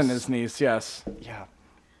goodness. his niece. Yes. Yeah.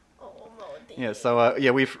 Oh, Modi. Yeah, so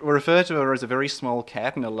yeah, we refer to her as a very small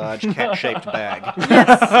cat in a large cat-shaped bag.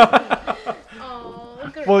 Oh,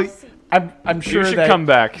 Well, Gracie. I'm sure You should that. come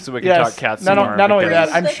back so we can Yes. talk cats not, some more. not only because-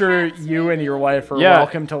 that, I'm The sure cat's you and your wife are Yeah.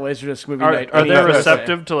 welcome to Laserdisc movie Are, night. are any they Thursday.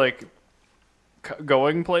 receptive to like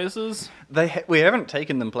going places? We haven't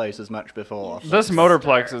taken them places much before. This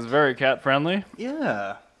motorplex is very cat friendly.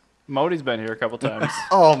 Yeah. Modi's been here a couple times.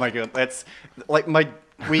 Oh my god, that's like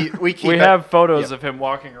we keep We have photos of him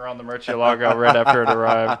walking around the Murcielago right after it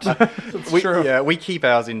arrived. we keep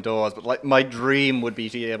ours indoors, but like my dream would be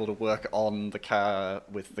to be able to work on the car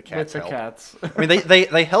with the cats. With the help. cats. I mean,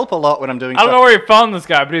 they help a lot when I'm doing. I don't know where you found this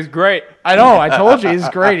guy, but he's great. I know. I told you he's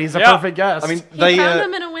great. He's a Yeah. perfect guest. I mean, He they. found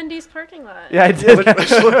him in a Wendy's parking lot. yeah, I did.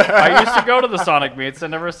 I used to go to the Sonic meets. I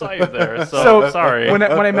never saw you there, so sorry. When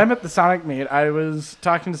I met him at the Sonic meet, I was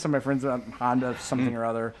talking to some of my friends about Honda something or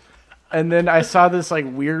other, and then I saw this like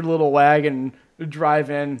weird little wagon drive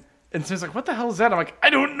in, and so he's like, "What the hell is that?" I'm like, "I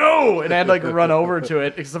don't know," and I had to like run over to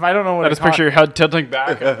it because if I don't know what I just picture your head tilting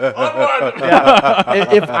back. if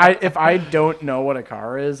I don't know what a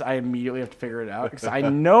car is, I immediately have to figure it out because I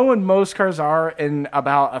know what most cars are, and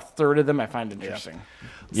about a third of them I find interesting.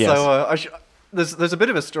 Yes. So there's a bit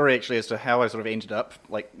of a story actually as to how I sort of ended up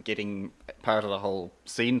like getting part of the whole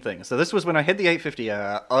scene thing. So this was when I had the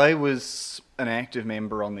 850R. I was an active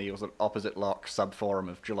member on the opposite lock sub forum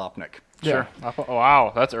of Jalopnik. Sure. Oh,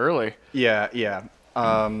 wow, that's early. Yeah.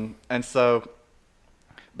 And so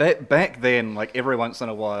back then, like every once in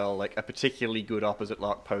a while, like a particularly good opposite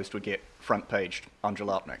lock post would get front paged on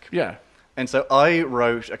Jalopnik. Yeah. And so I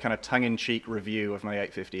wrote a kind of tongue-in-cheek review of my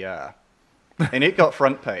 850R, and it got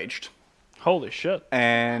front paged. Holy shit.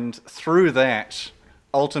 And through that,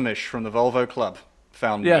 Ultimish from the Volvo Club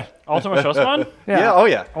found Yeah. me. Ultima Schussmann? Yeah, oh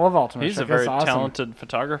yeah. I love Ultimate. He's a That's very awesome. talented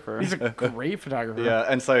photographer. He's a great photographer. Yeah,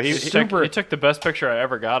 and so he Super. He took the best picture I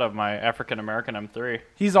ever got of my African American M3.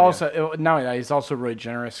 He's also not only that, he's also really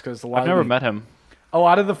generous because I've never met him. a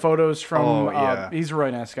lot of the photos from Oh, yeah. he's a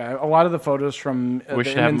really nice guy. A lot of the photos from We the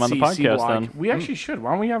should have him on the MNCC podcast blog, then. We actually should.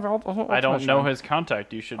 Why don't we have all I don't know his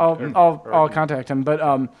contact. You should. I'll contact him,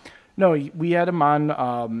 but no, we had him on.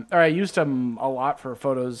 Or I used him a lot for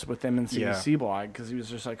photos with MNCC blog because he was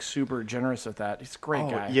just like super generous with that. He's a great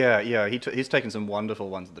guy. Yeah. He's taken some wonderful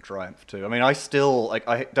ones at the Triumph too. I mean, I still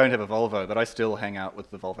I don't have a Volvo, but I still hang out with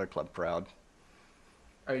the Volvo Club crowd.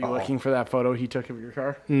 Are you looking for that photo he took of your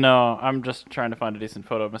car? No, I'm just trying to find a decent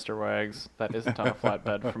photo of Mr. Wags that isn't on a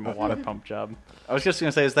flatbed from a water pump job. I was just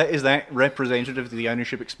going to say, is that representative of the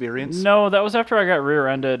ownership experience? No, that was after I got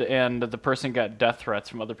rear-ended and the person got death threats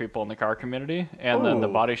from other people in the car community, and then the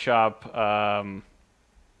Oh. body shop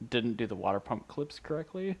didn't do the water pump clips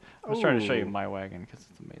correctly. I was trying to show you my wagon because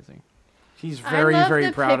it's amazing. He's very, I love very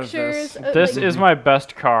the proud of pictures this. This is my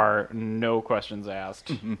best car, no questions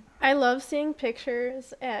asked. I love seeing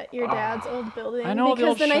pictures at your dad's old building I know the because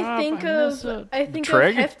old then shop, I think I miss of it.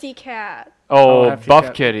 Trig? Hefty Cat, Oh, Hefty Buff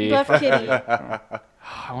Cat. Kitty. Buff Kitty.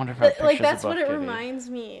 I wonder if I have Like pictures that's of what Buff it Kitty. reminds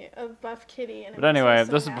me of Buff Kitty. And it But makes me anyway,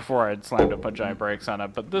 so this is happy. before I'd slammed up my giant brakes on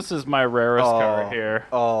it. But this is my rarest car here.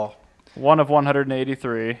 Oh, One of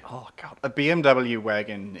 183. oh God! A BMW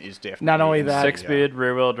wagon is definitely Not only that- Six-speed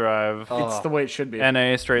rear-wheel drive. It's the way it should be.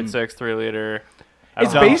 NA straight 6 3-liter. It's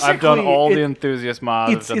I've done basically- all it- the enthusiast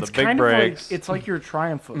mods. it's I've done the big kind brakes. of like it's like your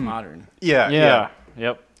Triumph with modern. Yeah.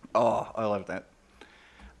 Yep. Oh, I love that.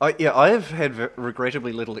 I have had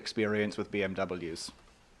regrettably little experience with BMWs.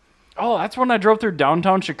 Oh, that's when I drove through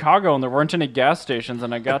downtown Chicago and there weren't any gas stations,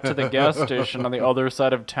 and I got to the gas station on the other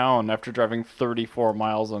side of town after driving 34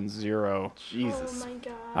 miles on zero. Jesus. Oh my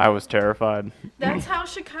god. I was terrified. That's how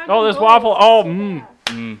Chicago. Oh, this goes. waffle. Oh, So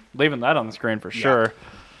bad. leaving that on the screen for sure.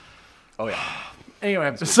 Oh yeah.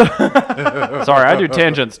 Anyway, so, Sorry, I do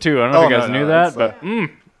tangents too. I don't know if you guys knew that, it's, but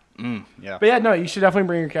Yeah. but yeah, no, you should definitely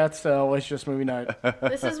bring your cats to Let's Just Movie Night.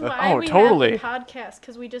 This is why Oh, we totally. have the podcast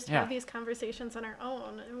because we just Yeah. have these conversations on our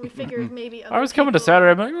own, and we figured maybe. I was coming to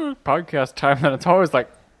Saturday. I'm like, podcast time, and it's always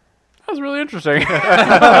like, that was really interesting.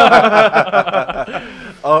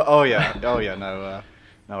 Oh yeah. No.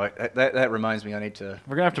 That reminds me. I need to.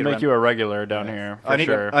 We're gonna have to get make around- you a regular down here for I need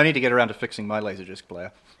sure. I need to get around to fixing my Laserdisc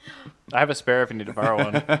player. I have a spare if you need to borrow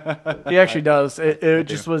one. He actually does. It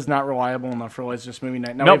just was not reliable enough for Let's Just Movie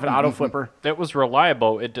Night. Now Nope. we have an auto flipper. It was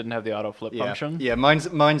reliable. It didn't have the auto flip Yeah. function. Yeah.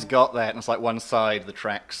 Mine's got that, and it's like one side the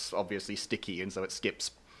track's obviously sticky, and so it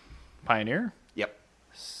skips. Pioneer, Yep.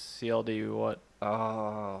 CLD, what?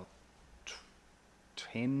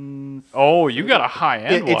 10. Oh, you got a high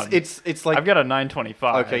end one. It's like I've got a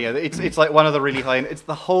 925. okay, yeah. It's like one of the really high end. It's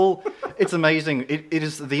the whole. It's amazing. It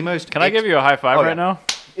is the most. Can I give you a high five Oh, right yeah. now?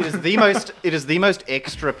 It is the most. It is the most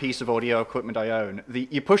extra piece of audio equipment I own.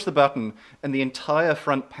 You push the button, and the entire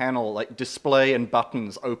front panel, like display and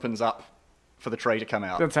buttons, opens up for the tray to come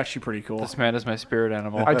out. That's actually pretty cool. This man is my spirit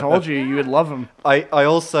animal. I told you would love him. I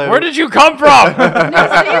also. Where did you come from? New Zealand.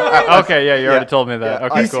 Okay, yeah, you already told me that. Yeah,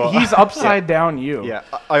 Okay, He's, cool. he's upside down you. Yeah,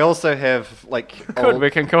 I also have like Good, we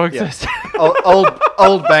can coexist.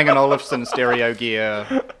 old Bang & Olufsen stereo gear,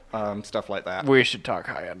 stuff like that. We should talk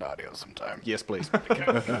high-end audio sometime. Yes, please.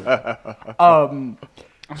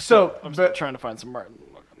 So, I'm but trying to find some Martin.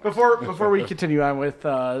 before we continue on with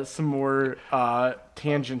some more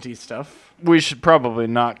tangenty stuff, We should probably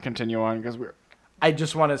not continue on because we're I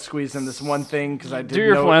just want to squeeze in this one thing because I did do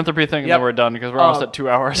your know- philanthropy thing and Yep. then we're done because we're almost at 2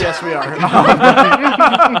 hours. Yes, we are.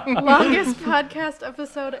 Longest podcast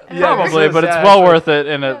episode ever. Yeah, Probably, but it's exactly. well worth it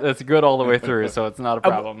and it's good all the way through, so it's not a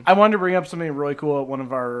problem. I wanted to bring up something really cool. One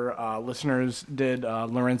of our listeners did,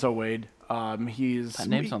 Lorenzo Wade. He's That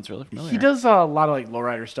name sounds really familiar. He does a lot of like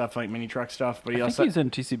lowrider stuff, like mini truck stuff. But he I also, think he's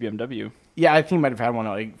in TCBMW. yeah, I think he might have had one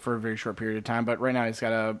like for a very short period of time. But right now he's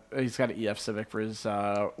got an EF Civic for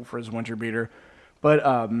his winter beater.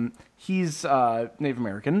 But he's Native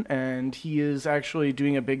American, and he is actually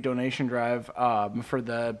doing a big donation drive for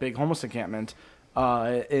the big homeless encampment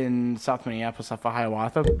in South Minneapolis off of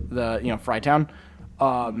Hiawatha, Frytown.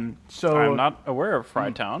 So I'm not aware of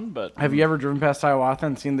Frytown, but have you ever driven past Hiawatha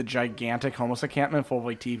and seen the gigantic homeless encampment full of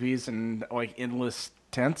like teepees and like endless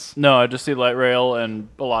tents? no, I just see light rail and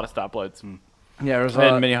a lot of stoplights Yeah, there's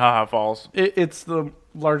and Minnehaha Falls. It's the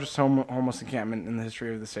largest homeless encampment in the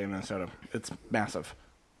history of the state of Minnesota. It's massive.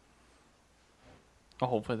 Well,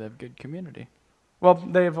 hopefully they have good community. Well,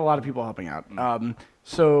 they have a lot of people helping out.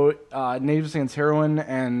 So Natives Against Heroin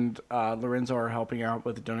and Lorenzo are helping out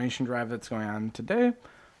with the donation drive that's going on today.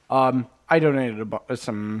 I donated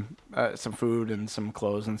some food and some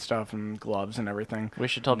clothes and stuff and gloves and everything. We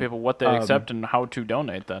should tell people what they accept and how to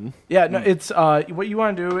donate then. Yeah, no, it's what you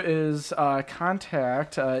want to do is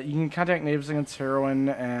contact. You can contact Natives Against Heroin,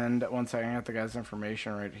 and one second, I got the guy's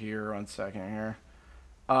information right here. 1 second here.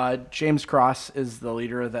 James Cross is the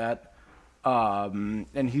leader of that,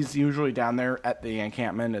 and he's usually down there at the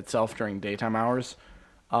encampment itself during daytime hours.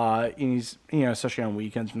 And he's especially on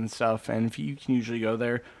weekends and stuff. And if you can usually go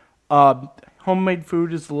there. Homemade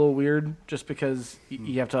food is a little weird just because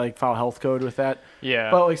you have to like file health code with that. Yeah.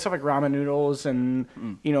 But like stuff like ramen noodles and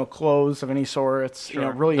clothes of any sorts,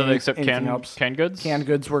 really Do they accept anything helps. canned goods? Canned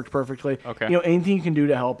goods worked perfectly. Okay. Anything you can do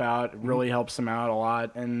to help out really helps them out a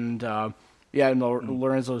lot. And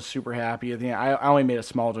Lorenzo is super happy. I only made a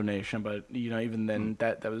small donation, but even then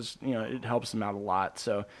that was it helps them out a lot.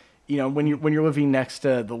 So when you're living next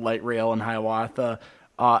to the light rail in Hiawatha.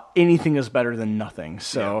 Anything is better than nothing.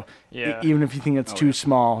 So Yeah. even if you think it's too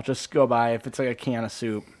small, just go by. If it's like a can of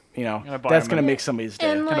soup, buy that's him going to make somebody's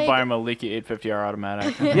day. And, Gonna like- buy him a leaky 850R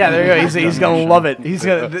automatic. Yeah, there you go. He's going to love it. Somebody's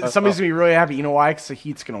going to be really happy. You know why? Because the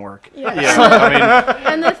heat's going to work. Yeah. Yeah,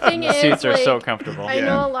 I And the thing mean, is, seats are like, so comfortable. I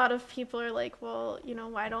know a lot of people are like, well,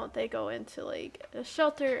 why don't they go into like a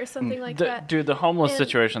shelter or something like that? Dude, the homeless And-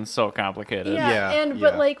 situation's so complicated. Yeah, Yeah,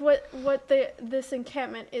 but yeah. like this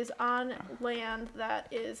encampment is on land that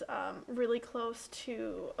is really close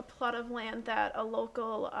to a plot of land that a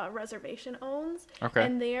local reservation owns. Okay.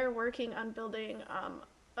 And they are working on building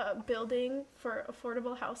a building for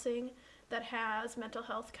affordable housing that has mental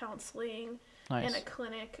health counseling and Nice. a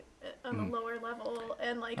clinic on the lower level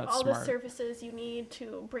and like That's all smart. the services you need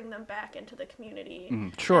to bring them back into the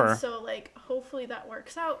community. Sure. And so like hopefully that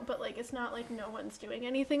works out, but like it's not like no one's doing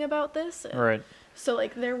anything about this. And Right. so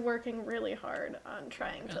like they're working really hard on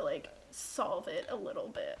trying to like solve it a little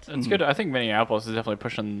bit. It's good. I think Minneapolis is definitely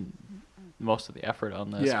pushing most of the effort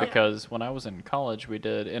on this Yeah. because when I was in college, we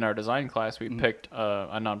did in our design class, we picked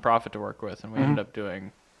a nonprofit to work with, and we ended up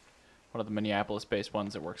doing one of the Minneapolis-based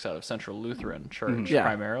ones that works out of Central Lutheran Church Yeah.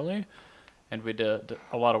 primarily, and we did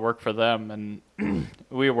a lot of work for them, and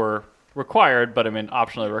we were required, but I mean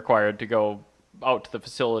optionally required to go out to the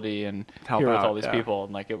facility and Help hear with out, all these yeah. people,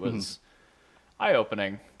 and like it was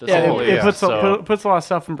eye-opening. To Yeah, say the it least. puts So- it puts a lot of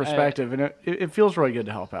stuff in perspective, and it feels really good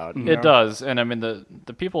to help out. you It know? does, and I mean the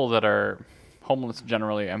people that are homeless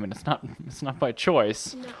generally. I mean it's not by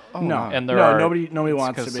choice, No. No, and there no, are nobody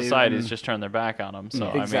wants to because be. society's just turned their back on them. So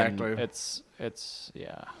Exactly. I mean it's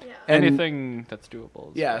yeah. Yeah. And- Anything that's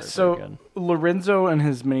doable. Is Yeah, very, so very good. Lorenzo and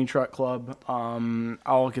his mini truck club.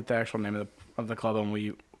 I'll get the actual name of the club, and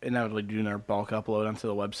we inevitably do our bulk upload onto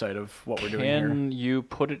the website of what we're doing here. Can you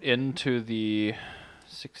put it into the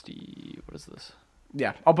 60? What is this?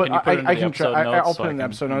 Yeah, I'll put. Can you put it into I the can. episode I'll notes so put I it in the can-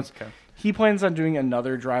 episode notes. okay. He plans on doing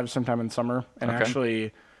another drive sometime in summer, and Okay.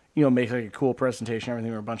 actually, make like a cool presentation,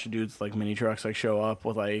 everything where a bunch of dudes like mini trucks like show up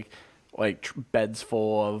with like beds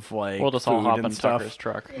full of like We'll just all food hop and in stuff. Tucker's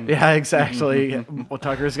truck. Yeah, exactly. Well,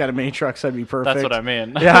 Tucker's got a mini truck, so that'd be perfect. That's what I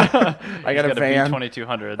mean. Yeah, I got a He's van.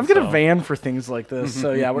 2200. I've got so. a van for things like this,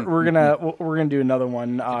 so yeah, we're gonna do another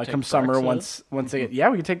one take come summer Brexit? once they get. Yeah,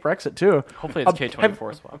 we can take Brexit too. Hopefully it's Have-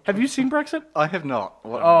 K24 swap. Have you seen Brexit? I have not.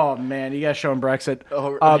 What? Oh man, you gotta show him Brexit.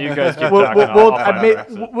 Oh, You guys keep we'll, talking. we'll, I'll find admit-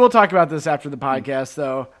 Brexit. we'll talk about this after the podcast,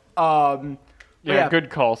 though. Yeah. good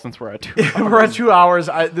call since we're at 2 hours. We're at 2 hours.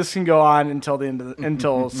 This can go on until the end of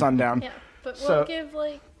until sundown. Yeah, but So- we'll give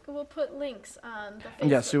we'll put links on the Facebook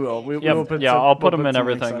Yes, we will. page. Yeah, We'll put yeah, some- I'll put we'll them in some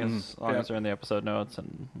links everything on- as long yeah. as they're in the episode notes.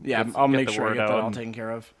 And Yeah, get- I'll get make the sure I word get that out. all taken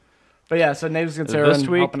care of. But yeah, so Naves and Sarah This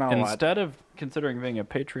week, helping out a lot. instead of considering being a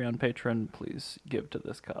Patreon patron, please give to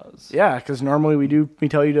this cause. Yeah, because normally we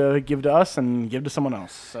tell you to give to us and give to someone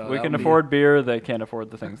else. So We that can would be- afford beer; they can't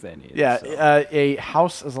afford the things they need. Yeah, so. a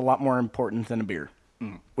house is a lot more important than a beer.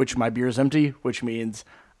 Which my beer is empty, which means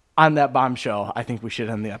on that bombshell, I think we should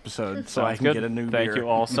end the episode so I Sounds can good. get a new Thank beer. you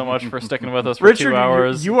all so much for sticking with us for Richard, 2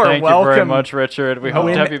 hours. you are Thank you very welcome much, Richard. We hope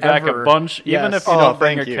to have you back a whenever. bunch, even Yes. if you Oh, don't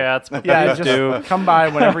bring your thank you. cats. But Yeah, please just do. come by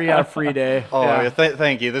whenever you got a free day. Oh, yeah. yeah,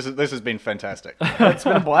 thank you. This has been fantastic. It's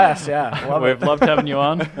been a blast. Yeah, love We've it. loved having you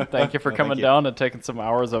on. Thank you for Thank coming you. down and taking some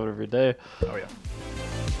hours out of your day. Oh yeah.